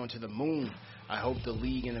 Barrett is going to the moon. I hope the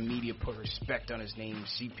league and the media put respect on his name.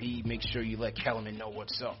 CP, make sure you let Kellerman know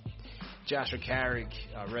what's up. Joshua Carrick,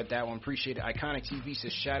 read that one. Appreciate it. Iconic TV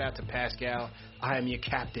says, shout out to Pascal. I am your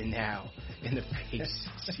captain now. In the face,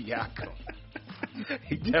 Siakam.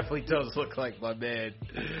 He definitely does look like my man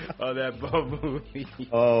on that Bum movie.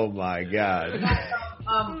 Oh, my God.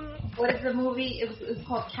 What is the movie? It's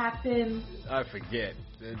called Captain... I forget.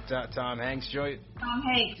 Tom Hanks joint? Tom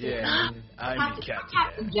Hanks. Yeah. I'm your captain.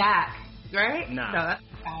 Captain Jack, right? Nah. No, that's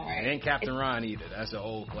all right. It ain't Captain Ron either. That's an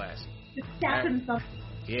old classic. It's Captain something.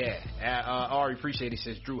 Yeah. Ari, appreciate it. He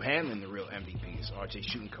says, Drew Hanlon, the real MVP, is RJ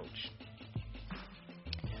shooting coach.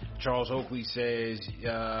 Charles Oakley says,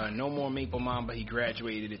 no more Maple Mamba. He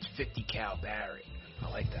graduated. It's 50 Cal Barrett.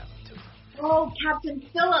 I like that one, too. Oh, Captain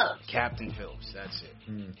Phillips. Captain Phillips, that's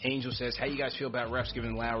it. Angel says, how you guys feel about refs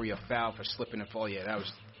giving Lowry a foul for slipping and fall? Yeah, that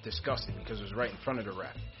was disgusting because it was right in front of the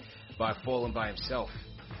ref by falling by himself.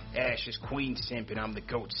 Ash is Queen Simp, and I'm the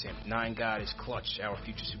GOAT Simp. 9 God is Clutch, our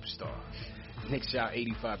future superstar. Nick shot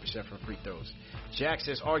 85% from free throws. Jack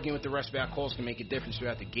says, arguing with the refs about calls can make a difference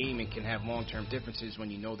throughout the game and can have long-term differences when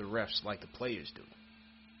you know the refs like the players do.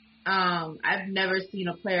 I've never seen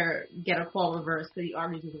a player get a call reversed because he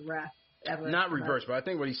argues with the ref. Ever. Not reversed, but I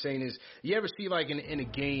think what he's saying is, you ever see like in a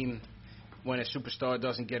game when a superstar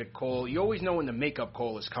doesn't get a call, you always know when the makeup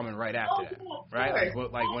call is coming right after that, right?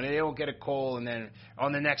 Like when they don't get a call and then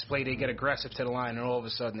on the next play they get aggressive to the line and all of a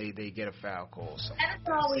sudden they get a foul call.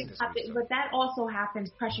 That always happens, but that also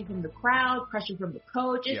happens, pressure from the crowd, pressure from the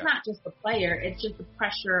coach. It's not just the player, it's just the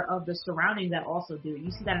pressure of the surroundings that also do it.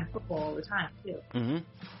 You see that in football all the time, too. Mm-hmm.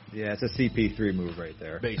 Yeah, it's a CP3 move right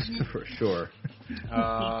there. Basically. For sure.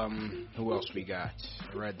 Who else we got?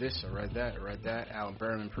 I read this, I read that. Alan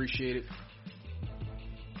Berman, appreciate it.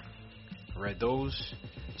 Read those.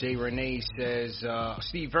 Jay Renee says,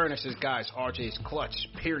 Steve Verner says, guys, RJ is clutch,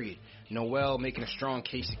 period. Noel making a strong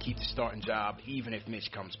case to keep the starting job, even if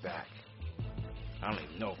Mitch comes back. I don't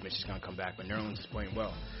even know if Mitch is going to come back, but Nerlens is playing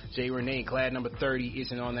well. Jay Renee, glad number 30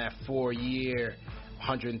 isn't on that 4-year,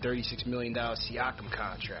 $136 million Siakam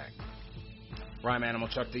contract. Rhyme Animal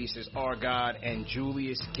Chuck D says, our God and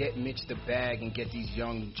Julius, get Mitch the bag and get these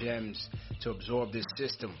young gems to absorb this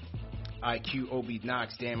system. IQ Obi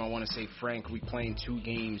Knox, damn, I want to say Frank, we playing 2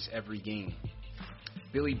 games every game.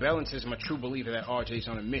 Billy Bellin says, I'm a true believer that RJ's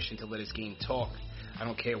on a mission to let his game talk. I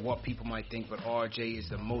don't care what people might think, but RJ is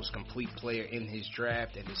the most complete player in his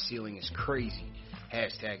draft, and his ceiling is crazy.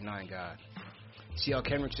 Hashtag 9God. CL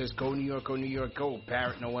Kenrick says, go New York, go.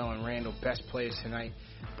 Barrett, Noel, and Randall, best players tonight.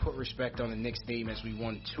 Put respect on the Knicks name as we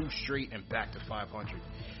won 2 straight and back to 500.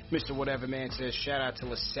 Mr. Whatever Man says, shout out to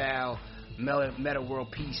LaSalle, Meta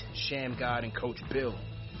World Peace, Sham God, and Coach Bill.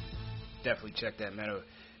 Definitely check that Meta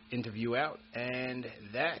interview out. And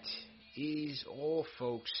that is all,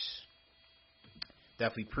 folks.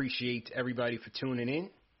 Definitely appreciate everybody for tuning in.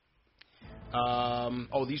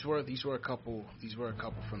 These were a couple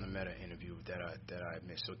from the Meta interview that I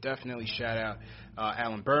missed. So definitely shout out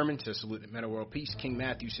Alan Berman to salute the Meta World Peace. King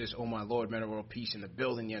Matthew says, oh my Lord, Meta World Peace in the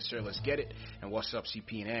building. Yes sir, let's get it. And what's up,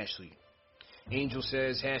 CP and Ashley? Angel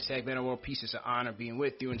says, hashtag Meta World Peace. It's an honor being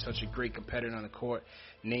with you and such a great competitor on the court.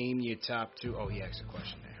 Name your top 2. Oh, he asked a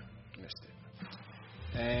question there. Missed it.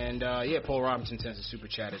 And, Paul Robinson sends a super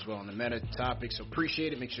chat as well on the Meta topic. So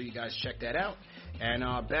appreciate it. Make sure you guys check that out. And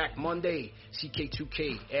back Monday,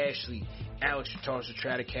 CK2K, Ashley, Alex Ratarza,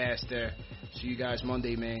 Stratocaster. See you guys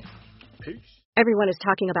Monday, man. Peace. Everyone is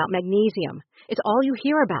talking about magnesium. It's all you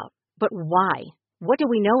hear about. But why? What do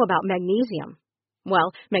we know about magnesium?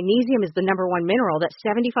 Well, magnesium is the #1 mineral that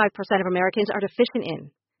 75% of Americans are deficient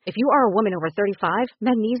in. If you are a woman over 35,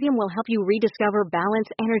 magnesium will help you rediscover balance,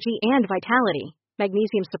 energy, and vitality.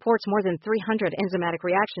 Magnesium supports more than 300 enzymatic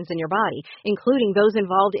reactions in your body, including those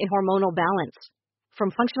involved in hormonal balance. From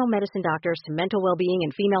functional medicine doctors to mental well-being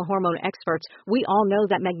and female hormone experts, we all know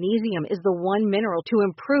that magnesium is the one mineral to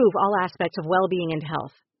improve all aspects of well-being and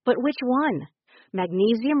health. But which one?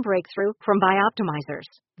 Magnesium Breakthrough from Bioptimizers,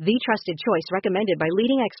 the trusted choice recommended by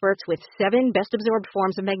leading experts with 7 best-absorbed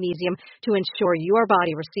forms of magnesium to ensure your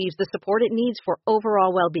body receives the support it needs for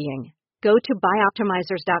overall well-being. Go to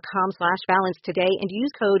bioptimizers.com/balance today and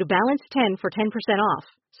use code BALANCE10 for 10% off.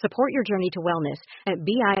 Support your journey to wellness at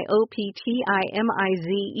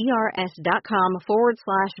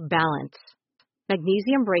bioptimizers.com/balance.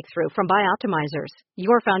 Magnesium Breakthrough from Bioptimizers,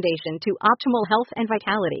 your foundation to optimal health and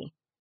vitality.